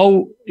how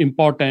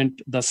important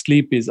the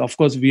sleep is. Of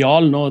course, we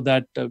all know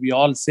that we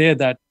all say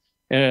that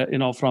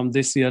from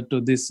this year to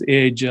this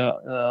age,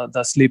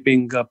 the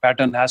sleeping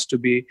pattern has to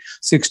be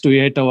 6 to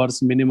 8 hours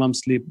minimum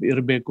sleep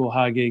irbeku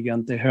hage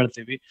ante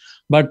ಹೇಳ್ತೀವಿ.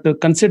 But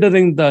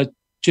considering the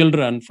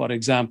children, for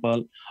example,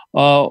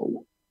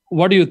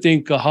 what do you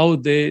think how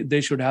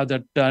they should have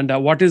that, and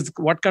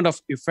what kind of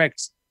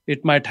effects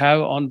it might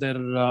have on their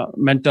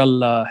mental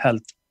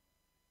health?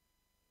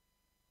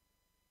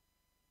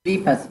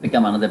 Sleep has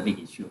become another big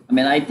issue. I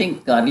mean, I think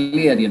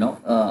earlier,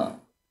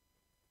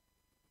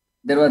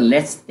 there were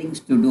less things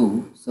to do,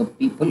 so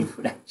people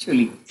would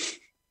actually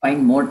find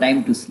more time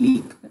to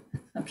sleep.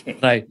 Okay.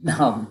 Right.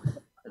 Now,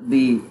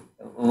 the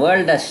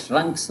world has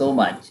shrunk so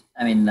much.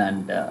 I mean,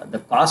 and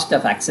the cost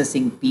of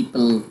accessing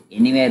people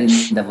anywhere in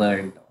the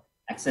world,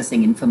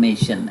 accessing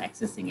information,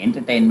 accessing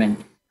entertainment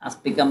has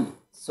become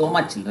so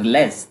much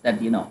less that,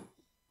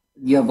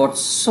 you have got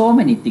so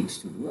many things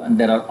to do and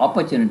there are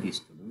opportunities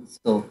to do.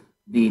 So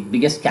the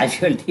biggest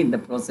casualty in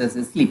the process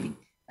is sleeping.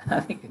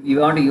 I think we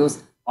want to use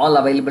all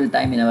available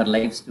time in our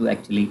lives to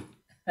actually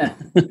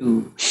to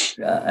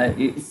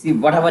see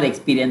whatever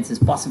experience is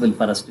possible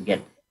for us to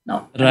get. Now,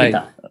 right.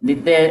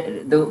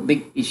 The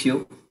big issue,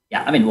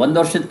 yeah, I mean, 1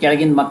 ವರ್ಷದ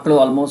ಕೆಳಗಿನ ಮಕ್ಕಳು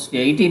almost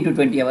 18 to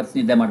 20 hours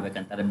ನಿದ್ದೆ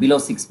ಮಾಡ್ಬೇಕಂತಾರೆ, below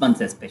 6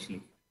 months especially.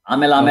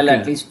 ಆಮೇಲೆ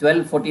at least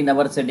 12-14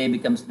 hours a day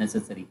becomes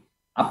necessary.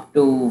 Up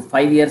to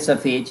 5 years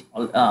of age,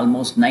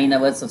 almost 9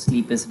 hours of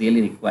sleep is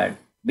really required.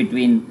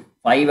 Between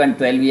 5 and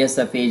 12 years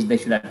of age, they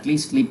should at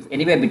least sleep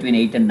anywhere between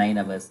 8 and 9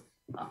 hours.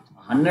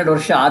 100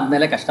 ವರ್ಷ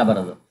ಆದ್ಮೇಲೆ ಕಷ್ಟ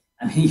ಬರೋದು.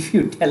 I mean, if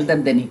you tell them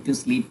they need to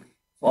sleep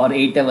for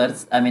 8 hours,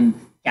 I mean,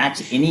 catch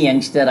any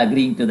youngster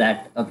agreeing to that.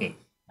 Okay.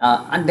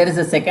 And there is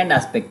a second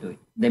aspect to it.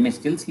 They may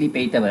still sleep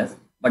 8 hours,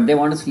 but they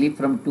want to sleep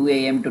from 2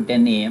 a.m. to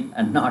 10 a.m.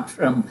 and not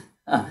from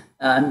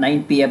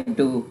 9 p.m.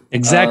 to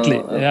 6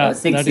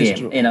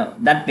 a.m.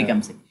 That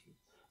becomes an issue.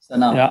 So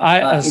now,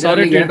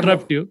 sorry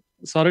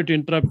to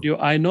interrupt you.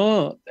 I know,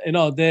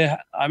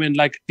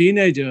 like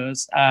teenagers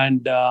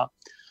and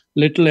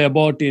little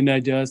above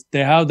teenagers,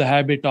 they have the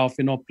habit of,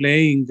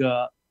 playing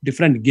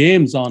different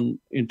games on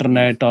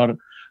internet or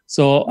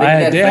so.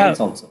 They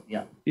have also,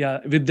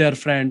 with their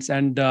friends,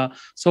 and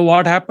so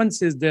what happens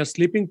is their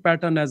sleeping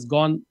pattern has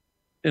gone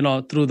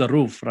through the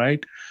roof,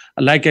 right?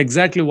 Like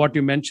exactly what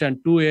you mentioned,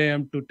 2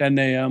 a.m. to 10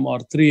 a.m. or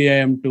 3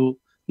 a.m. to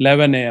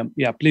 11 a.m.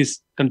 Please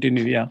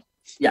continue.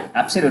 Yeah,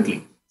 absolutely.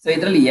 So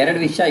ಇದರಲ್ಲಿ ಎರಡು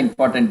ವಿಷಯ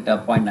important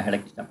point ನ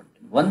ಹೇಳಕ್ಕೆ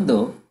ಇಷ್ಟಪಡ್ತೀನಿ. ಒಂದು,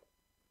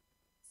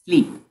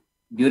 sleep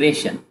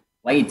duration,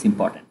 why it's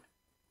important.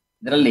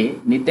 ಇದರಲ್ಲಿ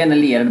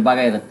ನಿದ್ದೆನಲ್ಲಿ 2 ಭಾಗ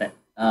ಇರುತ್ತೆ.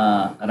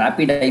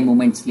 ರ್ಯಾಪಿಡ್ ಐ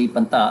ಮೂವ್ಮೆಂಟ್ ಸ್ಲೀಪ್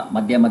ಅಂತ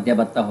ಮಧ್ಯ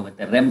ಬರ್ತಾ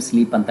ಹೋಗುತ್ತೆ, ರೆಮ್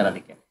ಸ್ಲೀಪ್ ಅಂತಾರೆ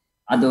ಅದಕ್ಕೆ.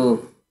 ಅದು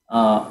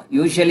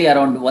ಯೂಶಲಿ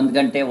ಅರೌಂಡ್ 1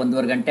 ಗಂಟೆ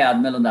 1.5 ಗಂಟೆ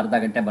ಆದ್ಮೇಲೆ ಒಂದು ಅರ್ಧ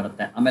ಗಂಟೆ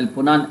ಬರುತ್ತೆ. ಆಮೇಲೆ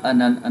ಪುನಃ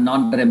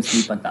ನಾನ್ ರೆಮ್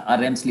ಸ್ಲೀಪ್ ಅಂತ, ಆ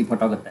ರೆಮ್ ಸ್ಲೀಪ್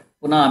ಹೊಟ್ಟೋಗುತ್ತೆ.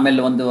 ಪುನಃ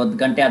ಆಮೇಲೆ 1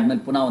 ಗಂಟೆ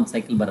ಆದ್ಮೇಲೆ ಪುನಃ ಒಂದು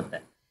ಸೈಕಲ್ ಬರುತ್ತೆ.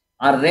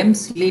 ಆ ರೆಮ್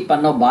ಸ್ಲೀಪ್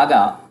ಅನ್ನೋ ಭಾಗ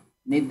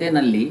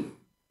ನಿದ್ದೆನಲ್ಲಿ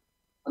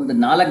ಒಂದು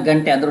 4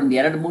 ಗಂಟೆ, ಅದ್ರ ಒಂದು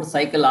 2-3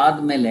 ಸೈಕಲ್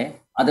ಆದ್ಮೇಲೆ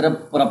ಅದರ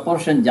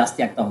ಪ್ರಪೋರ್ಷನ್ ಜಾಸ್ತಿ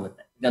ಆಗ್ತಾ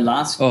ಹೋಗುತ್ತೆ. ಈಗ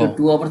ಲಾಸ್ಟ್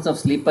 2 hours ಆಫ್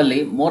ಸ್ಲೀಪ್ ಅಲ್ಲಿ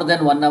more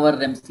than 1 hour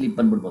REM sleep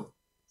ಬಂದ್ಬಿಡ್ಬೋದು.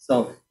 So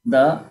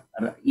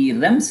ಈ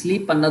ರೆಮ್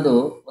ಸ್ಲೀಪ್ ಅನ್ನೋದು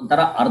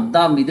ಒಂಥರ ಅರ್ಧ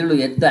ಮಿದುಳು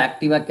ಎದ್ದು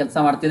ಆಕ್ಟಿವ್ ಆಗಿ ಕೆಲಸ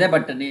ಮಾಡ್ತಿದೆ,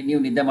 ಬಟ್ ನೀವು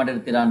ನಿದ್ದೆ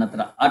ಮಾಡಿರ್ತೀರಾ ಅನ್ನೋ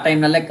ತರ. ಆ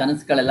ಟೈಮ್ನಲ್ಲೇ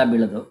ಕನಸುಗಳೆಲ್ಲ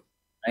ಬೀಳೋದು,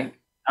 ರೈಟ್?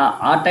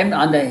 ಆ ಟೈಮ್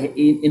ಅಂದ್ರೆ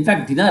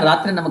ಇನ್ಫ್ಯಾಕ್ಟ್ ದಿನ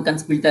ರಾತ್ರಿ ನಮಗೆ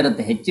ಕನಸು ಬೀಳ್ತಾ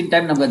ಇರುತ್ತೆ. ಹೆಚ್ಚಿನ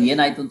ಟೈಮ್ ನಮ್ಗೆ ಅದು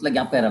ಏನಾಯ್ತು ಅಂತ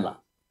ಜ್ಞಾಪಕ ಇರಲ್ಲ,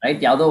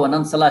 ರೈಟ್? ಯಾವುದೋ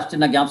ಒಂದೊಂದ್ಸಲ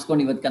ಅಷ್ಟನ್ನ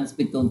ಜ್ಞಾಪಿಸ್ಕೊಂಡು ಇವತ್ತು ಕನಸು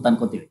ಬಿತ್ತು ಅಂತ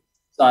ಅನ್ಕೋತೀವಿ.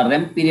 ಸೊ ಆ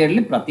ರೆಮ್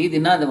ಪೀರಿಯಡ್ಲಿ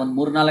ಪ್ರತಿದಿನ ಅದು ಒಂದು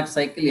 3-4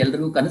 ಸೈಕಲ್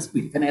ಎಲ್ರಿಗೂ ಕನಸು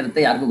ಬೀಳ್ತಾನೆ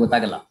ಇರುತ್ತೆ, ಯಾರಿಗೂ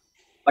ಗೊತ್ತಾಗಲ್ಲ.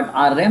 ಬಟ್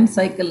ಆ ರೆಮ್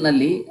ಸೈಕಲ್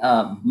ನಲ್ಲಿ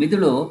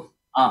ಮಿದುಳು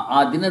ಆ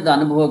ದಿನದ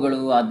ಅನುಭವಗಳು,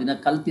 ಆ ದಿನ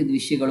ಕಲ್ತಿದ್ದ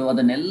ವಿಷಯಗಳು,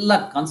 ಅದನ್ನೆಲ್ಲ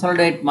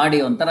ಕನ್ಸಾಲಿಡೇಟ್ ಮಾಡಿ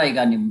ಒಂಥರ ಈಗ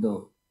ನಿಮ್ದು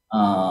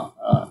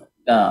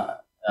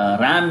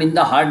ರ್ಯಾಮ್ ಇಂದ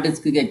ಹಾರ್ಡ್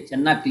ಡಿಸ್ಕ್ಗೆ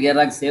ಚೆನ್ನಾಗಿ ಕ್ಲಿಯರ್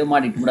ಆಗಿ ಸೇವ್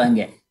ಮಾಡಿ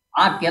ಇಟ್ಬಿಡಂಗೆ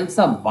ಆ ಕೆಲಸ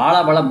ಬಹಳ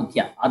ಬಹಳ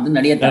ಮುಖ್ಯ. ಅದು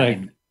ನಡೆಯುತ್ತೆ.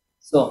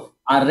 ಸೊ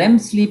ಆ ರೆಮ್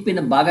ಸ್ಲೀಪಿನ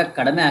ಭಾಗ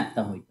ಕಡಿಮೆ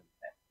ಆಗ್ತಾ ಹೋಯ್ತು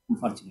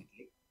ಅನ್ಫಾರ್ಚುನೇಟ್ಲಿ.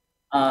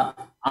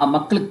 ಆ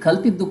ಮಕ್ಳಿಗೆ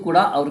ಕಲ್ತಿದ್ದು ಕೂಡ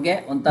ಅವ್ರಿಗೆ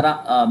ಒಂಥರ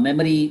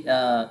ಮೆಮರಿ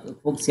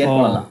ಹೋಗಿ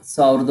ಸೇರ್ಕೊಳ್ಳಲ್ಲ. ಸೊ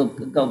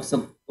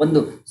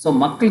ಅವ್ರದ್ದು ಸೊ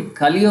ಮಕ್ಳಿಗೆ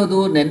ಕಲಿಯೋದು,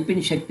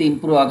 ನೆನಪಿನ ಶಕ್ತಿ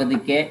ಇಂಪ್ರೂವ್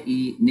ಆಗೋದಕ್ಕೆ ಈ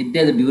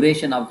ನಿದ್ದೆದ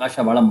ಡ್ಯೂರೇಷನ್ ಅವಕಾಶ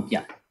ಬಹಳ ಮುಖ್ಯ.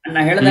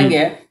 ನಾ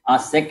ಹೇಳ್ದಂಗೆ ಆ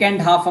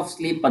ಸೆಕೆಂಡ್ ಹಾಫ್ ಆಫ್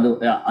ಸ್ಲೀಪ್, ಅದು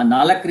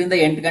 4 ರಿಂದ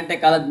 8 ಗಂಟೆ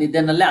ಕಾಲದ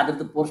ನಿದ್ದೆನಲ್ಲೇ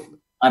ಅದ್ರದ್ದು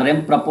ಆ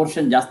ರೆಮ್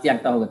ಪ್ರಪೋರ್ಷನ್ ಜಾಸ್ತಿ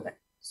ಆಗ್ತಾ ಹೋಗುತ್ತೆ.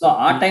 ಸೊ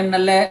ಆ ಟೈಮ್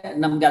ನಲ್ಲೇ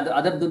ನಮ್ಗೆ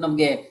ಅದರದ್ದು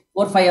ನಮ್ಗೆ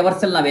 4-5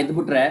 ಅವರ್ಸ್ ಅಲ್ಲಿ ನಾವ್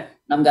ಎದ್ಬಿಟ್ರೆ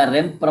ನಮ್ಗೆ ಆ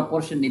ರೆಮ್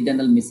ಪ್ರಪೋರ್ಷನ್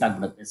ನಿದ್ದೆನಲ್ಲಿ ಮಿಸ್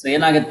ಆಗ್ಬಿಡುತ್ತೆ. ಸೊ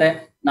ಏನಾಗುತ್ತೆ,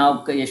 ನಾವು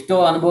ಎಷ್ಟೋ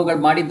ಅನುಭವಗಳು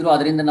ಮಾಡಿದ್ರು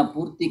ಅದರಿಂದ ನಾವು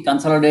ಪೂರ್ತಿ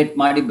ಕನ್ಸಾಲಿಡೇಟ್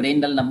ಮಾಡಿ ಬ್ರೈನ್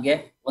ನಲ್ಲಿ ನಮ್ಗೆ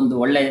ಒಂದು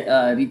ಒಳ್ಳೆ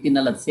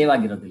ರೀತಿನಲ್ಲಿ ಅದು ಸೇವ್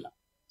ಆಗಿರೋದಿಲ್ಲ.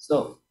 ಸೊ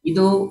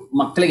ಇದು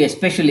ಮಕ್ಕಳಿಗೆ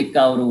ಎಸ್ಪೆಷಲಿ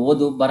ಅವರು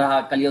ಓದು ಬರಹ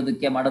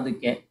ಕಲಿಯೋದಕ್ಕೆ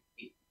ಮಾಡೋದಕ್ಕೆ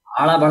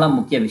ಬಹಳ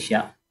ಮುಖ್ಯ ವಿಷಯ.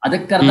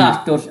 ಅದಕ್ಕರ್ಧ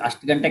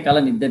ಅಷ್ಟು ಗಂಟೆ ಕಾಲ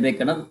ನಿದ್ದೆ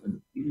ಬೇಕನ್ನೋದು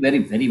ವೆರಿ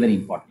ವೆರಿ ವೆರಿ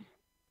ಇಂಪಾರ್ಟೆಂಟ್.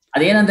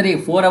 ಅದೇನಂದ್ರೆ ಈಗ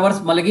 4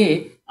 ಅವರ್ಸ್ ಮಲಗಿ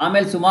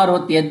ಆಮೇಲೆ ಸುಮಾರು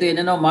ಹೊತ್ತು ಎದ್ದು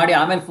ಏನೇನೋ ಮಾಡಿ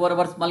ಆಮೇಲೆ 4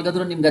 ಅವರ್ಸ್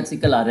ಮಲಗಿದ್ರು ನಿಮ್ಗೆ ಅದು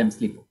ಸಿಕ್ಕಲ್ಲ ರೆಮ್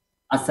ಸ್ಲೀಪ್.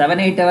 ಆ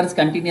 7-8 ಅವರ್ಸ್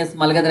ಕಂಟಿನ್ಯೂಸ್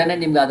ಮಲಗಿದ್ರೇನೆ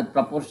ನಿಮ್ಗೆ ಅದ್ರ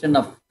ಪ್ರಪೋರ್ಷನ್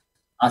ಆಫ್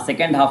ಆ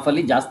ಸೆಕೆಂಡ್ ಹಾಫ್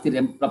ಅಲ್ಲಿ ಜಾಸ್ತಿ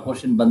ರೆಮ್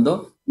ಪ್ರಪೋರ್ಷನ್ ಬಂದು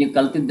ನೀವು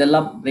ಕಲ್ತಿದ್ದೆಲ್ಲ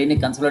ಬ್ರೈನ್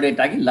ಕನ್ಸಾಲಿಡೇಟ್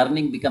ಆಗಿ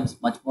learning becomes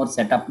much more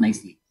set up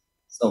nicely.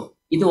 So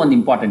ಇದು ಒಂದು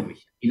ಇಂಪಾರ್ಟೆಂಟ್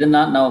ವಿಷಯ. ಇದನ್ನ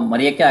ನಾವು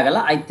ಮರೆಯಕ್ಕೆ ಆಗಲ್ಲ.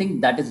 I think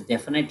that is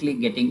definitely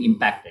getting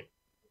impacted.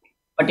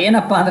 But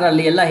ಏನಪ್ಪಾ ಅಂದ್ರೆ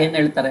ಅಲ್ಲಿ ಎಲ್ಲ ಏನ್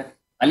ಹೇಳ್ತಾರೆ,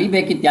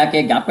 ಕಲಿಬೇಕಿತ್ತು ಯಾಕೆ,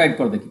 ಜ್ಞಾಪಕ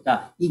ಇಟ್ಕೊಳ್ಬೇಕಿತ್ತಾ?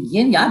 ಈಗ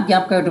ಯಾಕೆ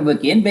ಜ್ಞಾಪಕ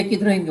ಇಟ್ಕೋಬೇಕು? ಏನ್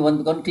ಬೇಕಿದ್ರು ಹಿಂಗೆ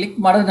ಒಂದು ಕ್ಲಿಕ್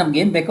ಮಾಡಿದ್ರೆ ನಮ್ಗೆ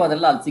ಏನ್ ಬೇಕೋ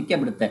ಅದೆಲ್ಲ ಅಲ್ಲಿ ಸಿಕ್ಕೇ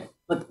ಬಿಡುತ್ತೆ.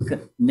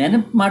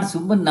 ನೆನಪು ಮಾಡಿ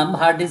ಸುಮ್ಮನೆ ನಮ್ಮ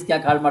ಹಾರ್ಡ್ ಡಿಸ್ಕ್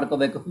ಯಾಕೆ ಹಾಳು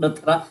ಮಾಡ್ಕೋಬೇಕು ಅನ್ನೋ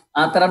ತರ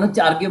ಆ ತರನು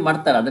ಆರ್ಗ್ಯೂ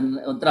ಮಾಡ್ತಾರೆ.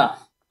 ಅದನ್ನ ಒಂಥರ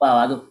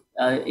ಅದು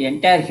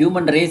ಎಂಟೈರ್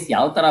ಹ್ಯೂಮನ್ ರೇಸ್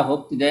ಯಾವ ತರ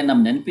ಹೋಗ್ತಿದೆ, ನಮ್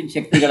ನೆನಪಿನ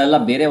ಶಕ್ತಿಗಳೆಲ್ಲ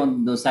ಬೇರೆ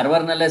ಒಂದು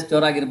ಸರ್ವರ್ ನಲ್ಲೇ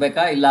ಸ್ಟೋರ್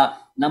ಆಗಿರ್ಬೇಕಾ, ಇಲ್ಲ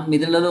ನಮ್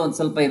ಇದ್ರಲ್ಲೂ ಒಂದ್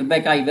ಸ್ವಲ್ಪ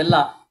ಇರ್ಬೇಕಾ, ಇವೆಲ್ಲ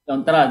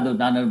ಒಂಥರ ಅದು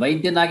ನಾನು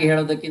ವೈದ್ಯನಾಗಿ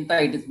ಹೇಳೋದಕ್ಕಿಂತ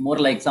it is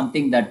more like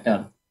something that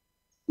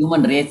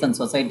human race and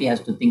society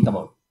has to think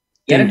about.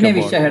 ಎರಡನೇ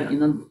ವಿಷಯ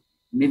ಇನ್ನೊಂದು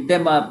ನಿದ್ದೆ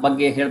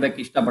ಬಗ್ಗೆ ಹೇಳ್ಬೇಕು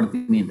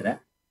ಇಷ್ಟಪಡ್ತೀನಿ ಅಂದ್ರೆ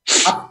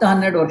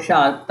 10-12 ವರ್ಷ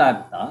ಆಗ್ತಾ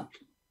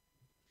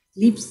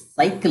ಸ್ಲೀಪ್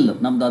ಸೈಕಲ್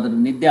ನಮ್ದು, ಅದ್ರ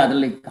ನಿದ್ದೆ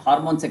ಅದರಲ್ಲಿ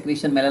ಹಾರ್ಮೋನ್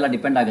ಸೆಕ್ರೀಷನ್ ಮೇಲೆಲ್ಲ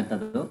ಡಿಪೆಂಡ್ ಆಗುತ್ತೆ.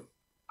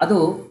 ಅದು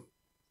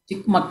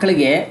ಚಿಕ್ಕ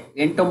ಮಕ್ಕಳಿಗೆ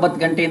 8-9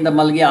 ಗಂಟೆಯಿಂದ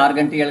ಮಲಗಿ 6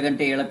 ಗಂಟೆ 7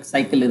 ಗಂಟೆ ಹೇಳಕ್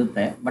ಸೈಕಲ್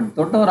ಇರುತ್ತೆ. ಬಟ್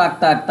ದೊಡ್ಡವ್ರು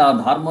ಆಗ್ತಾ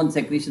ಅವ್ರದ್ದು ಹಾರ್ಮೋನ್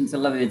ಸೆಕ್ರೀಷನ್ಸ್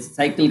ಎಲ್ಲ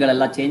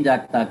ಸೈಕಲ್ಗಳೆಲ್ಲ ಚೇಂಜ್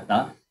ಆಗ್ತಾ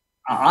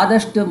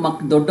ಆದಷ್ಟು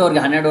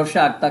ದೊಡ್ಡವ್ರಿಗೆ 12 ವರ್ಷ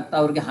ಆಗ್ತಾ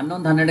ಅವ್ರಿಗೆ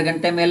 11-12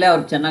 ಗಂಟೆ ಮೇಲೆ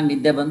ಅವ್ರಿಗೆ ಚೆನ್ನಾಗಿ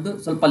ನಿದ್ದೆ ಬಂದು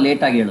ಸ್ವಲ್ಪ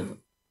ಲೇಟ್ ಆಗಿ ಹೇಳುದು.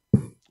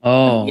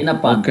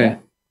 ಏನಪ್ಪಾ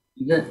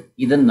ಅಂದ್ರೆ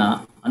ಇದನ್ನ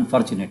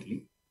ಅನ್ಫಾರ್ಚುನೇಟ್ಲಿ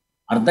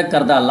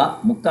ಅರ್ಧಕ್ಕರ್ಧ ಅಲ್ಲ,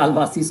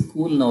 ಮುಕ್ಕಾಲ್ವಾಸಿ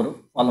ಸ್ಕೂಲ್ನವರು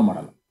ಫಾಲೋ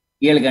ಮಾಡಲ್ಲ.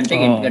 7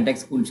 ಗಂಟೆಗೆ 8 ಗಂಟೆಗೆ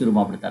ಸ್ಕೂಲ್ ಶುರು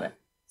ಮಾಡ್ಬಿಡ್ತಾರೆ.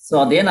 ಸೊ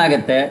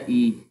ಅದೇನಾಗತ್ತೆ, ಈ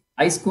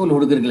ಹೈಸ್ಕೂಲ್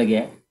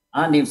ಹುಡುಗರುಗಳಿಗೆ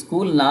ನೀವು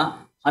ಸ್ಕೂಲ್ನ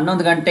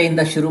 11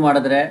 ಗಂಟೆಯಿಂದ ಶುರು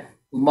ಮಾಡಿದ್ರೆ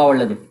ತುಂಬಾ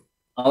ಒಳ್ಳೇದು.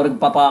 ಅವ್ರಿಗೆ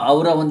ಪಾಪ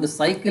ಅವರ ಒಂದು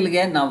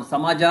ಸೈಕಲ್ಗೆ ನಾವು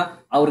ಸಮಾಜ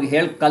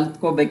ಅವ್ರಿಗೆ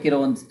ಕಲ್ತ್ಕೋಬೇಕಿರೋ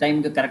ಒಂದು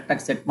ಟೈಮ್ಗೆ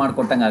ಕರೆಕ್ಟಾಗಿ ಸೆಟ್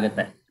ಮಾಡ್ಕೊಟ್ಟಂಗೆ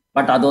ಆಗುತ್ತೆ.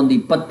 ಬಟ್ ಅದೊಂದು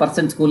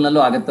 20%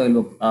 ಸ್ಕೂಲ್ನಲ್ಲೂ ಆಗುತ್ತೋ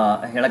ಇಲ್ವೋ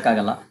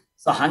ಹೇಳಕ್ಕಾಗಲ್ಲ.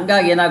 ಸೊ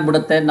ಹಂಗಾಗಿ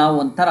ಏನಾಗ್ಬಿಡುತ್ತೆ, ನಾವು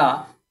ಒಂಥರ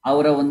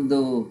ಅವರ ಒಂದು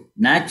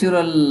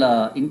ನ್ಯಾಚುರಲ್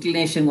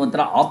ಇನ್ಕ್ಲಿನೇಷನ್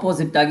ಒಂಥರ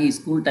ಆಪೋಸಿಟ್ ಆಗಿ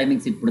ಸ್ಕೂಲ್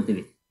ಟೈಮಿಂಗ್ಸ್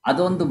ಇಟ್ಬಿಡ್ತೀವಿ.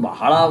 ಅದೊಂದು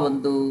ಬಹಳ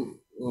ಒಂದು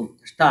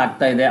ಕಷ್ಟ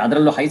ಆಗ್ತಾ ಇದೆ,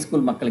 ಅದರಲ್ಲೂ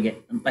ಹೈಸ್ಕೂಲ್ ಮಕ್ಕಳಿಗೆ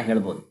ಅಂತ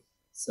ಹೇಳ್ಬೋದು.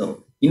 ಸೊ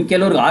ಇನ್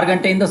ಕೆಲವ್ರಿಗೆ 6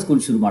 ಗಂಟೆಯಿಂದ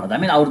ಸ್ಕೂಲ್ ಶುರು ಮಾಡೋದು, ಐ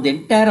ಮೀನ್ ಅವ್ರದ್ದು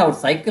ಎಂಟೈರ್ ಅವ್ರ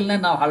ಸೈಕಲ್ನ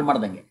ನಾವು ಹಾಳು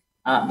ಮಾಡ್ದಂಗೆ.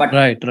 ಬಟ್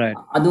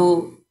ಅದು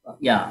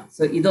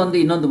ಸೊ ಇದೊಂದು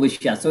ಇನ್ನೊಂದು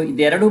ವಿಷಯ. ಸೊ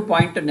ಇದೆರಡು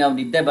ಪಾಯಿಂಟ್ ನಾವು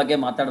ನಿದ್ದೆ ಬಗ್ಗೆ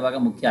ಮಾತಾಡುವಾಗ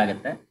ಮುಖ್ಯ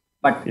ಆಗುತ್ತೆ.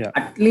 ಬಟ್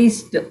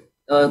ಅಟ್ಲೀಸ್ಟ್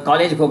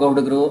ಕಾಲೇಜ್ಗೆ ಹೋಗೋ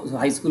ಹುಡುಗರು,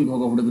 ಹೈಸ್ಕೂಲ್ಗೆ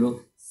ಹೋಗೋ ಹುಡುಗರು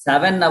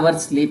 7 hours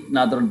sleep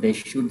nadur they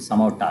should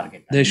somehow target.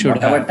 They should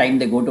whatever time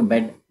they go to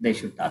bed they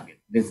should target.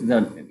 This is a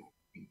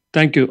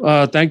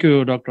thank you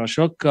Dr.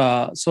 Ashok.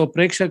 So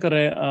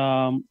prekshakare,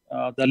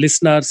 the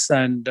listeners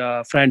and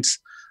friends,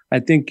 I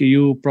think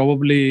you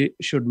probably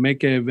should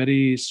make a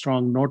very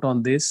strong note on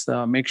this.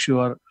 Make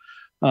sure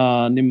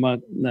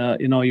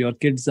your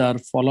kids are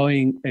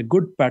following a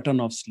good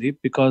pattern of sleep,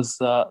 because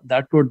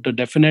that would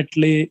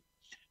definitely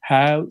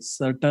have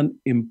certain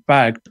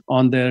impact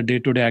on their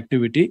day-to-day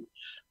activity.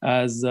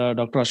 As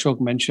Dr. Ashok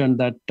mentioned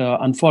that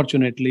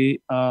unfortunately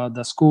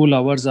the school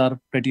hours are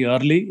pretty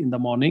early in the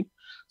morning.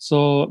 So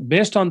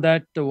based on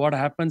that, what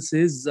happens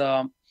is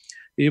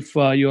if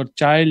your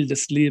child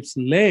sleeps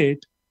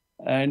late,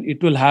 and it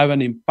will have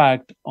an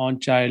impact on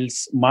child's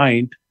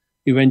mind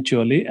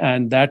eventually,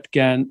 and that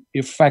can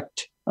affect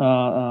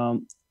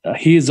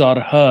his or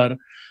her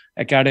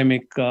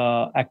academic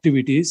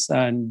activities,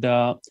 and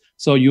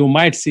so you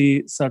might see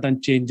certain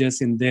changes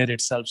in there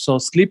itself. So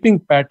sleeping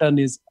pattern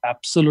is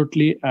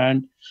absolutely and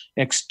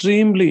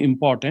extremely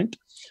important.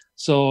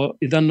 So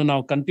idannu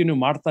ನಾವು continue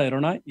ಮಾಡ್ತಾ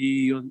ಇರೋಣ. ಈ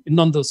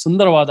ಇನ್ನೊಂದು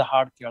ಸುಂದರವಾದ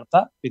ಹಾಡು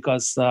ಕೇಳ್ತಾ,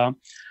 because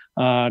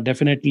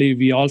definitely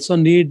we also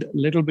need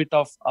little bit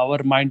of our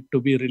mind to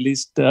be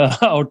released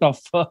out of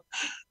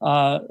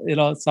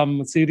some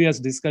serious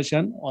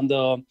discussion. ಒಂದು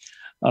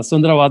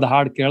ಸುಂದರವಾದ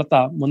ಹಾಡು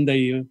ಕೇಳ್ತಾ ಮುಂದೆ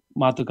ಈ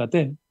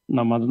ಮಾತುಕತೆ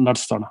ನಮ್ಮ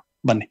ನಡೆಸೋಣ.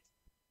 ಬನ್ನಿ.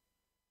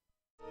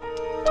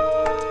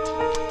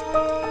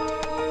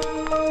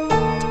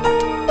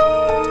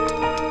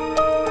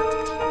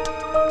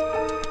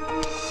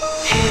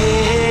 hey,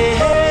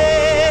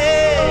 hey,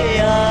 hey,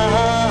 ah,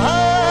 ah,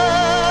 ah.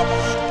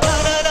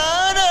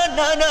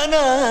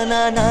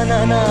 na na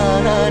na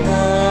na na.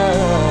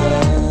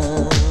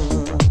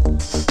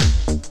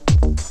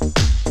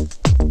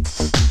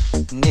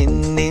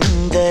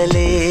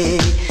 ನಿನ್ನಿಂದಲೇ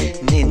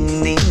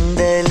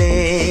ನಿನ್ನಿಂದಲೇ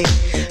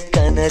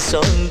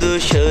ಕನಸೊಂದು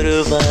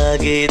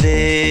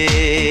ಶುರುವಾಗಿದೆ.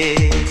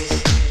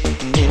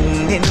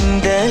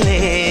 ನಿನ್ನಿಂದಲೇ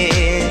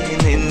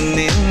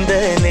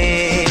ನಿನ್ನಿಂದಲೇ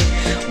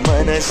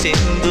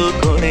ಮನಸ್ಸಿಂದು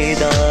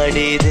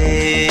ಕುಣಿದಾಡಿದೆ.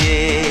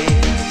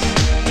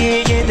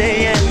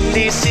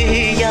 ಎದೆಯಲ್ಲಿ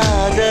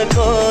ಸಿಹಿಯಾದ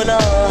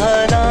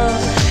ಕೋಲಾಹಲ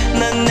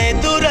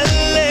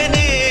ನನ್ನೆದುರಲ್ಲೇ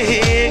ನೀ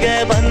ಹೀಗೆ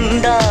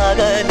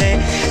ಬಂದಾಗಲೇ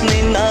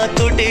ನಿನ್ನ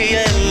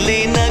ತುಟಿಯಲ್ಲಿ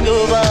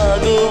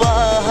ನಗುವಾಗುವ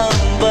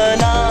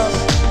ಹಂಬಲ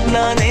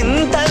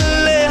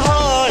ನಾನಿಂತಲ್ಲೇ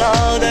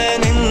ಹಾಳಾದ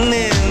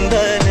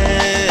ನಿನ್ನಿಂದಲೇ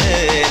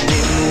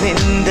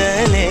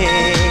ನಿನ್ನಿಂದಲೇ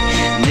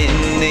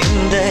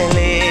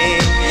ನಿನ್ನಿಂದಲೇ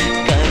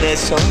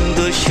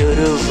ಕನಸೊಂದು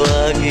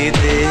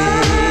ಶುರುವಾಗಿದೆ.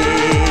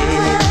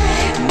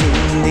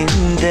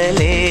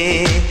 ನಿನ್ನಿಂದಲೇ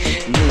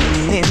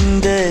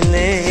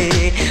ನಿನ್ನಿಂದಲೇ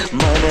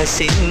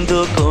ಮನಸ್ಸಿಂದು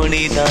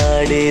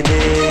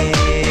ಕುಣಿದಾಡಿದೆ.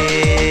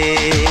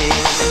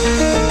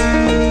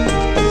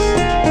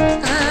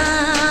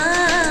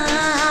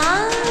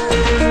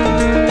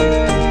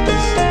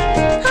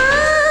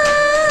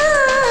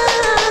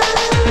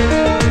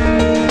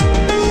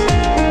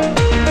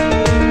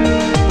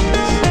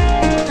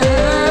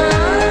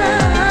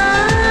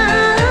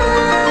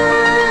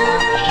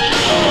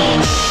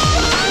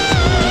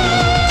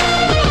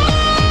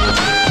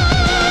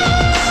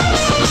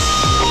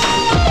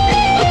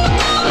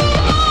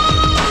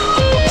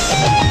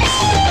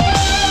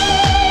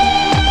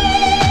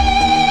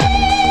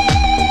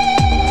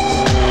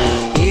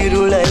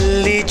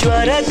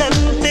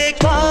 ಜ್ವರದಂತೆ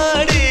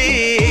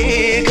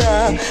ಕಾಡೀಗ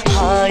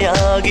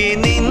ಹಾಯಾಗಿ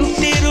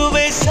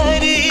ನಿಂತಿರುವೆ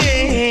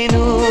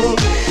ಸರಿಯೇನು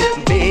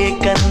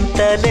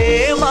ಬೇಕಂತಲೇ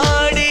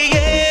ಮಾಡಿ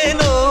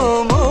ಏನೋ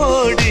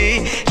ಮೂಡಿ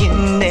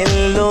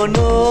ಇನ್ನೆಲ್ಲೋ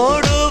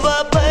ನೋಡುವ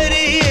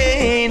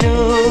ಪರಿಯೇನು.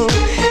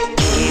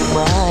 ಈ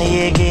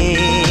ಮಾಯೆಗೆ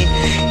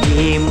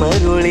ಈ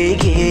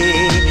ಮರುಳಿಗೆ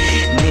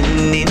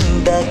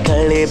ನಿನ್ನಿಂದ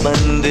ಕಳೆ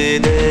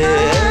ಬಂದಿದೆ.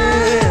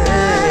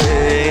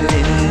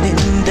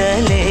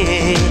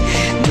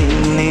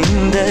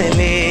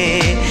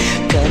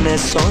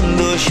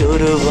 ಕನಸೊಂದು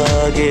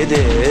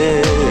ಶುರುವಾಗಿದೆ.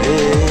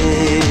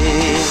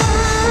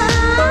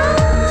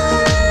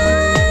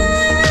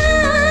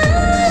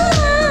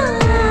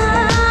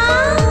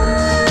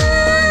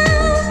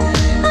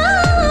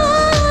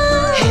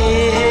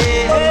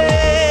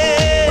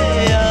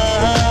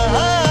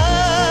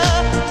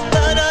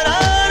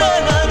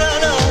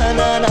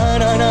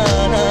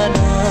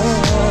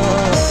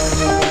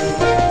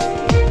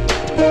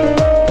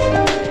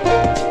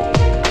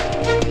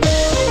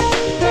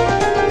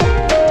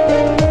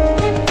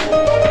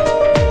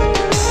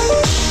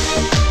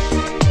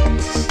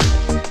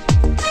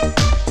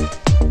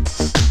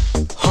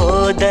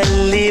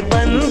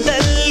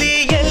 ಬಂದಲ್ಲಿ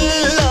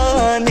ಎಲ್ಲ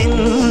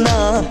ನಿನ್ನ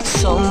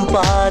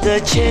ಸೊಂಪಾದ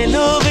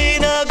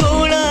ಚೆಲುವಿನ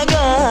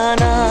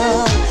ಗುಣಗಾನ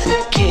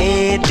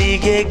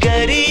ಕೇದಿಗೆ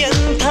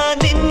ಗರಿಯಂಥ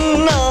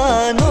ನಿನ್ನ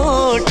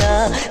ನೋಟ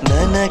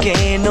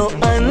ನನಗೇನು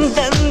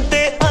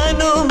ಅಂದಂತೆ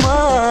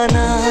ಅನುಮಾನ.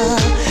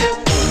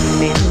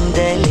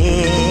 ನಿನ್ನಿಂದಲೇ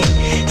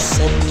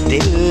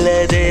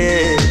ಸದ್ದಿಲ್ಲದೆ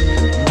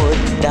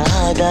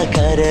ಮುದ್ದಾದ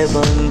ಕರೆ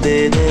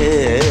ಬಂದಿದೆ.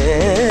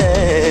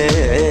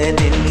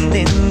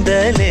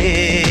 ನಿನ್ನಿಂದಲೇ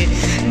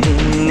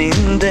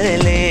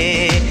ನಿನ್ನಿಂದಲೇ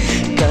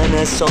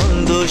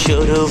ಕನಸೊಂದು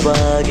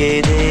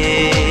ಶುರುವಾಗಿದೆ.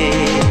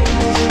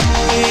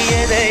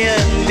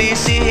 ಎದೆಯಲ್ಲಿ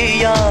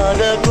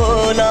ಸಿಹಿಯಾದ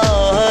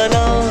ಕೋಲಾಹಲ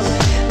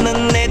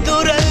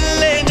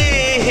ನನ್ನೆದುರಲ್ಲೇ ನೀ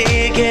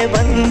ಹೀಗೆ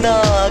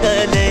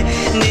ಬಂದಾಗಲೇ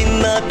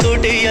ನಿನ್ನ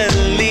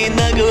ತುಟಿಯಲ್ಲಿ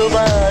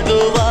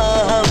ನಗುವಾಗುವ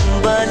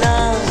ಹಂಬಲ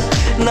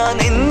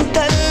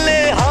ನಾನಿಂತಲ್ಲೇ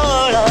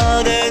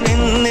ಹಾಳಾದ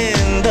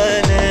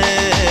ನಿನ್ನಿಂದಲೇ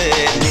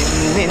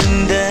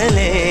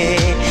ನಿನ್ನಿಂದಲೇ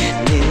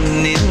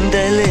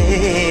ನಿನ್ನಿಂದಲೇ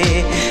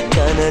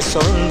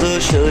ಕನಸೊಂದು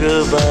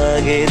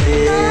ಶುರುವಾಗಿದೆ.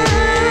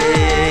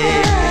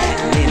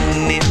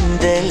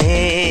 ನಿನ್ನಿಂದಲೇ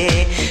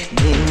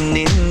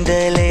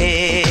ನಿನ್ನಿಂದಲೇ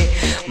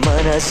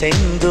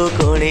ಮನಸ್ಸೆಂದು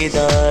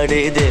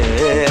ಕುಣಿದಾಡಿದೆ.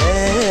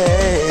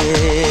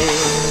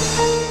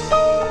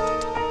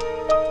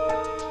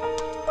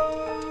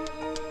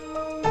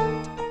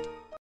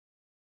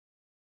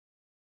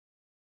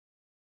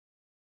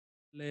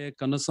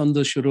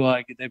 ಕನಸೊಂದು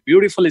ಶುರುವಾಗಿದೆ.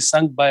 Beautifully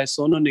sung by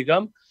Sonu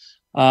Nigam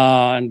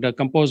and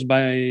composed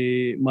by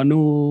Manu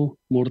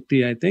Murthy,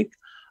 I think,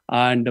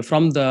 and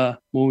from the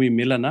movie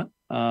Milana.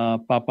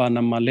 ಪಾಪ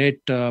ನಮ್ಮ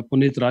ಲೇಟ್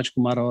ಪುನೀತ್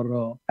ರಾಜ್ಕುಮಾರ್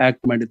ಅವರು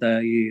ಆಕ್ಟ್ ಮಾಡಿದ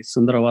ಈ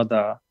ಸುಂದರವಾದ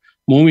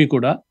ಮೂವಿ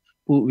ಕೂಡ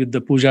with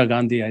Pooja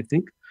Gandhi, I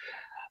think.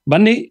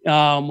 ಬನ್ನಿ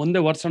ಮುಂದೆ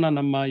ವರ್ಷೋಣ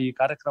ನಮ್ಮ ಈ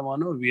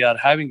ಕಾರ್ಯಕ್ರಮವನ್ನು. We are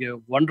having A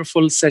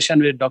wonderful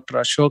session with doctor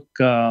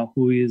Ashok,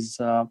 who is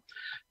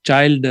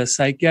child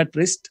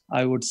psychiatrist.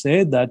 I would say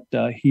that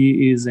he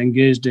is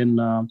engaged in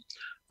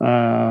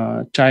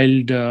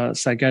child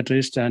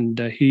psychiatrist, and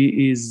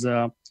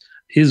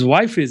his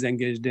wife is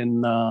engaged in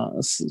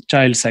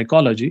child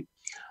psychology,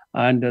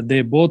 and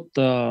they both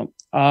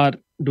are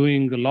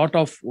doing a lot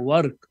of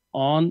work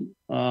on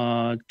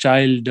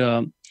child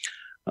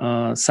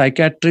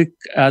psychiatric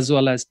as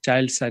well as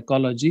child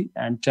psychology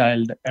and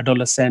child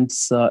adolescents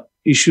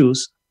issues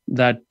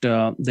that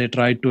they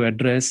try to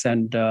address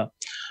and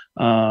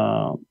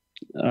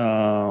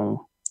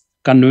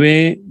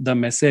convey the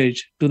message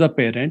to the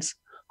parents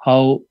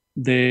how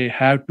they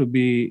have to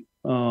be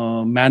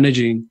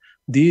managing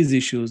these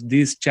issues,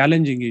 these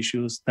challenging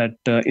issues that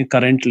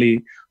currently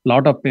a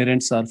lot of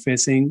parents are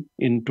facing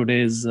in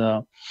today's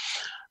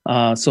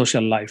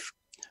social life.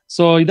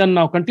 So idan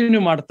now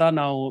continue martha.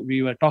 Now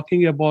we were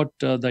talking about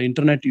the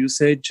internet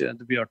usage, and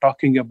we are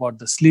talking about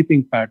the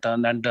sleeping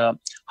pattern and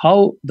how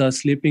the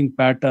sleeping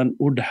pattern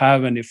would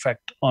have an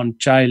effect on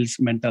child's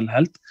mental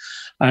health,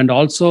 and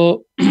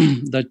also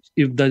that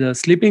if the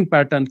sleeping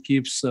pattern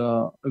keeps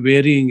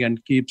varying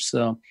and keeps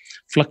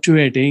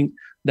fluctuating,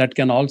 that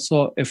can also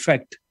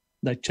affect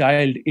the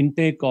child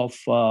intake of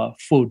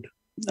food.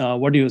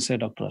 What do you say,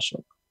 Dr.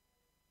 Ashok?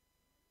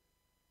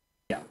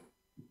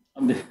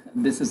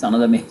 This is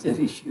another major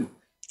issue.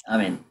 I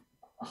mean,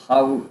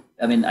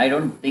 I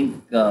don't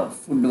think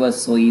food was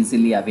so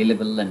easily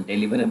available and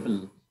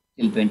deliverable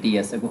till 20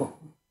 years ago.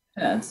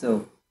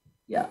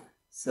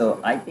 So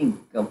I think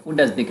food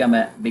has become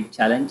a big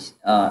challenge.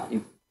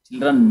 If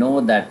children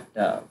know that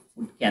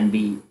food can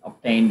be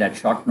obtained at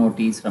short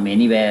notice from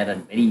anywhere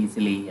and very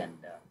easily, and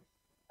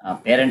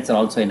parents are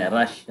also in a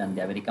rush and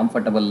they are very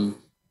comfortable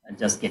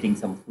just getting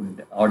some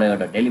food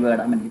ordered or delivered.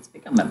 I mean, it's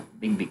become a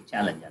big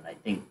challenge. And I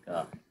think,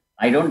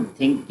 I don't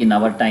think in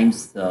our times,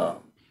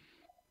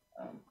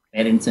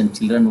 parents and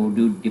children who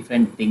do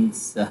different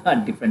things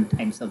at different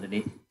times of the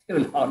day, they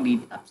will all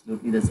eat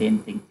absolutely the same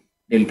thing.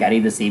 They will carry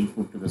the same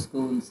food to the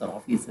schools or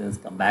offices,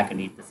 come back and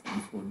eat the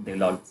same food. They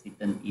will all sit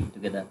and eat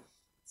together.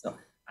 So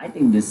I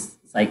think this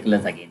cycle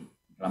has again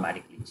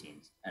dramatically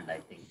changed. And I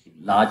think in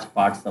large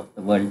parts of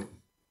the world,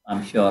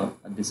 I'm sure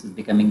this is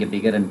becoming a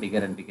bigger and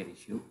bigger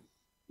issue.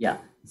 Yeah.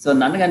 So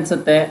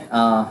ನನಗನ್ಸುತ್ತೆ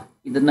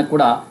ಇದನ್ನ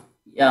ಕೂಡ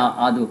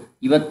ಅದು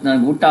ಇವತ್ತು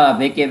ನನಗೆ ಊಟ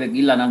ಬೇಕೇ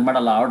ಇಲ್ಲ, ನಂಗೆ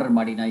ಮಾಡಲ್ಲ, ಆರ್ಡರ್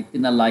ಮಾಡಿ, ನಾ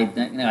ತಿನ್ನಲ್ಲ,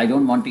 I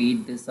don't want to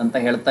eat this ಅಂತ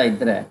ಹೇಳ್ತಾ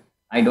ಇದ್ರೆ,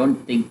 ಐ ಡೋಂಟ್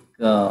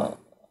ಥಿಂಕ್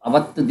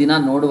ಅವತ್ತು ದಿನ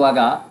ನೋಡುವಾಗ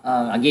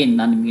ಅಗೇನ್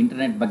ನಾನು ನಿಮ್ಗೆ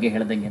ಇಂಟರ್ನೆಟ್ ಬಗ್ಗೆ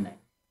ಹೇಳ್ದಂಗೆನೆ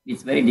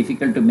it's very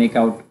difficult to make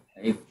out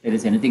if there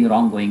is anything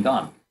wrong going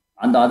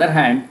on the other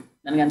hand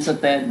ನನಗೆ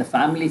ಅನ್ಸುತ್ತೆ ದ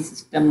ಫ್ಯಾಮಿಲಿ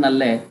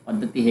ಸಿಸ್ಟಮ್ನಲ್ಲೇ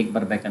ಪದ್ಧತಿ ಹೇಗೆ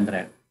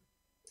ಬರಬೇಕಂದ್ರೆ,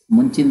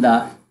 ಮುಂಚಿಂದ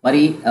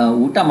ಬರೀ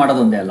ಊಟ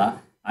ಮಾಡೋದೊಂದೇ ಅಲ್ಲ,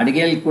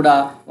 ಅಡುಗೆಯಲ್ಲಿ ಕೂಡ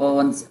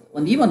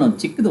ಒಂದು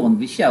ಚಿಕ್ಕದು ಒಂದು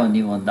ವಿಷಯ,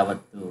 ನೀವು ಒಂದು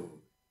ಅವತ್ತು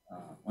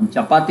ಒಂದು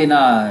ಚಪಾತಿನ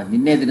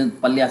ನಿನ್ನೆ ದಿನದ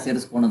ಪಲ್ಯ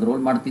ಸೇರಿಸ್ಕೊಂಡು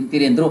ರೋಲ್ ಮಾಡಿ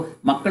ತಿಂತೀರಿ ಅಂದ್ರು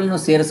ಮಕ್ಕಳನ್ನು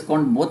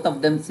ಸೇರಿಸ್ಕೊಂಡು both of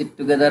them sit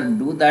together,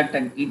 do that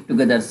and heat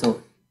together. So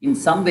in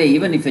some way,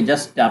 even if you're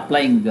just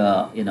applying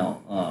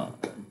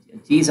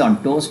cheese on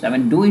toast, I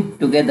mean, do it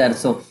together.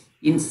 So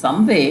in some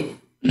way,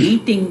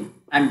 eating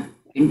and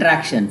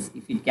interactions,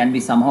 if it can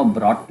be somehow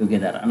brought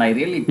together, and I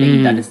really think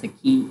that is the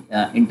key,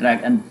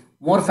 interact. And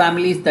more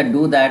families that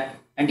do that,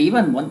 and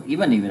even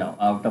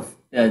out of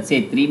say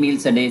 3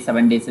 meals a day,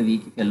 7 days a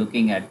week, if you're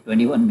looking at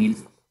 21 meals,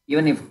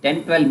 even if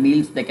 10-12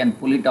 meals they can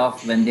pull it off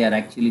when they are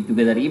actually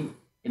together,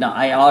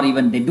 or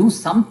even they do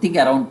something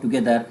around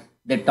together.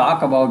 They talk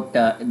about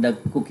the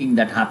cooking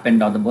that happened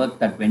or the work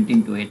that went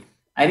into it.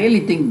 I really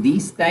think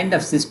these kind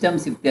of systems,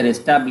 if they're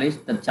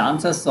established, the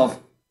chances of,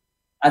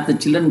 as the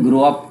children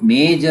grow up,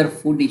 major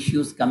food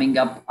issues coming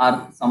up are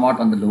somewhat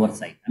on the lower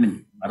side. I mean,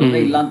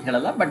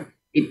 but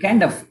it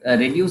kind of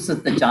reduces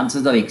the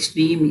chances of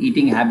extreme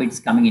eating habits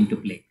coming into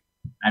play.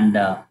 And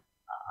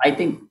I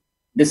think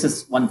this is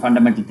one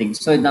fundamental thing.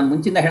 So, ನಾನು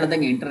ಮುಂಚಿಂದ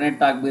ಹೇಳಿದಂಗೆ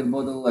internet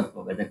ಆಗಿರ್ಬೋದು,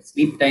 ಅಥವಾ weather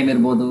sleep time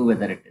ಇರ್ಬೋದು,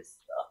 whether it is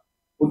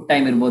food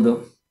time ಇರ್ಬೋದು,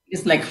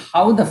 it's like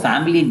how the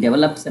family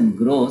develops and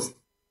grows.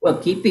 We're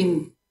keeping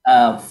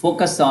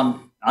focus on,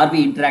 are we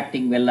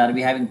interacting well? Are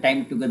we having time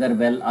together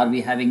well? Are we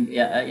having,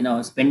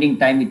 spending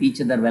time with each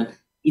other well?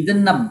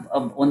 Idanna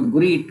ಒಂದು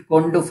ಗುರಿ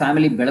ಇಟ್ಕೊಂಡು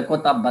family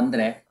ಬೆಳ್ಕೋತಾ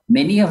ಬಂದ್ರೆ,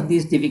 many of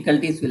these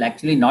difficulties will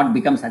actually not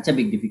become such a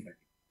big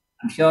difficulty.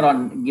 I'm sure on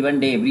given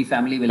day, every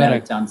family will have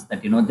a chance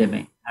that, they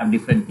may have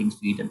different things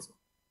to eat and so.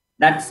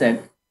 That said,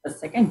 the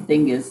second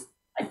thing is,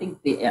 I think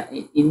the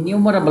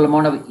innumerable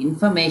amount of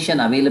information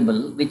available,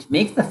 which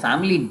makes the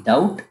family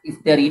doubt if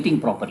they are eating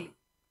properly.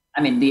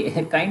 I mean, the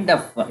kind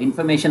of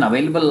information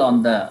available on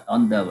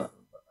the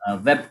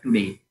web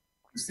today,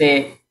 say,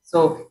 so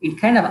it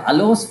kind of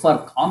allows for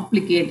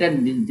complicated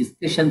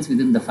discussions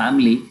within the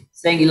family,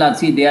 saying,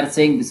 see, they are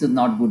saying this is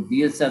not good,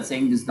 these are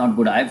saying this is not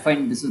good, I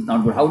find this is not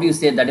good, how do you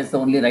say that is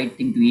the only right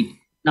thing to eat?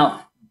 Now,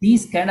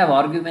 these kind of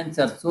arguments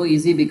are so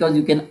easy because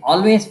you can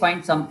always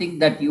find something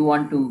that you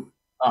want to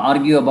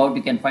argue about.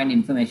 You can find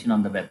information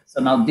on the web. So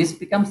now this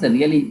becomes a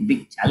really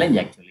big challenge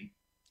actually.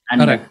 And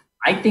correct.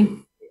 I think,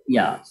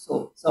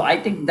 so I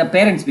think the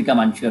parents become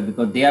unsure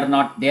because they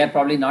are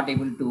probably not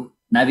able to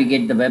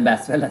navigate the web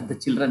as well as the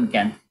children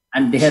can.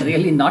 And they are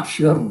really not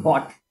sure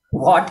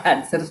what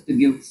answers to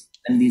give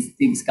when these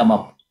things come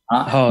up.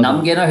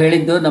 ನಮ್ಗೇನೋ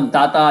ಹೇಳಿದ್ದು ನಮ್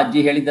ತಾತ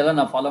ಅಜ್ಜಿ ಹೇಳಿದ್ದೆಲ್ಲ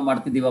ನಾವು follow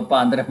ಮಾಡ್ತಿದೀವಪ್ಪ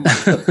ಅಂದ್ರೆ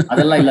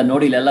ಅದೆಲ್ಲ ಇಲ್ಲ,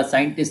 ನೋಡಿಲ್ಲ, ಎಲ್ಲ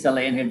ಸೈಂಟಿಸ್ಟ್ ಎಲ್ಲ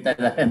ಏನ್ ಹೇಳ್ತಾ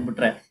ಇದ್ದಾರೆ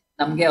ಅಂದ್ಬಿಟ್ರೆ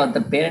ನಮ್ಗೆ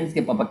ಒಂಥರ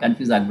ಪೇರೆಂಟ್ಸ್ಗೆ ಪಾಪ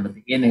ಕನ್ಫ್ಯೂಸ್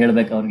ಆಗ್ಬಿಡುತ್ತೆ, ಏನ್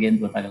ಹೇಳ್ಬೇಕು ಅವ್ರಿಗೆ ಏನ್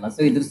ಗೊತ್ತಾಗಲ್ಲ.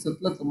 ಸೊ ಇದ್ರ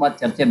ಸುತ್ತಲೂ ತುಂಬಾ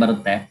ಚರ್ಚೆ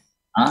ಬರುತ್ತೆ.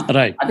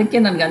 ಅದಕ್ಕೆ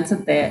ನನ್ಗೆ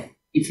ಅನ್ಸುತ್ತೆ,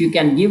 if you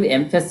can give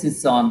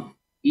emphasis on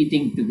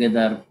eating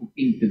together,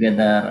 cooking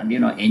together, and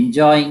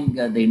enjoying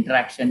the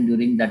interaction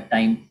during that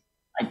time,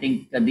 I think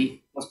the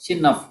question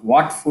of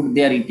what food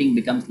they are eating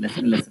becomes less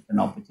and less of an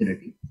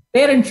opportunity.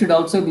 Parents should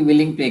also be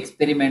willing to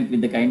experiment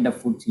with the kind of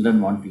food children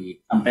want to eat.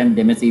 Sometimes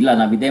they may say, "Illa,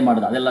 navu ide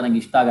madodu, adella nange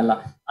ishta agalla."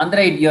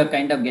 Andre you are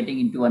kind of getting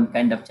into one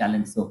kind of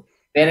challenge. So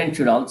parents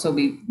should also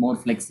be more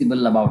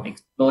flexible about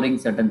exploring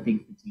certain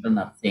things the children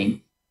are saying.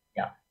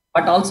 Yeah,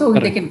 but also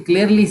they can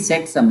clearly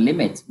set some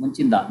limits.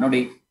 ಮುಂಚಿಂದ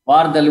ನೋಡಿ,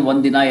 ವಾರದಲ್ಲಿ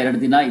 1 ದಿನ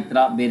 2 ದಿನ ಈ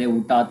ತರ ಬೇರೆ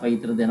ಊಟ ಅಥವಾ ಈ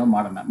ತರದ್ದೇನೋ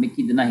ಮಾಡೋಣ,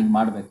 ಮಿಕ್ಕಿ ದಿನ ಹಿಂಗ್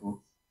ಮಾಡ್ಬೇಕು.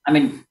 I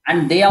mean, and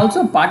they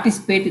also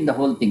participate in the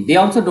whole thing. They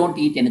also don't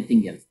eat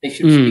anything else. They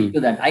should stick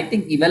to that. I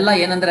think ಇವೆಲ್ಲ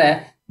ಏನಂದ್ರೆ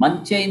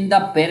ಮುಂಚೆಯಿಂದ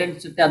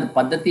ಪೇರೆಂಟ್ಸ್ ಜೊತೆ ಅದು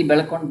ಪದ್ಧತಿ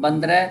ಬೆಳ್ಕೊಂಡು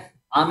ಬಂದ್ರೆ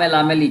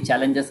ಆಮೇಲೆ ಈ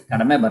ಚಾಲೆಂಜಸ್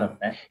ಕಡಿಮೆ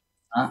ಬರುತ್ತೆ.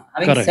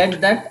 Having said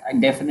that, I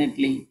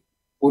definitely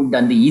food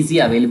and the easy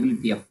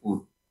availability of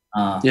food.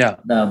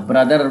 The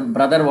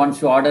brother wants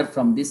to order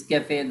from this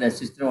cafe, the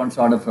sister wants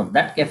to order from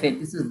that cafe.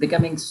 This is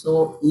becoming so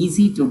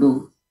easy to do.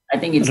 I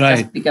think it's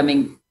just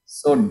becoming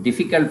so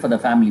difficult for the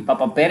family.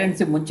 Papa parents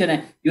ಮುಂಚೆನೆ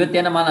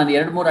ಇವತ್ತೇನಮ್ಮ ನಾನು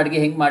 2-3 ಅಡಿಗೆ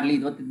ಹೆಂಗ್ ಮಾಡ್ಲಿ,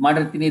 ಇವತ್ತು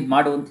ಮಾಡಿರ್ತೀನಿ, ಇದು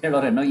ಮಾಡು ಅಂತ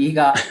ಹೇಳೋರೇನೋ. ಈಗ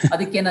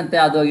ಅದಕ್ಕೇನಂತೆ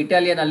ಅದು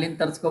ಇಟಾಲಿಯನ್ ಅಲ್ಲಿಂದ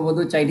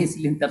ತರ್ಸ್ಕೋಬಹುದು, ಚೈನೀಸ್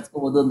ಇಲ್ಲಿಂದ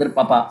ತರ್ಸ್ಕೋಬಹುದು ಅಂದ್ರೆ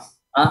ಪಾಪ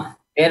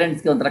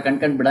ಪೇರೆಂಟ್ಸ್ಗೆ ಒಂಥರ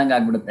ಕಣ್ಕಂಡ್ ಬಿಡಂಗ್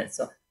ಆಗ್ಬಿಡುತ್ತೆ.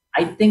 So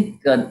I think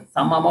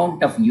some amount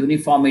of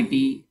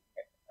uniformity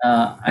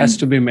has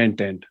to be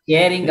maintained.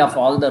 Caring of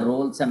all the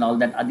roles and all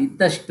that.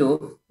 Aditashtu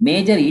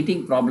major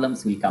eating problems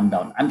will come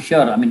down. I'm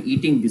sure. I mean,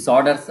 eating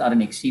disorders are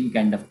an extreme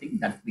kind of thing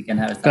that we can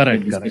have a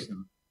separate discussion.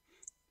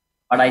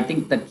 But I think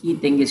the key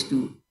thing is to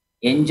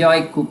enjoy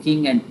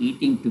cooking and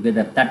eating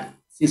together. That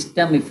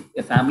system, if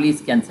families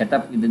can set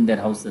up within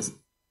their houses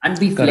and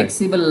be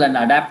flexible and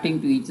adapting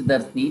to each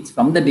other's needs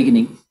from the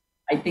beginning,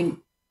 I think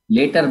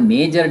later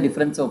major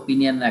difference of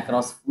opinion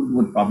across food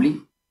would probably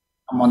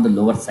come on the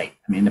lower side.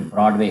 I mean, in a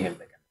broad way.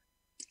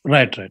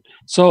 Right.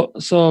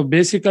 So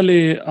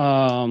basically,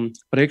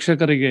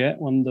 ಪ್ರೇಕ್ಷಕರಿಗೆ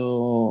ಒಂದು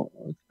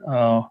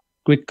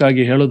quick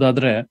ಆಗಿ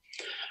ಹೇಳೋದಾದ್ರೆ,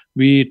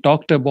 we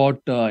talked about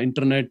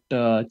internet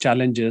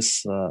challenges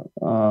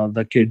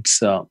the kids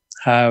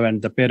have and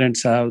the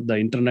parents have. The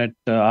internet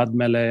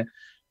ಆದ್ಮೇಲೆ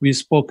we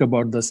spoke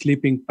about the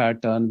sleeping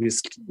pattern.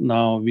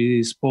 Now we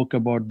spoke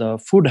about the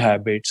food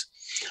habits.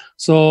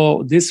 So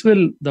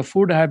the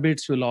food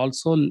habits will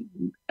also,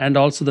 and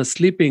also the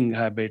sleeping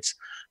habits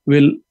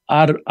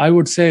I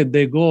would say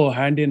they go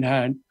hand in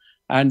hand,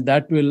 and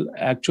that will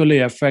actually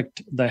affect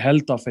the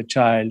health of a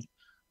child,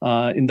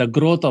 in the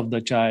growth of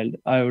the child.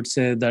 I would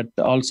say that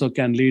also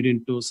can lead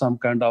into some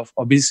kind of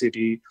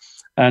obesity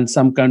and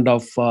some kind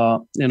of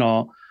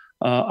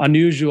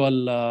unusual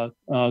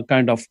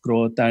kind of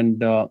growth, and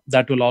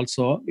that will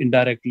also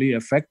indirectly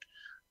affect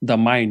the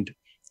mind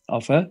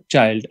of a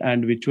child, and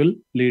which will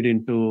lead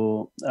into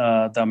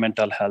the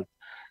mental health.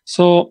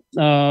 So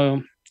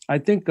I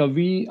think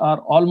we are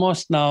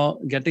almost now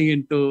getting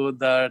into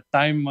the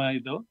time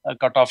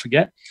cutoff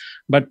again.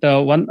 But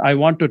I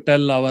want to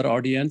tell our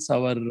audience,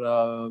 our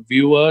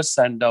viewers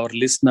and our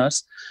listeners,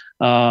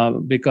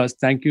 because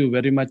thank you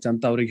very much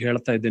ಅಂತ ಅವ್ರಿಗೆ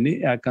ಹೇಳ್ತಾ ಇದ್ದೀನಿ.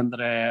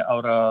 ಯಾಕಂದ್ರೆ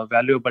ಅವರ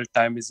valuable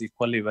time is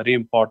equally very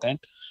important,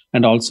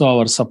 and also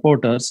our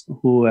supporters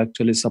who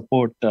actually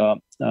support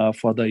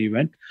for the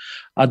event.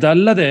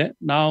 ಅದಲ್ಲದೆ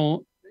ನಾವು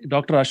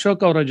doctor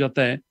Ashok ಅವರ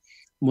ಜೊತೆ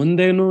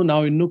ಮುಂದೇನು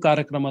ನಾವು ಇನ್ನೂ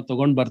ಕಾರ್ಯಕ್ರಮ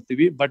ತಗೊಂಡ್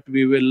ಬರ್ತೀವಿ, but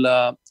we will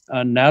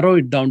narrow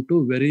it down to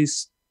very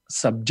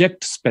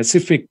subject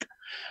specific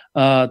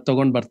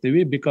ತಗೊಂಡ್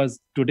ಬರ್ತೀವಿ, because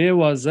today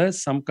was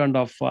some kind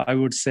of, I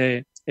would say,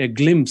 A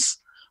glimpse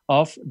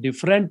of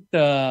different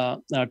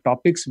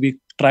topics. We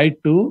try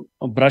to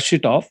brush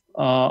it off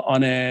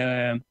on A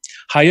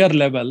higher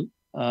level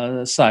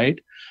side.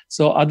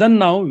 So ಅದನ್ನ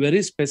ನಾವು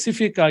very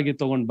specific ಆಗಿ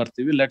ತಗೊಂಡ್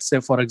ಬರ್ತೀವಿ. Let's say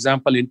for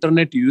example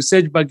internet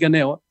usage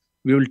ಬಗ್ಗೆನೇ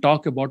we will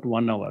talk about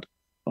 1 hour.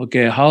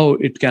 Okay, how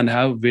it can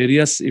have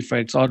various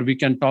effects, or we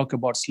can talk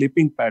about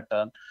sleeping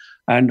pattern,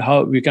 and how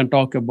we can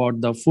talk about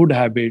the food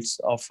habits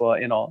of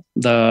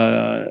the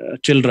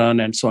children,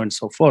 and so on and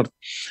so forth.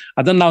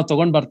 ಅದನ್ನ ನಾವು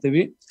ತಗೊಂಡ್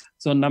ಬರ್ತೀವಿ.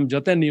 So ನಮ್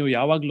ಜೊತೆ ನೀವು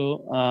ಯಾವಾಗ್ಲೂ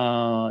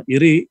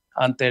ಇರಿ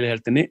ಅಂತ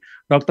ಹೇಳ್ತೀನಿ.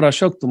 ಡಾಕ್ಟರ್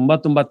ಅಶೋಕ್,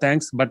 ತುಂಬಾ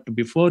thanks. But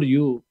before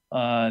you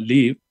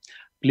leave,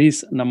 please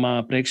ನಮ್ಮ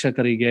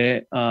ಪ್ರೇಕ್ಷಕರಿಗೆ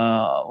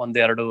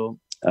 1-2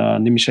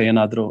 ನಿಮಿಷ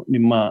ಏನಾದ್ರು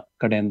ನಿಮ್ಮ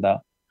ಕಡೆಯಿಂದ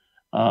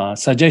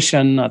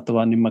ಸಜೆಷನ್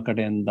ಅಥವಾ ನಿಮ್ಮ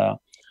ಕಡೆಯಿಂದ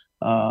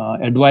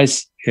ಅಡ್ವೈಸ್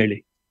ಹೇಳಿ.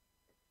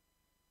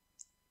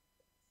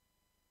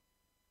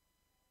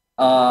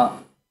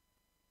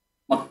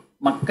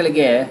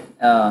 ಮಕ್ಕಳಿಗೆ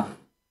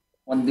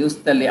ಒಂದು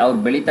ದಿವಸದಲ್ಲಿ ಅವ್ರು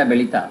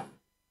ಬೆಳೀತಾ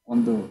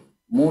ಒಂದು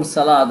 3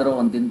 ಸಲ ಆದರೂ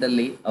ಒಂದು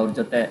ದಿನದಲ್ಲಿ ಅವ್ರ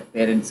ಜೊತೆ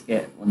ಪೇರೆಂಟ್ಸ್ಗೆ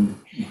ಒಂದು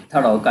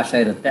ಮಾತಾಡೋ ಅವಕಾಶ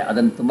ಇರುತ್ತೆ.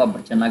 ಅದನ್ನು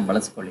ತುಂಬ ಚೆನ್ನಾಗಿ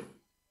ಬಳಸ್ಕೊಳ್ಳಿ.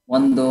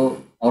 ಒಂದು,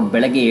 ಅವ್ರು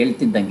ಬೆಳಗ್ಗೆ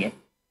ಹೇಳ್ತಿದ್ದಂಗೆ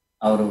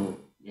ಅವರು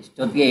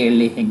ಎಷ್ಟೊತ್ತಿಗೆ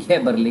ಹೇಳಿ ಹೆಂಗೆ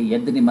ಬರಲಿ,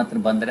 ಎದ್ದು ನಿಮ್ಮ ಹತ್ರ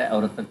ಬಂದರೆ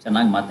ಅವ್ರ ಹತ್ರ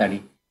ಚೆನ್ನಾಗಿ ಮಾತಾಡಿ,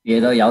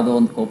 ಯಾವುದೋ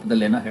ಒಂದು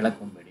ಕೋಪದಲ್ಲಿ ಏನೋ ಹೇಳಕ್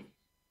ಹೋಗ್ಬೇಡಿ.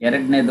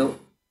 2ನೇದು,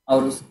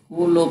 ಅವರು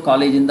ಸ್ಕೂಲು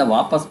ಕಾಲೇಜಿಂದ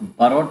ವಾಪಸ್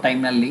ಬರೋ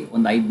ಟೈಮ್ನಲ್ಲಿ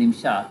ಒಂದು 5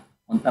 ನಿಮಿಷ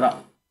ಒಂಥರ,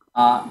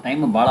 ಆ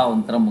ಟೈಮ್ ಭಾಳ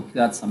ಒಂಥರ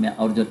ಮುಖ್ಯವಾದ ಸಮಯ.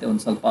 ಅವ್ರ ಜೊತೆ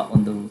ಒಂದು ಸ್ವಲ್ಪ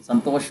ಒಂದು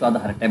ಸಂತೋಷವಾದ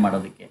ಹರಟೆ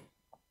ಮಾಡೋದಕ್ಕೆ,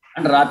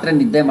 ಅಂಡ್ ರಾತ್ರಿ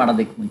ನಿದ್ದೆ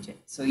ಮಾಡೋದಕ್ಕೆ ಮುಂಚೆ.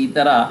 ಸೊ ಈ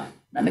ಥರ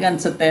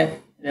ನನಗನ್ಸುತ್ತೆ,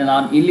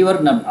 ನಾನು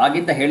ಇಲ್ಲಿವರೆಗೂ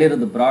ಆಗಿಂದ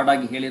ಹೇಳಿರೋದು ಬ್ರಾಡ್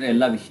ಆಗಿ ಹೇಳಿರೋ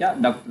ಎಲ್ಲ ವಿಷಯ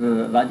ಡಾಕ್ಟರ್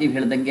ರಾಜೀವ್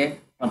ಹೇಳ್ದಂಗೆ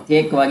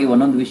ಪ್ರತ್ಯೇಕವಾಗಿ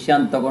ಒಂದೊಂದು ವಿಷಯ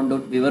ಅಂತ ತಗೊಂಡು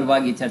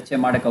ವಿವರವಾಗಿ ಚರ್ಚೆ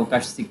ಮಾಡೋಕ್ಕೆ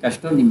ಅವಕಾಶ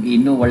ಸಿಕ್ಕಷ್ಟು ನಿಮ್ಗೆ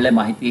ಇನ್ನೂ ಒಳ್ಳೆ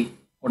ಮಾಹಿತಿ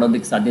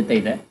ಕೊಡೋದಕ್ಕೆ ಸಾಧ್ಯತೆ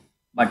ಇದೆ.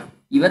 ಬಟ್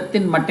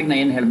ಇವತ್ತಿನ ಮಟ್ಟಿಗೆ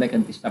ನಾನು ಏನು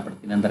ಹೇಳಬೇಕಂತ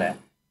ಇಷ್ಟಪಡ್ತೀನಿ ಅಂದರೆ,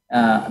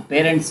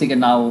 ಪೇರೆಂಟ್ಸಿಗೆ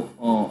ನಾವು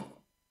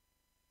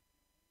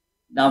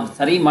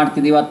ಸರಿ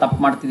ಮಾಡ್ತಿದ್ದೀವ ತಪ್ಪು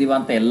ಮಾಡ್ತಿದ್ದೀವ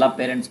ಅಂತ ಎಲ್ಲ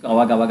ಪೇರೆಂಟ್ಸ್ಗೂ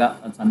ಅವಾಗವಾಗ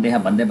ಸಂದೇಹ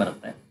ಬಂದೇ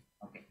ಬರುತ್ತೆ.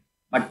 ಓಕೆ,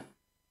 ಬಟ್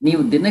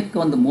ನೀವು ದಿನಕ್ಕೆ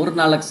ಒಂದು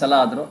 3-4 ಸಲ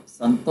ಆದರೂ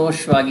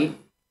ಸಂತೋಷವಾಗಿ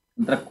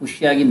ಒಂಥರ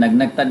ಖುಷಿಯಾಗಿ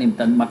ನಗ್ನಗ್ತಾ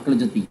ನಿಮ್ಮ ಮಕ್ಕಳ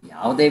ಜೊತೆ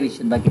ಯಾವುದೇ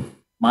ವಿಷಯದ ಬಗ್ಗೆ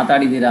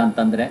ಮಾತಾಡಿದ್ದೀರಾ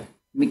ಅಂತಂದರೆ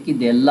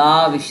ಮಿಕ್ಕಿದ ಎಲ್ಲ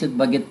ವಿಷಯದ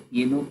ಬಗ್ಗೆ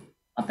ಏನು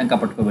ಆತಂಕ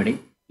ಪಟ್ಕೋಬೇಡಿ.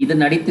 ಇದು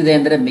ನಡೀತಿದೆ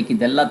ಅಂದರೆ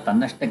ಮಿಕ್ಕಿದೆಲ್ಲ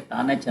ತನ್ನಷ್ಟಕ್ಕೆ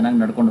ತಾನೇ ಚೆನ್ನಾಗಿ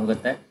ನಡ್ಕೊಂಡು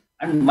ಹೋಗುತ್ತೆ.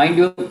 ಆ್ಯಂಡ್ ಮೈಂಡ್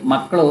ಯು,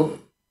 ಮಕ್ಕಳು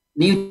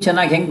ನೀವು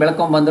ಚೆನ್ನಾಗಿ ಹೆಂಗೆ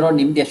ಬೆಳ್ಕೊಂಡ್ಬಂದ್ರೋ,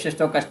 ನಿಮ್ದು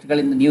ಎಷ್ಟೆಷ್ಟೋ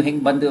ಕಷ್ಟಗಳಿಂದ ನೀವು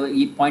ಹೆಂಗೆ ಬಂದು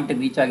ಈ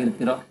ಪಾಯಿಂಟಿಗೆ ರೀಚ್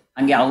ಆಗಿರ್ತೀರೋ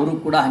ಹಾಗೆ ಅವರು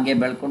ಕೂಡ ಹಾಗೆ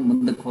ಬೆಳ್ಕೊಂಡು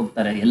ಮುಂದಕ್ಕೆ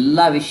ಹೋಗ್ತಾರೆ. ಎಲ್ಲ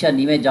ವಿಷಯ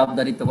ನೀವೇ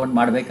ಜವಾಬ್ದಾರಿ ತೊಗೊಂಡು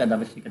ಮಾಡಬೇಕಾದ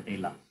ಅವಶ್ಯಕತೆ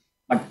ಇಲ್ಲ.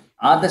 ಬಟ್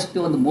ಆದಷ್ಟು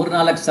ಒಂದು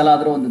 3-4 ಸಲ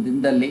ಆದರೂ ಒಂದು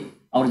ದಿನದಲ್ಲಿ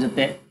ಅವ್ರ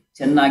ಜೊತೆ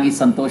ಚೆನ್ನಾಗಿ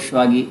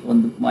ಸಂತೋಷವಾಗಿ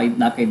ಒಂದು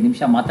 5-4-5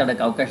 ನಿಮಿಷ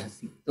ಮಾತಾಡೋಕ್ಕೆ ಅವಕಾಶ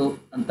ಸಿಕ್ತು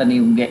ಅಂತ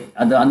ನಿಮಗೆ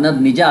ಅದು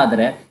ಅನ್ನೋದು ನಿಜ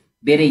ಆದರೆ,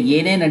 ಬೇರೆ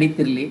ಏನೇ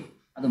ನಡೀತಿರಲಿ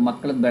ಅದು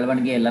ಮಕ್ಕಳ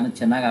ಬೆಳವಣಿಗೆ ಎಲ್ಲನೂ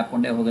ಚೆನ್ನಾಗಿ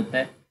ಹಾಕ್ಕೊಂಡೇ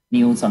ಹೋಗುತ್ತೆ,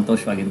 ನೀವು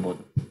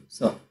ಸಂತೋಷವಾಗಿರ್ಬೋದು.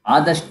 ಸೊ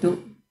ಆದಷ್ಟು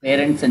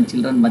ಪೇರೆಂಟ್ಸ್ ಆ್ಯಂಡ್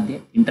ಚಿಲ್ಡ್ರನ್ ಮಧ್ಯೆ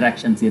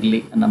ಇಂಟ್ರಾಕ್ಷನ್ಸ್ ಇರಲಿ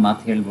ಅನ್ನೋ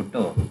ಮಾತು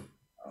ಹೇಳ್ಬಿಟ್ಟು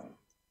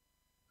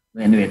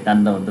ಎನಿವೆ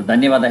ನನ್ನ ಒಂದು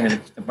ಧನ್ಯವಾದ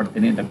ಹೇಳಕ್ಕೆ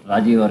ಇಷ್ಟಪಡ್ತೀನಿ ಡಾಕ್ಟರ್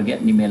ರಾಜೀವ್ ಅವ್ರಿಗೆ,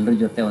 ನಿಮ್ಮೆಲ್ಲರ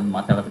ಜೊತೆ ಒಂದು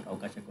ಮಾತಾಡೋದಕ್ಕೆ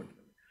ಅವಕಾಶ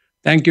ಕೊಟ್ಟಿರೋದು.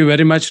 Thank you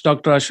very much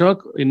doctor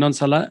Ashok.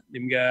 ಇನ್ನೊಂದ್ಸಲ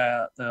ನಿಮ್ಗೆ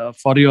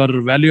for your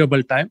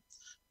valuable time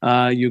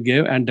you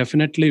gave, and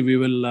definitely we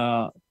will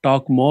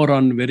talk more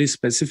on very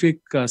specific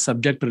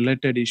subject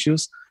related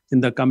issues in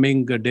the coming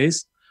days.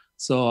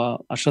 So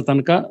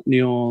ಅಷ್ಟೊತ್ತನಕ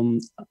ನೀವು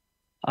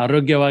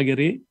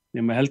ಆರೋಗ್ಯವಾಗಿರಿ,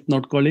 ನಿಮ್ಮ ಹೆಲ್ತ್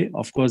ನೋಡ್ಕೊಳ್ಳಿ.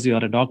 Of course you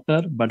are A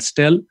doctor, but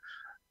still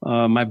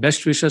my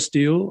best wishes to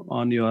you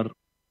on your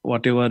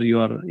whatever you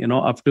are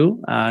up to,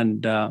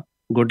 and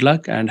good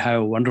luck and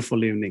have a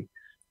wonderful evening.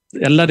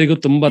 ಎಲ್ಲರಿಗೂ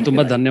ತುಂಬಾ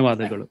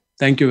ಧನ್ಯವಾದಗಳು.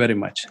 Thank you very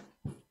much.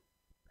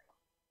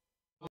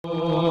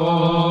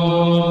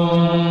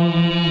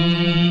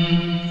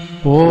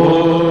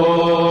 ಓಂ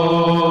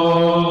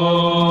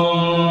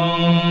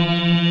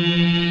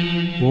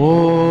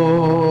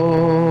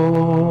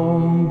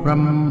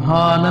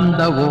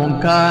ಬ್ರಹ್ಮಾನಂದ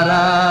ಓಂಕಾರ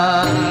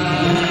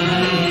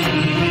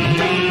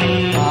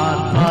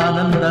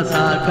ಆತ್ಮಾನಂದ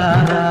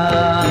ಸಾಕಾರ.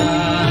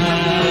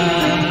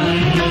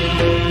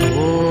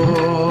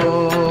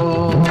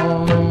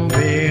 ಓಂ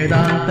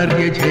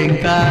ವೇದಾಂತರ್ಯ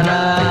ಝೇಂಕಾರ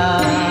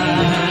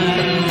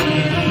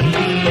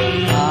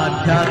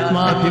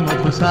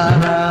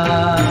ಆಧ್ಯಾತ್ಮಾಭಿಮುಖಸಾರ.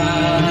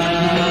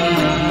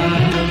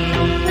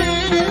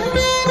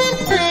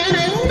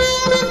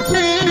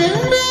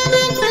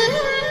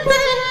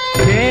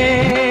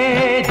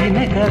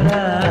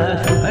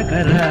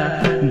 ಶುಭಕರ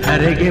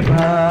ಧರೆಗೆ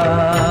ಬಾ,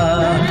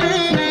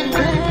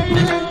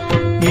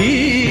 ಈ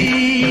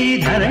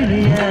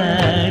ಧರಣಿಯ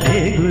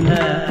ದೇಗುಲ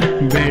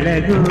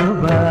ಬೆಳಗು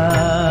ಬಾ,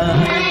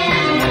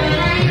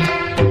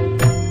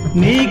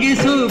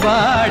 ನೀಗಿಸು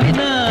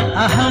ಬಾಳಿನ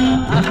ಅಹಂ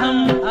ಅಹಂ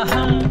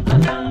ಅಹಂ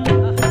ಅಹಂ,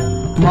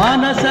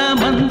 ಮಾನಸ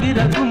ಮಂದಿರ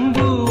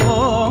ತುಂಬು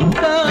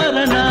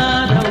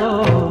ಓಂಕಾರನಾದವೋ.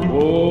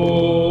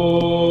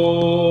 ಓಂ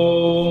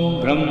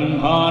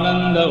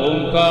ಬ್ರಹ್ಮಾನಂದ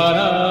ಓಂಕಾರ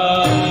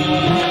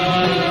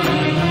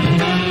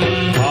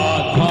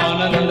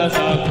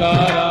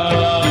ಸಾಕಾರ.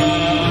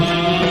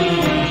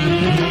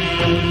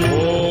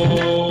 ಓಂ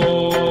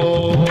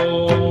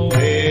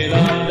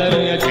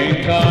ವೇದಾಂತರ್ಯ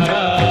ಝೇಂಕಾರ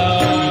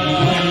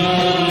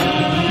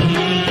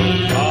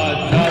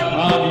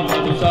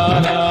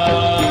ಆಧ್ಯಾತ್ಮಾಭಿಮುಖಸಾರ.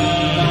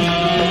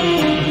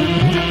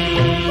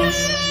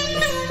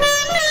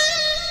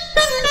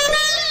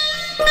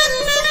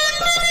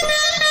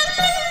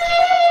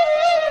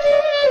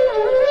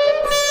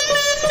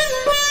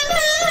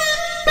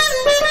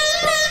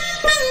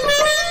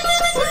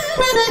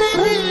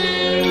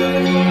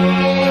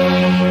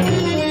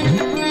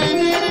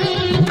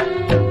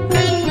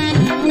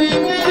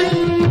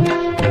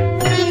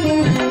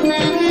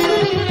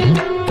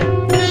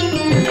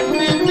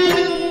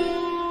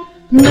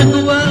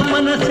 ನಗುವ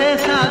ಮನಸ್ಸೇ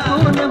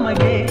ಸಾಕು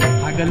ನಮಗೆ,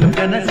 ಹಗಲು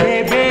ಕನಸೇ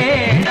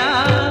ಬೇಡ,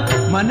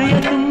 ಮನೆಯ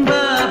ತುಂಬ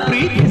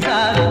ಪ್ರೀತಿ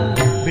ಸಾಕು,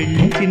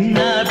 ಬೆಳ್ಳಿ ಚಿನ್ನ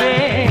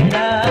ಬೇಡ,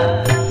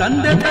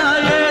 ತಂದೆ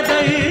ತಾಯೇ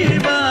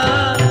ದೈವ,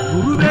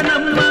 ಗುರುವೆ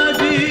ನಮ್ಮ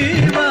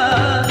ಜೀವ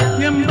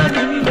ಎಂಬ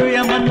ದಿವ್ಯ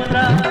ಮಂತ್ರ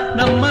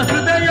ನಮ್ಮ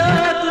ಹೃದಯ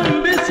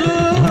ತುಂಬಿಸು.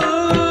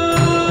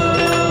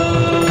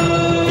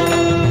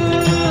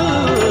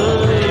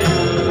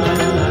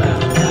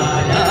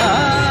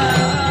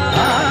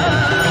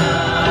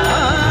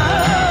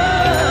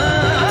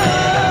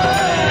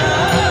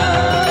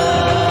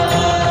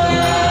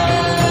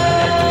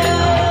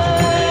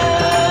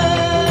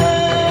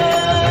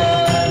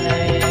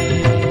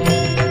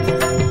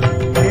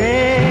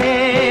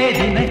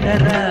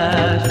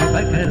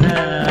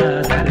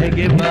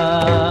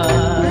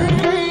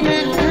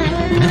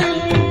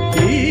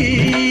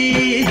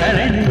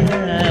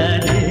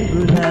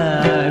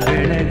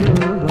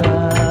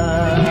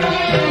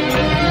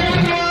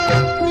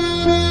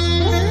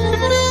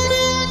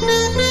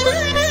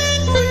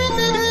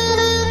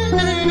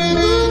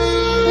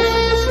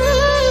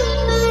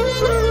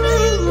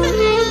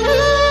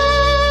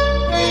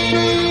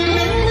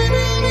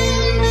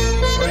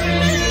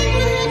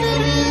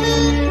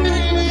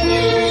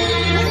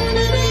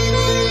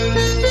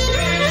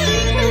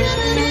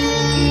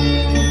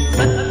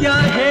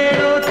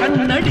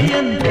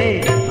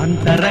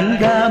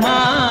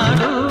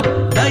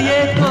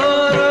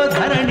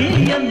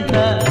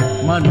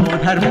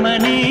 ಧರ್ಮ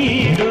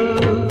ನೀಡು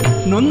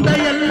ನೊಂದ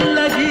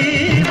ಎಲ್ಲ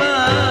ಜೀವ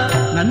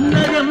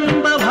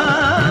ನನ್ನದೆಂಬ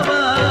ಭಾವ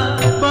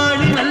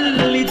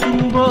ಬಾಳಿನಲ್ಲಿ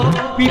ತುಂಬೋ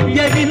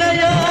ವಿದ್ಯೆ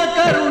ವಿನಯ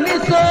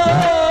ಕರುಣಿಸೋ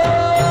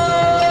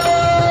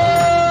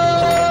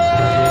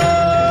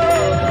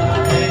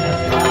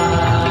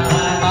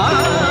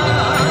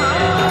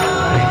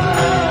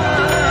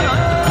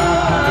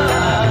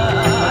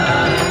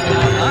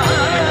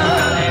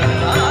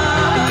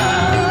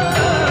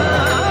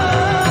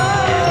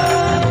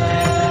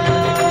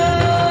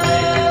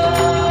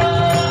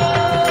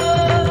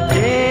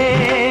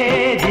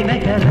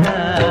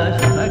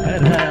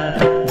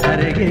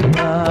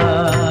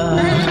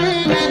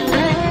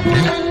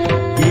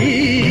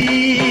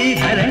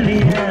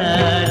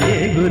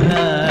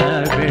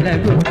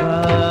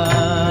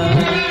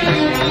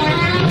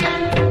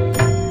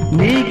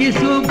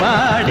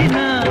ಬಾಡಿನ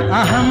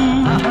ಅಹಂ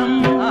ಅಹಂ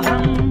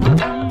ಅಹಂ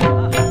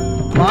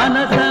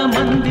ಮಾನಸ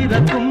ಮಂದಿರ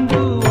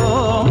ತುಂಬು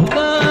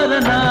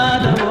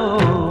ಓಂಕಾರನಾದವೋ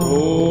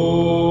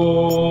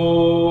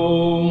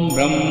ಓಂ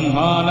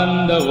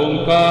ಬ್ರಹ್ಮಾನಂದ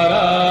ಓಂಕಾರ